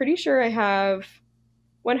 I'm pretty sure I have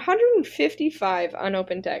 155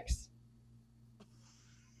 unopened texts.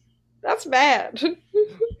 That's bad.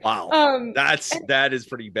 wow, um, and, that is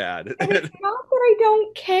pretty bad. and it's not that I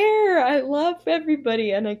don't care. I love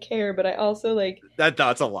everybody and I care, but I also like.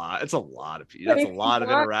 That's a lot. It's a lot of people. But That's a if you lot of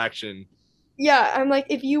want, interaction. yeah, I'm like,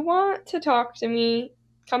 if you want to talk to me,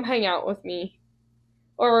 come hang out with me,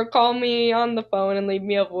 or call me on the phone and leave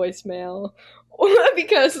me a voicemail,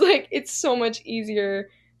 because like it's so much easier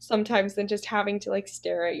sometimes than just having to like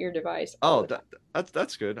stare at your device all Oh, the time.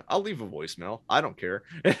 that's good. I'll leave a voicemail. I don't care.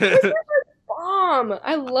 Voicemails are bomb.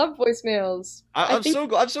 I love voicemails. I think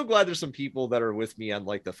I'm so glad there's some people that are with me on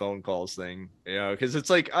like the phone calls thing, because it's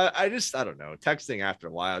like I don't know, texting after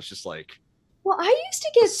a while it's just like well, I used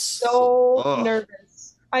to get so ugh.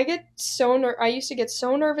 nervous. I used to get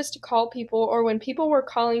so nervous to call people, or when people were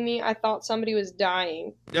calling me, I thought somebody was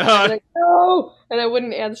dying, and I'd be like, "No," and I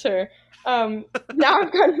wouldn't answer. Now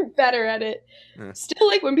I've gotten better at it. Still,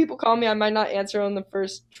 like when people call me, I might not answer on the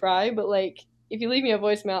first try, but like if you leave me a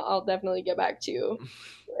voicemail, I'll definitely get back to you.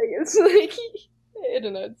 Like it's like I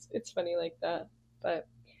don't know, it's funny like that. But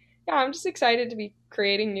yeah, I'm just excited to be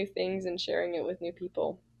creating new things and sharing it with new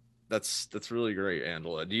people. That's really great,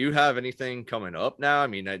 Angela. Do you have anything coming up now? I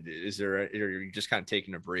mean, is there? Are you just kind of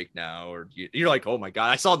taking a break now, or you're like, oh my god,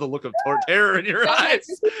 I saw the look of terror in your No, like eyes.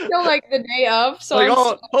 this is still like the day of, so Like, I'm oh,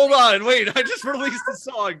 still hold on, wait, I just released the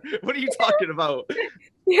song. What are you talking about?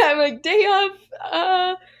 yeah, I'm like day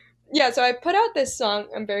of. Yeah, so I put out this song.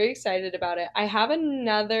 I'm very excited about it. I have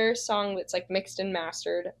another song that's like mixed and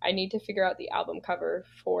mastered. I need to figure out the album cover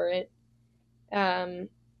for it. Um,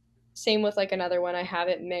 Same with like another one. I have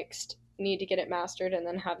it mixed. Need to get it mastered and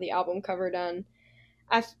then have the album cover done.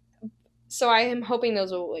 I so I am hoping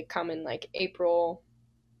those will like come in like April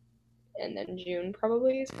and then June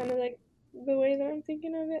probably is kind of like the way that I'm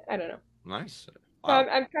thinking of it. I don't know. Nice. So Wow.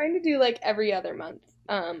 I'm trying to do like every other month.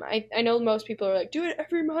 I know most people are like do it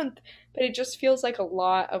every month, but it just feels like a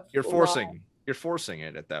lot of You're forcing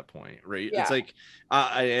it at that point, right? It's yeah, like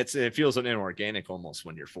it feels inorganic almost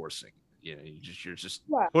when you're forcing. You're just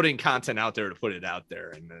yeah, putting content out there to put it out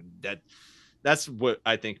there, and then that's what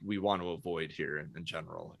I think we want to avoid here in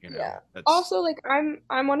general. yeah. That's Also, like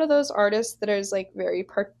I'm one of those artists that is like very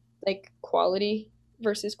part like quality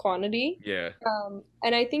versus quantity. yeah,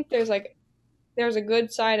 And I think there's a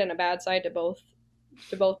good side and a bad side to both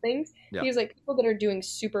things. yeah. Because like people that are doing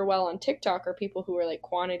super well on TikTok are people who are like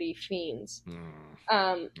quantity fiends. Mm,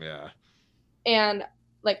 Um, yeah. and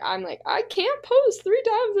like I'm like I can't post 3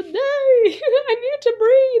 times a day. I need to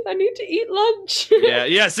breathe. I need to eat lunch.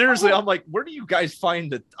 Yeah. Seriously, I'm like, where do you guys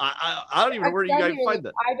find the? I don't even know I'm where you guys genuinely find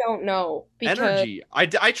the I don't know because energy.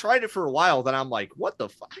 I tried it for a while, then I'm like, what the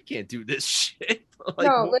fuck? I can't do this shit. Like,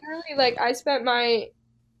 no, literally like I spent like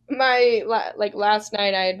last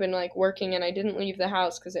night I had been like working and I didn't leave the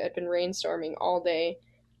house because it had been rainstorming all day.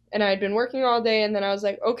 And I had been working all day and then I was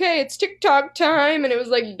like, okay, it's TikTok time and it was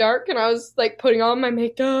like dark and I was like putting on my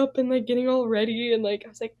makeup and like getting all ready and like I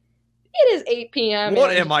was like, it is 8 p.m. what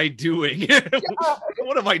and am I doing?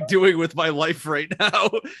 What am I doing with my life right now?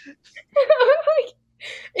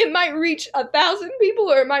 it might reach 1,000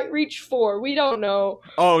 people or it might reach four. We don't know.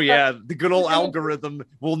 Oh But yeah, the good old algorithm.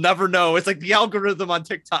 We'll never know. It's like the algorithm on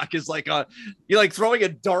TikTok is like you're like throwing a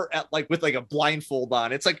dart at like with like a blindfold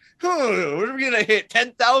on. It's like, what are we gonna hit?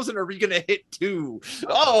 10,000 or are we gonna hit two?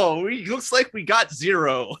 Oh, looks like we got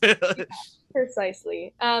zero.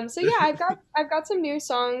 precisely. So yeah, I've got some new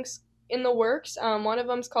songs in the works. One of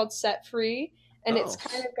them's called Set Free, and it's Oh.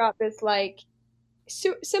 kind of got this like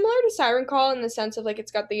similar to Siren Call in the sense of like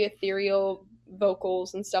it's got the ethereal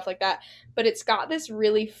vocals and stuff like that, but it's got this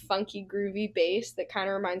really funky, groovy bass that kind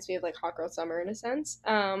of reminds me of like Hot Girl Summer in a sense.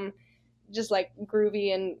 Just like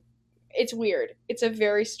groovy and it's weird. It's a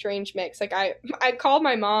very strange mix. Like I called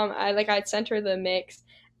my mom. I'd sent her the mix,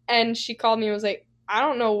 and she called me and was like, "I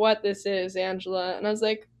don't know what this is, Angela." And I was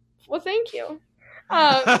like, "Well, thank you."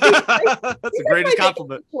 That's the She's like greatest my biggest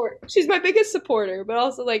compliment. support. She's my biggest supporter, but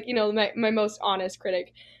also like my most honest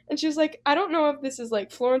critic. And she was like, "I don't know if this is like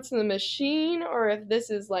Florence and the Machine or if this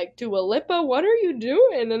is like Dua Lipa. What are you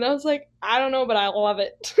doing?" And I was like, "I don't know, but I love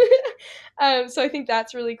it." So I think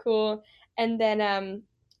that's really cool. And then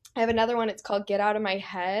I have another one. It's called Get Out of My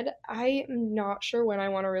Head. I am not sure when I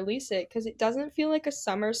want to release it because it doesn't feel like a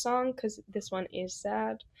summer song because this one is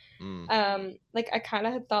sad. Mm. Like I kind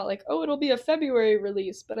of had thought like, oh, it'll be a February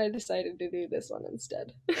release, but I decided to do this one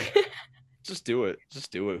instead. Just do it.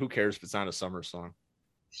 Just do it. Who cares if it's not a summer song?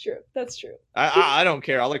 It's true. That's true. I don't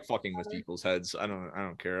care. I like fucking with people's heads. I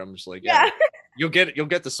don't care. I'm just like, yeah, Yeah. you'll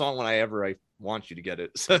get the song when I want you to get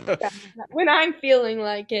it. Yeah. When I'm feeling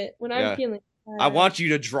like it. When I'm Yeah. feeling I sad. want you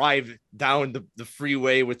to drive down the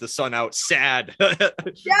freeway with the sun out sad.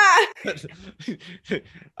 Yeah.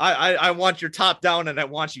 I want your top down and I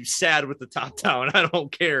want you sad with the top down. I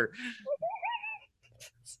don't care.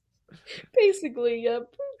 Basically,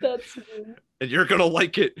 yep. That's me. And you're gonna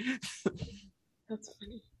like it. That's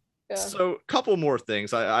funny. Yeah. So, a couple more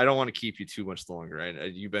things. I don't want to keep you too much longer.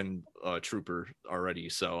 You've been a trooper already,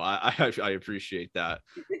 so I appreciate that.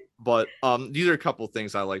 But these are a couple of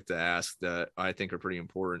things I like to ask that I think are pretty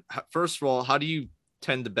important. First of all, how do you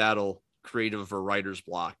tend to battle creative or writer's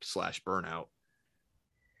block slash burnout?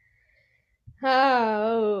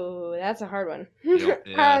 Oh, that's a hard one. You know,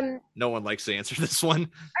 yeah, um, no one likes to answer this one.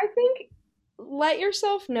 I think let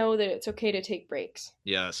yourself know that it's okay to take breaks.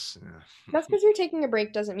 Yes. Just because you're taking a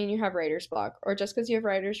break doesn't mean you have writer's block, or just because you have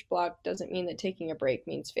writer's block doesn't mean that taking a break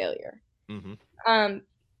means failure. Hmm. Um,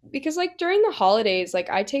 because like during the holidays, like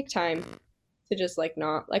I take time to just like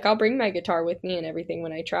not like I'll bring my guitar with me and everything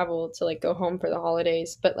when I travel to like go home for the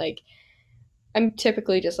holidays, but like I'm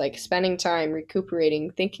typically just like spending time recuperating,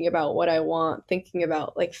 thinking about what I want, thinking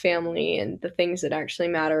about like family and the things that actually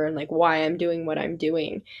matter and like why I'm doing what I'm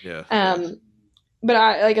doing. Yeah. Um, but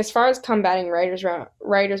I like as far as combating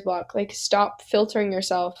writer's block, like stop filtering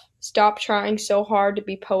yourself, stop trying so hard to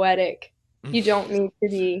be poetic. You don't need to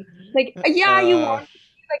be like yeah, you uh, want to be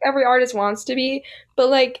like every artist wants to be, but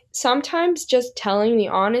like sometimes just telling the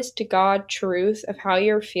honest to God truth of how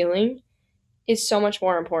you're feeling is so much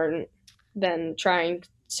more important than trying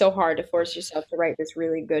so hard to force yourself to write this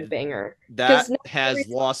really good banger. that Because not every has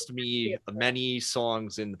song lost has to be me a song. many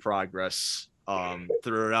songs in the progress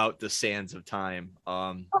throughout the sands of time.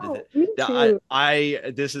 Oh, me I, too.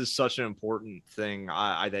 I this is such an important thing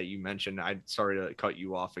I that you mentioned. I'm sorry to cut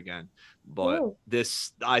you off again, but No.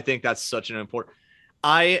 this I think that's such an important.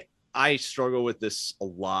 I I struggle with this a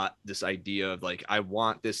lot. This idea of like I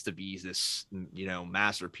want this to be this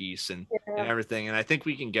masterpiece and Yeah. everything, and I think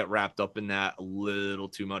we can get wrapped up in that a little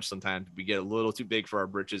too much sometimes. We get a little too big for our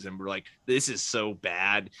britches, and we're like, this is so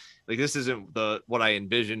bad. Like this isn't the what I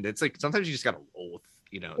envisioned. It's like sometimes you just gotta roll with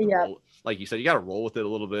the Yeah. roll. Like you said, you gotta roll with it a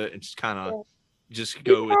little bit and just kind of Yeah. just You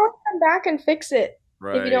go can with always come back and fix it if you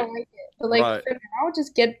right, don't like it. But like right, for now,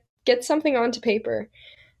 just get something onto paper.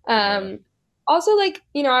 yeah, Um also like,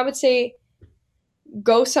 I would say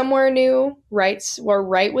go somewhere new,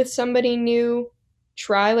 write with somebody new,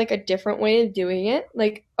 try like a different way of doing it.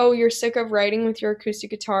 Like, oh, you're sick of writing with your acoustic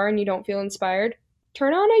guitar and you don't feel inspired.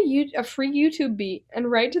 Turn on a free YouTube beat and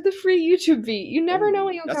write to the free YouTube beat. You never know oh,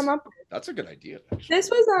 what you'll come up with. that's a good idea This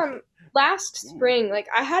actually. was last Ooh. spring. Like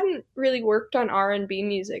I hadn't really worked on R&B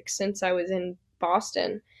music since I was in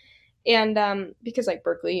Boston. And because like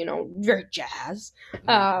Berkeley, very jazz.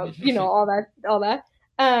 All that.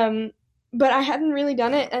 Um but I hadn't really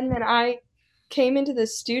done it and then I came into the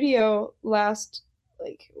studio last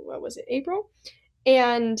like what was it? April?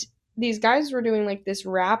 And these guys were doing like this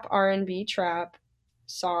rap R&B trap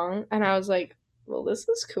song and I was like, well, this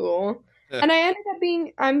is cool. And I ended up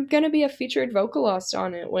being I'm going to be a featured vocalist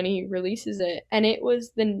on it when he releases it. And it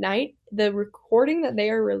was the recording that they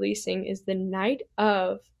are releasing is the night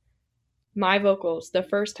of my vocals the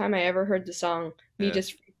first time I ever heard the song, me Yeah.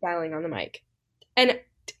 just freestyling on the mic. And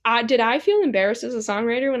did I feel embarrassed as a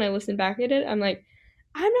songwriter when I listened back at it? I'm like,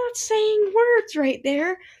 I'm not saying words right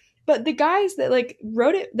there. But the guys that like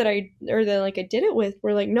wrote it that like I did it with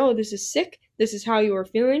were like, no, this is sick. This is how you were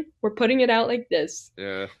feeling. We're putting it out like this.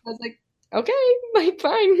 Yeah. I was like, okay, like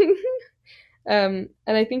fine. And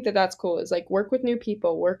I think that that's cool. Is like work with new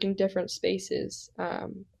people, work in different spaces,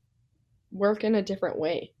 work in a different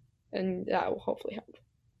way, and that will hopefully help.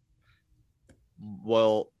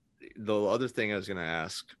 Well, the other thing I was gonna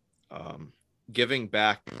ask, um, giving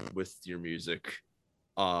back with your music,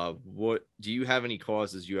 what do you have any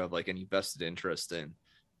causes you have like any vested interest in,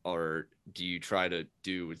 or do you try to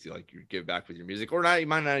do with like your give back with your music, or not? You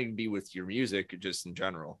might not even be with your music, just in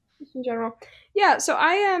general. Just in general. Yeah, so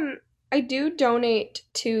I do donate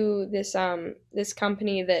to this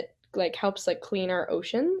company that like helps like clean our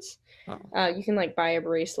oceans. Oh, You can like buy a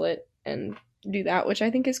bracelet and do that, which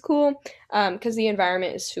I think is cool. Because the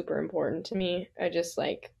environment is super important to me. I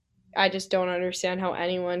just don't understand how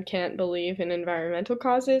anyone can't believe in environmental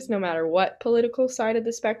causes, no matter what political side of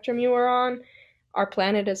the spectrum you are on. Our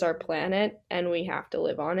planet is our planet, and we have to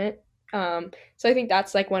live on it. So I think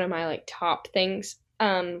that's like one of my like top things.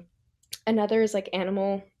 Another is like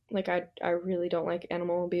animal. Like I really don't like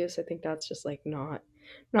animal abuse. I think that's just like not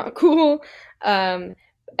cool. Um,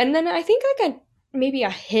 and then I think like a maybe a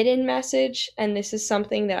hidden message, and this is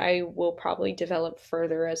something that I will probably develop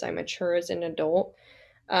further as I mature as an adult.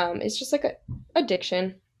 It's just like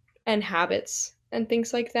addiction and habits and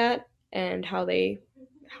things like that, and how they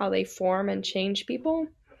form and change people.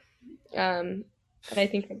 And I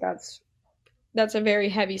think that that's a very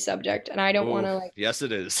heavy subject, and I don't want oh, to like yes,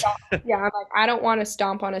 it is. stomp. Yeah, I'm like I don't want to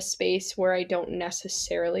stomp on a space where I don't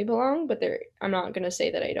necessarily belong, but I'm not gonna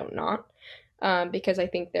say that I don't not, because I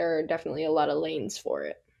think there are definitely a lot of lanes for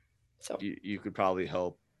it. So You could probably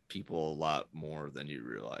help people a lot more than you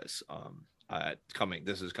realize.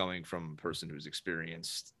 This is coming from a person who's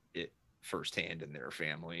experienced it firsthand in their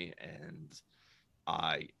family. And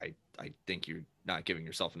I think you're not giving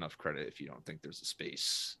yourself enough credit if you don't think there's a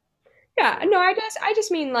space Yeah, for. no, I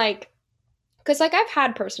just mean like, because like I've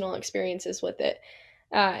had personal experiences with it.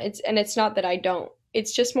 It's not that I don't.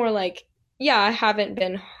 It's just more like, yeah, I haven't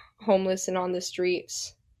been homeless and on the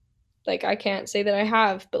streets. Like I can't say that I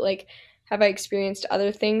have, but like, have I experienced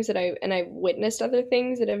other things that I've witnessed other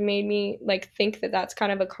things that have made me like think that that's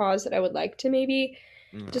kind of a cause that I would like to maybe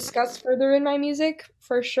Mm. discuss further in my music?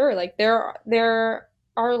 For sure. Like there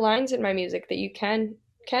are lines in my music that you can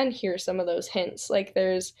hear some of those hints. Like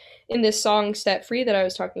there's in this song Set Free that I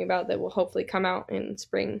was talking about that will hopefully come out in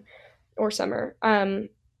spring or summer.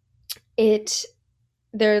 It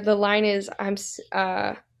there the line is I'm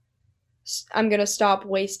gonna stop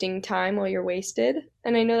wasting time while you're wasted.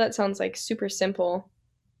 And I know that sounds like super simple,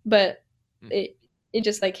 but it it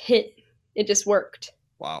just like hit. It just worked.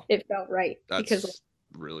 Wow, It felt right because like, that's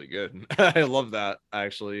really good. I love that,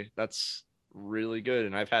 actually. That's really good,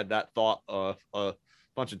 and I've had that thought a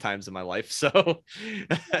bunch of times in my life. So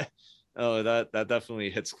oh, that definitely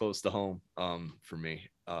hits close to home for me,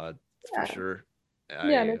 for yeah, sure.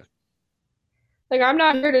 yeah, and I it's like I'm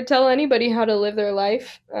not here to tell anybody how to live their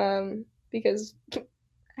life, because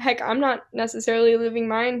heck, I'm not necessarily living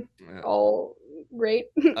mine uh, all great.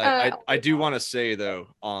 I do want to say though,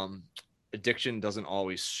 addiction doesn't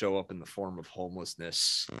always show up in the form of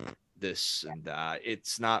homelessness, this and that.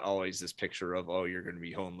 It's not always this picture of, oh, you're going to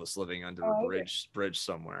be homeless living under a Oh, I agree. bridge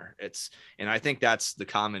somewhere. And I think that's the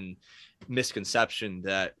common misconception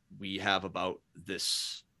that we have about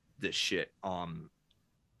this shit.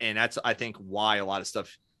 And that's, I think, why a lot of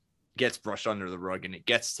stuff gets brushed under the rug, and it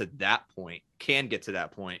gets to that point, can get to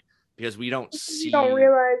that point, because we don't You don't see.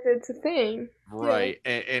 realize it's a thing. Yeah. Right.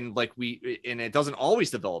 And like and it doesn't always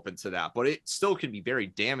develop into that, but it still can be very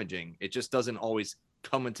damaging. It just doesn't always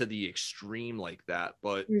come into the extreme like that,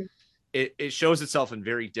 but Mm. it shows itself in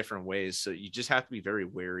very different ways. So you just have to be very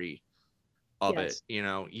wary of it. Yes. You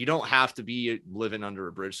know, you don't have to be living under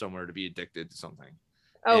a bridge somewhere to be addicted to something.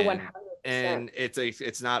 Oh, And 100%. and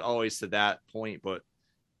it's not always to that point, but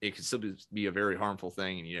it can still be a very harmful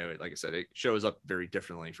thing. And like I said, it shows up very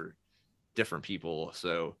differently for different people.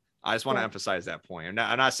 So I just want to Yeah. emphasize that point.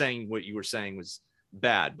 I'm not saying what you were saying was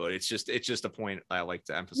bad, but it's just a point I like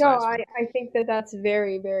to No, emphasize when, I think that that's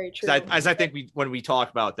very, very because true. as I think when we talk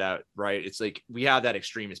about that, right, it's like we have that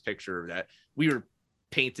extremist picture that we were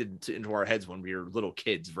painted into our heads when we were little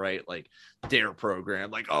kids, right? Like dare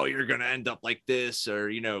program, like, oh, you're gonna end up like this, or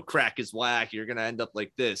crack is whack, you're gonna end up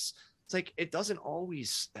like this. It's like it doesn't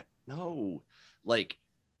always. No, like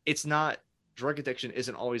it's not. Drug addiction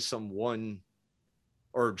isn't always some one,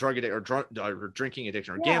 or drug addiction, or or drinking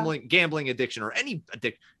addiction, or Yeah. gambling addiction, or any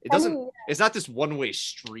addiction. It I doesn't. mean, It's not this one way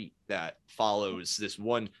street that follows this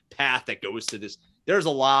one path that goes to this. There's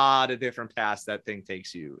a lot of different paths that thing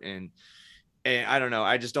takes you, and I don't know.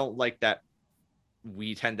 I just don't like that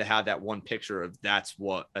we tend to have that one picture of that's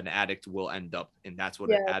what an addict will end up, and that's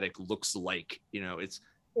what an yeah. addict looks like. It's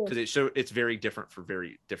Yeah. because it's very different for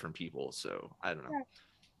very different people. So I don't know.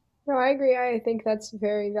 No, I agree. I think that's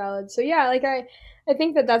very valid. So yeah, like I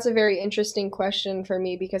think that that's a very interesting question for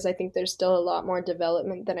me because I think there's still a lot more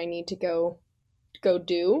development that I need to go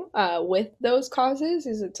do with those causes.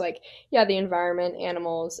 Is it's like yeah, the environment,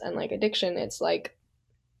 animals, and like addiction. It's like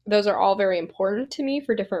those are all very important to me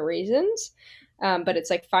for different reasons. But it's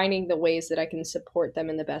like finding the ways that I can support them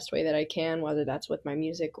in the best way that I can, whether that's with my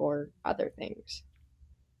music or other things.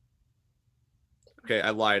 Okay,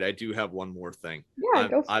 I lied. I do have one more thing. Yeah, I'm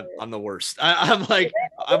go for I'm it. I'm the worst. I'm like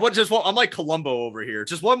I'm like Columbo over here.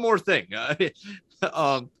 Just one more thing.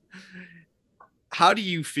 Um, how do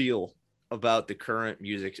you feel about the current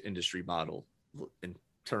music industry model in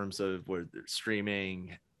terms of where they're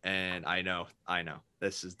streaming? And I know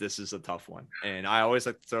this is a tough one, and I always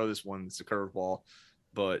like to throw this one. It's a curveball,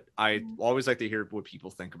 but I always like to hear what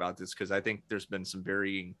people think about this because I think there's been some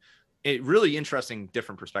really interesting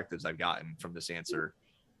different perspectives I've gotten from this answer.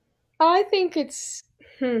 I think it's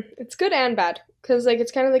good and bad because like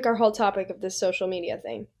it's kind of like our whole topic of this social media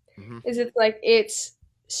thing. Mm-hmm. Is it's like it's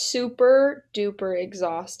super duper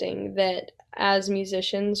exhausting that as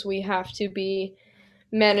musicians we have to be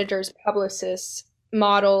managers, publicists,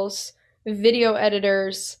 models, video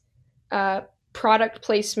editors, uh, product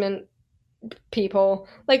placement people.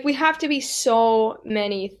 Like we have to be so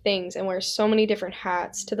many things and wear so many different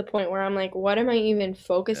hats to the point where I'm like, what am I even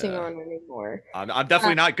focusing Yeah. on anymore? I'm Uh,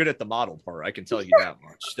 definitely not good at the model part. I can tell you that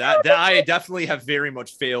much. That I definitely have very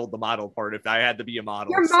much failed the model part if I had to be a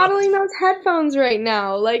model. you're So, modeling those headphones right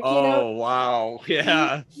now. Like, oh wow, you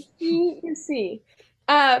yeah. see, you see.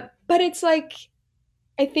 But it's like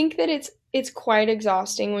I think that it's quite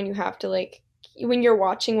exhausting when you have to like when you're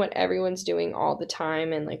watching what everyone's doing all the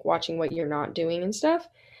time and like watching what you're not doing and stuff.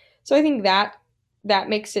 So I think that that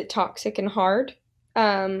makes it toxic and hard.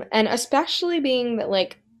 And especially being that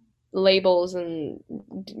like labels and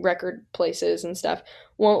record places and stuff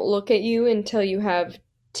won't look at you until you have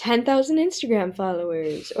 10,000 Instagram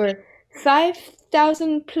followers or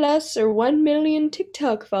 5,000 plus or 1 million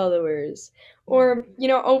TikTok followers Mm, or, you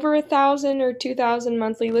know, over 1,000 or 2,000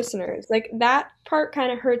 monthly listeners. Like that part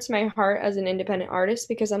kind of hurts my heart as an independent artist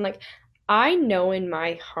because I'm like, I know in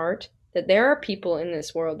my heart that there are people in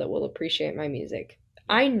this world that will appreciate my music.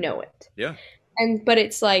 yeah, I know it. yeah, And but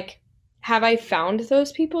it's like, have I found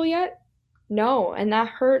those people yet? No, and that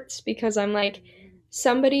hurts because I'm like,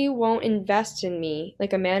 somebody won't invest in me,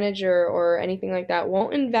 like a manager or anything like that,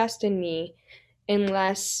 won't invest in me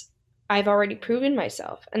unless I've already proven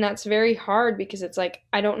myself. And that's very hard because it's like,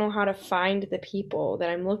 I don't know how to find the people that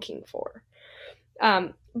I'm looking for.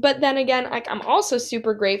 But then again, like I'm also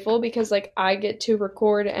super grateful because like I get to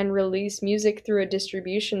record and release music through a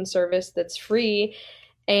distribution service that's free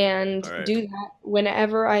and all right, do that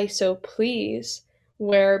whenever I so please.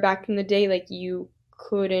 Where back in the day, like you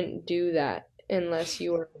couldn't do that unless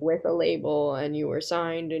you were with a label and you were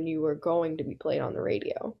signed and you were going to be played on the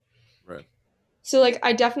radio. right, So like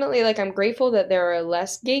I definitely like I'm grateful that there are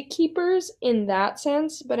less gatekeepers in that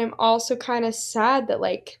sense, but I'm also kind of sad that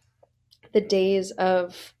like the days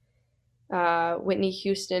of Whitney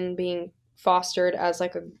Houston being fostered as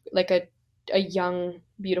like a young,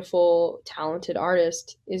 beautiful, talented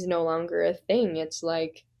artist is no longer a thing. It's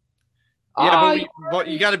like, yeah, oh, but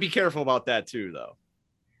you got to be careful about that too, though,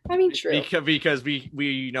 I mean, true. because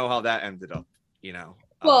we know how that ended up, you know,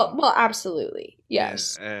 Well, absolutely, and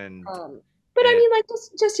yes. and But I and mean, like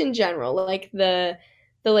just in general, like the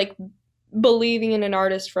like believing in an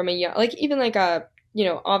artist from a young, like even like a you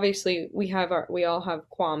know, obviously we all have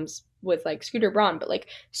qualms with like Scooter Braun, but like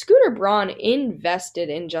Scooter Braun invested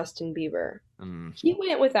in Justin Bieber. mm, He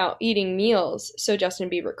went without eating meals so Justin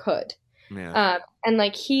Bieber could. yeah, And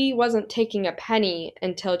like he wasn't taking a penny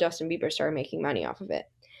until Justin Bieber started making money off of it.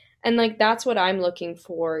 And like that's what I'm looking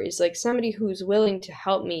for is like somebody who's willing to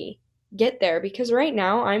help me get there because right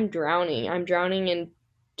now I'm drowning. I'm drowning in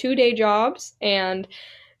 2-day jobs and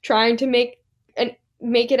trying to make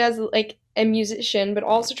it as like a musician but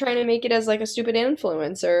also trying to make it as like a stupid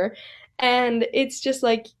influencer. And it's just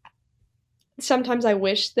like sometimes I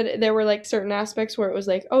wish that there were like certain aspects where it was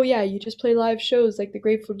like, oh yeah, you just play live shows like the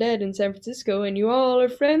Grateful Dead in San Francisco and you all are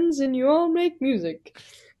friends and you all make music.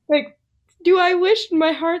 Like, do I wish in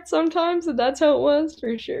my heart sometimes that that's how it was?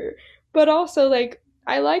 For sure. But also like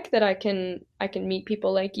I like that I can meet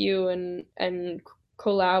people like you and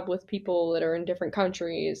collab with people that are in different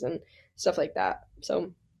countries and stuff like that.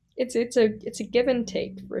 So it's a give and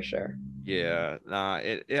take for sure. yeah, nah,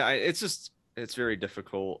 it's just it's very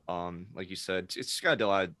difficult. Like you said, it's just gotta do a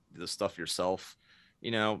lot of the stuff yourself,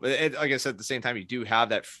 you know. But like I said, at the same time, you do have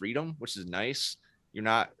that freedom, which is nice. You're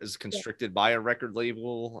not as Yeah. constricted by a record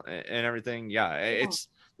label and everything. Yeah, Yeah. it's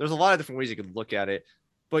there's a lot of different ways you could look at it,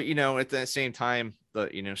 but you know, at the same time,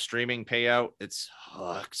 the streaming payout it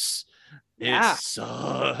sucks. It Yeah.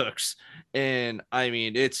 sucks. And I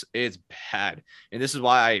mean, it's bad. And this is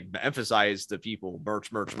why I emphasize to people merch,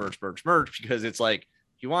 because it's like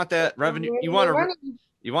you want that revenue, you want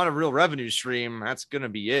a real revenue stream, that's gonna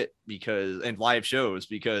be it because and live shows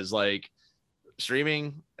because like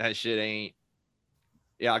streaming that shit ain't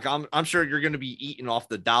yeah, like I'm sure you're gonna be eating off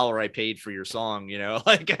the dollar I paid for your song, you know,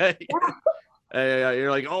 like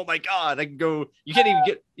you're like, oh my god, I can go. You can't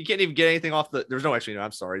even get anything off the. There's no actually, no,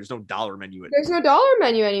 I'm sorry. There's no dollar menu There's no dollar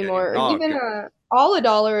menu anymore. anymore. Oh, Even all a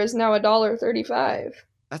dollar is now $1.35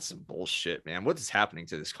 that's some bullshit, man. What is happening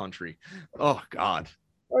to this country? Oh God,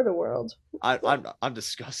 for the world. I'm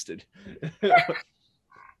disgusted.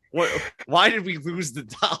 What? Why did we lose the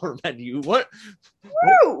dollar menu?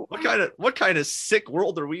 Woo! What kind of sick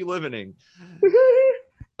world are we living in?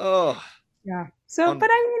 Oh, Yeah. So, um, but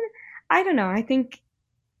I mean, I don't know. I think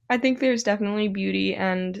there's definitely beauty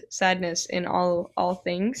and sadness in all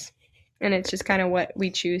things. And it's just kind of what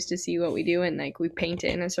we choose to see what we do and like we paint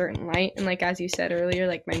it in a certain light. And like as you said earlier,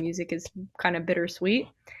 like my music is kind of bittersweet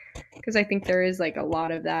because I think there is like a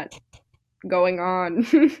lot of that going on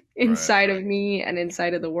right. inside of me and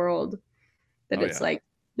inside of the world that Oh it's yeah. like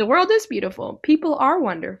the world is beautiful. People are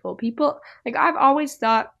wonderful. People like I've always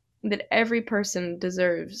thought that every person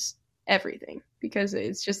deserves everything because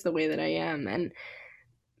it's just the way that I am and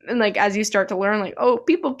like as you start to learn like oh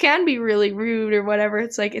people can be really rude or whatever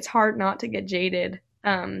it's like it's hard not to get jaded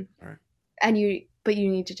All right. and but you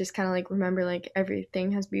need to just kind of like remember like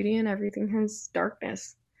everything has beauty and everything has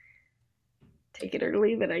darkness. Take it or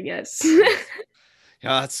leave it, I guess.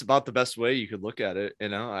 Yeah, that's about the best way you could look at it.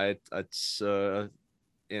 It's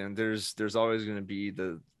and there's always going to be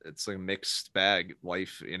it's like a mixed bag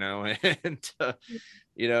life, and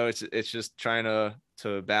it's just trying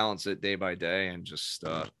to balance it day by day, and just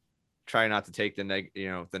try not to take the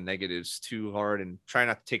negatives too hard, and try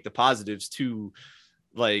not to take the positives too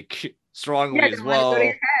like Yeah, strongly as don't let it go to your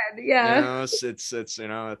well. head. Yeah. It's it's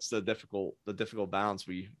the difficult balance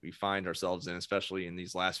we find ourselves in, especially in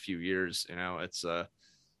these last few years. It's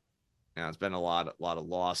been a lot of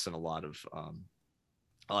loss, and a lot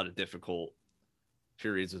of difficult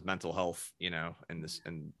periods with mental health, and this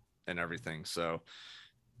and everything. So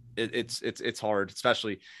it's hard,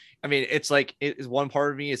 especially. I mean, it's like it is one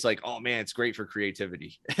part of me. It's like, oh man, it's great for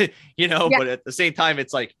creativity, Yeah. But at the same time,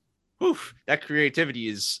 it's like, whew, that creativity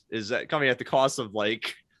is coming at the cost of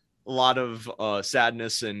like a lot of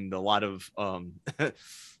sadness, and a lot of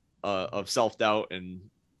self doubt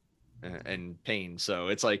and pain. So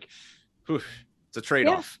it's like, whew, it's a trade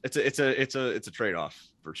Yeah. off. It's a trade off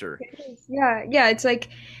for sure. It is. Yeah. Yeah. It's like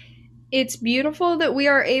it's beautiful that we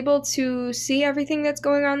are able to see everything that's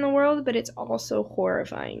going on in the world, but it's also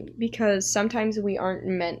horrifying because sometimes we aren't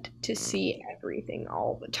meant to see everything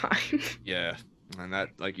all the time. Yeah, and that,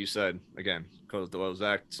 like you said, again, goes to what was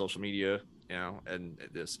that social media, and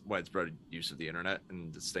this widespread use of the internet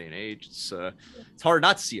in this day and age. It's hard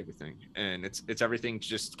not to see everything, and it's everything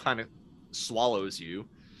just kind of swallows you,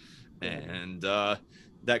 and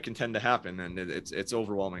that can tend to happen, and it's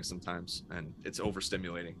overwhelming sometimes, and it's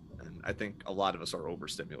overstimulating, and I think a lot of us are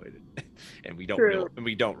overstimulated, and True.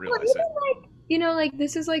 we don't Well, realize it. even like, like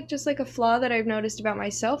this is like just like a flaw that I've noticed about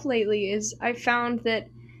myself lately is I found that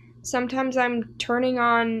sometimes I'm turning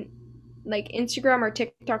on like Instagram or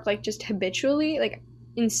TikTok like just habitually, like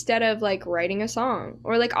instead of like writing a song.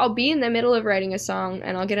 Or like I'll be in the middle of writing a song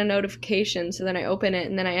and I'll get a notification, so then I open it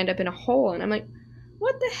and then I end up in a hole and I'm like,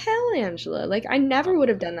 what the hell, Angela? Like I never would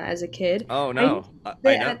have done that as a kid. Oh I used no, to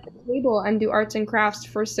I sit know. at the table and do arts and crafts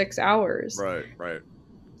for 6 hours. Right, right.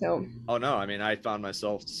 So Oh no, I mean, I found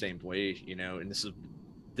myself the same way, and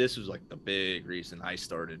this was like the big reason I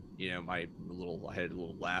started, I had a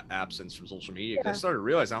little absence from social media, because I yeah. started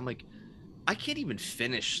realizing, I'm like, I can't even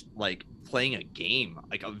finish like playing a game,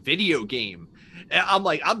 like a video game. And I'm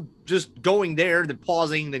like, I'm just going there, then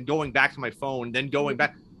pausing, then going back to my phone, then going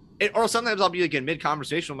back. Or sometimes I'll be like in mid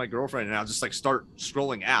conversation with my girlfriend, and I'll just like start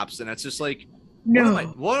scrolling apps, and it's just like, No.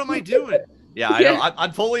 what am I doing? Yeah, I know. Yeah.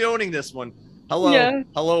 I'm fully owning this one. Hello, Yeah.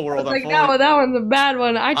 hello I was world. like, that one's a bad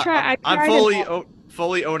one. I I'm tried it fully all.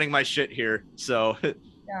 fully owning my shit here. So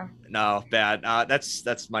Yeah. no, bad.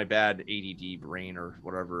 That's my bad ADD brain, or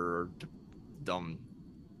whatever, or dumb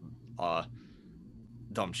uh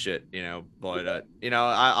dumb shit, but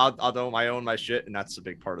I own my shit, and that's a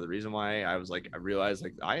big part of the reason why I was like, I realized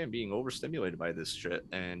like I am being overstimulated by this shit,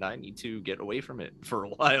 and I need to get away from it for a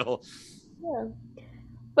while. Yeah.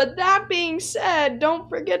 But that being said, don't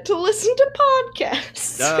forget to listen to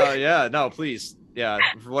podcasts. Yeah, no, please. Yeah,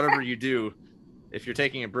 for whatever you do, if you're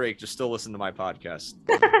taking a break, just still listen to my podcast.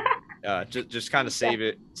 Just kind of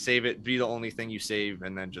Yeah. save it, be the only thing you save,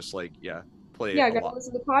 and then just like, yeah, play it Yeah, a gotta lot.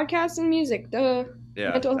 listen to podcasts and music. Duh.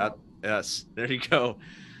 Yeah, Mental health. yes, there you go.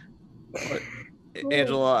 But Cool.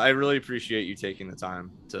 Angela, I really appreciate you taking the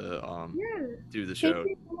time to Yeah. do the Thank show.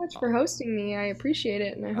 you so much Uh, for hosting me. I appreciate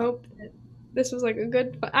it, and I uh, hope that this was like a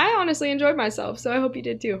good. I honestly enjoyed myself, so I hope you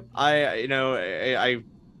did too. I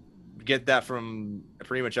get that from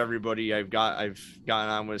pretty much everybody I've gotten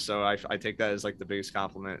on with, so I take that as like the biggest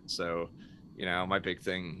compliment. So, my big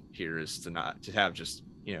thing here is to have just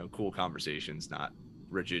cool conversations, not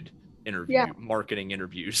rigid Yeah. marketing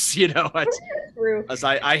interviews. It's True. as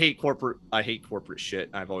I hate corporate shit.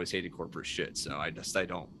 I've always hated corporate shit, so I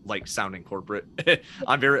don't like sounding corporate.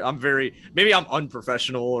 I'm very maybe I'm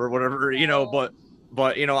unprofessional or whatever,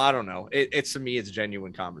 but I don't know. It's to me, it's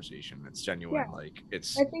genuine conversation. It's Yeah. genuine, like I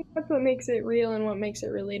it's, think that's what makes it real and what makes it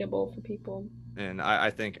relatable for people. and I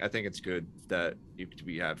think it's good that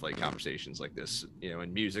we have like conversations like this,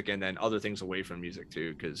 in music, and then other things away from music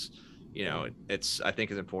too, because I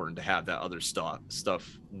think it's important to have that other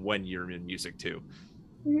stuff when you're in music too,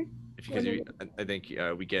 Mm-hmm. because I think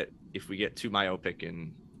if we get too myopic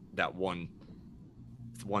in that one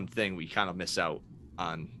thing, we kind of miss out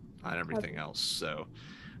on everything else. So,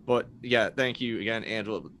 but yeah, thank you again,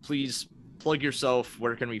 Angela. Please plug yourself.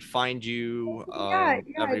 Where can we find you? Yeah, yeah,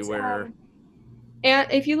 it's Everywhere. and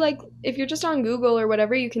if you're just on Google or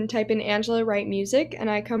whatever, you can type in Angela Wright Music and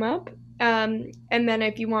I come up. And then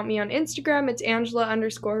if you want me on Instagram, it's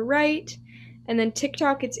Angela_Wright. And then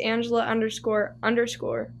TikTok, it's Angela underscore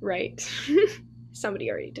underscore Wright. Somebody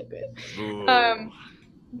already took it. Ooh.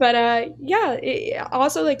 But yeah,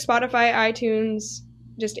 also like Spotify, iTunes,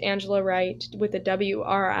 just Angela Wright with a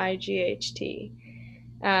WRIGHT.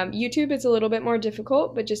 YouTube is a little bit more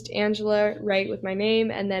difficult, but just Angela Wright with my name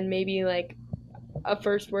and then maybe like a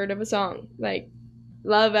first word of a song, like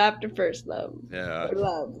love after first love Yeah. or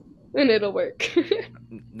love, and it'll work.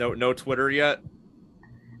 No Twitter yet?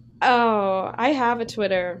 Oh, I have a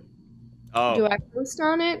Twitter. Oh, Do I post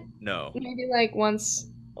on it? no. Maybe like once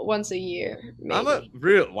a year, I'm a maybe.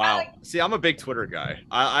 real I wow. See, I'm a big Twitter guy.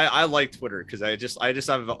 I like Twitter because I just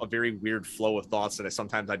have a very weird flow of thoughts that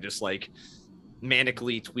sometimes I just like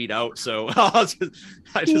manically tweet out. So I See,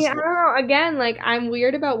 just I don't know. Again, like I'm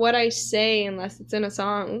weird about what I say unless it's in a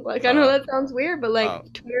song. Like I know uh that sounds weird, but uh,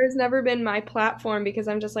 like Twitter has never been my platform because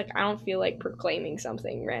I'm just like I don't feel like proclaiming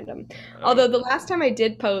something random. oh Although the last time I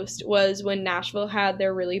did post was when Nashville had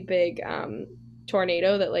their really big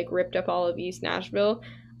tornado that like ripped up all of East Nashville.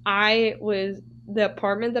 I was the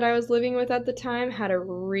apartment that I was living with at the time had a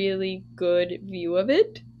really good view of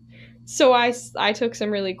it. So I took some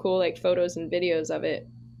really cool like photos and videos of it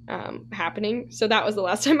happening. So that was the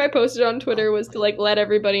last time I posted on oh Twitter was to like let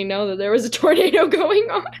everybody know that there was a tornado going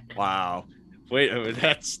on. wow. Wait,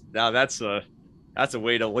 that's a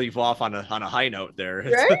way to leave off on a high note there.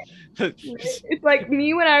 Right? It's like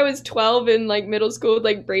me when I was 12 in like middle school with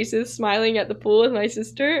like braces smiling at the pool with my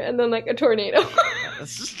sister and then like a tornado.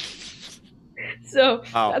 So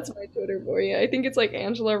wow. that's my Twitter for you. I think it's like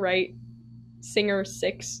Angela Wright singer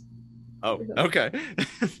 6 Oh, or something. okay.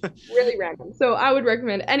 Really random. So I would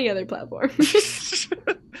recommend any other platform.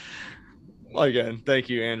 Well, again, thank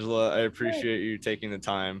you, Angela. I appreciate you taking the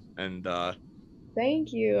time and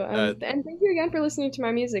Thank you. uh, And thank you again for listening to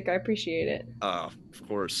my music. I appreciate it. of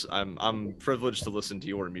course, I'm privileged to listen to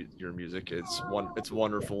your music. It's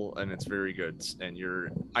wonderful and it's very good. And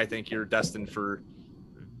I think you're destined for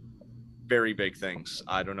very big things.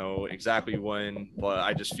 I don't know exactly when, but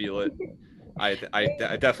I just feel it. I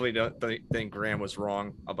definitely don't think Graham was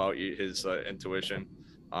wrong about his intuition.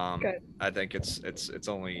 Good. I think it's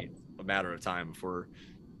only a matter of time before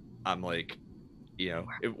I'm like,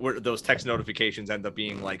 those text notifications end up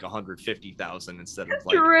being like 150,000 instead of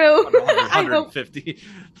like True. 100, I hope 150.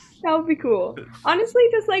 that would be cool. Honestly,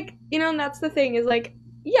 just like, and that's the thing is like,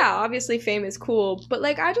 yeah, obviously fame is cool, but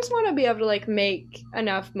like I just want to be able to like make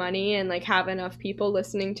enough money and like have enough people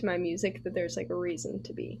listening to my music that there's like a reason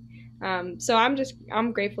to be. So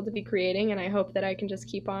I'm grateful to be creating and I hope that I can just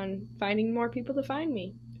keep on finding more people to find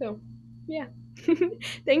me. So, yeah.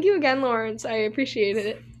 Thank you again, Lawrence. I appreciate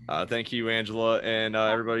it. Thank you, Angela, and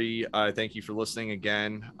everybody. Thank you for listening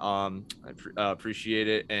again. I appreciate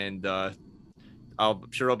it, and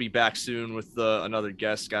I'm sure I'll be back soon with another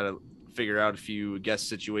guest. Got to figure out a few guest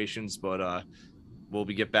situations, but we'll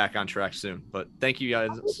get back on track soon. But thank you guys.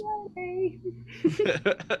 Okay.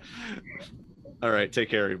 All right, take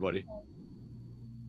care, everybody.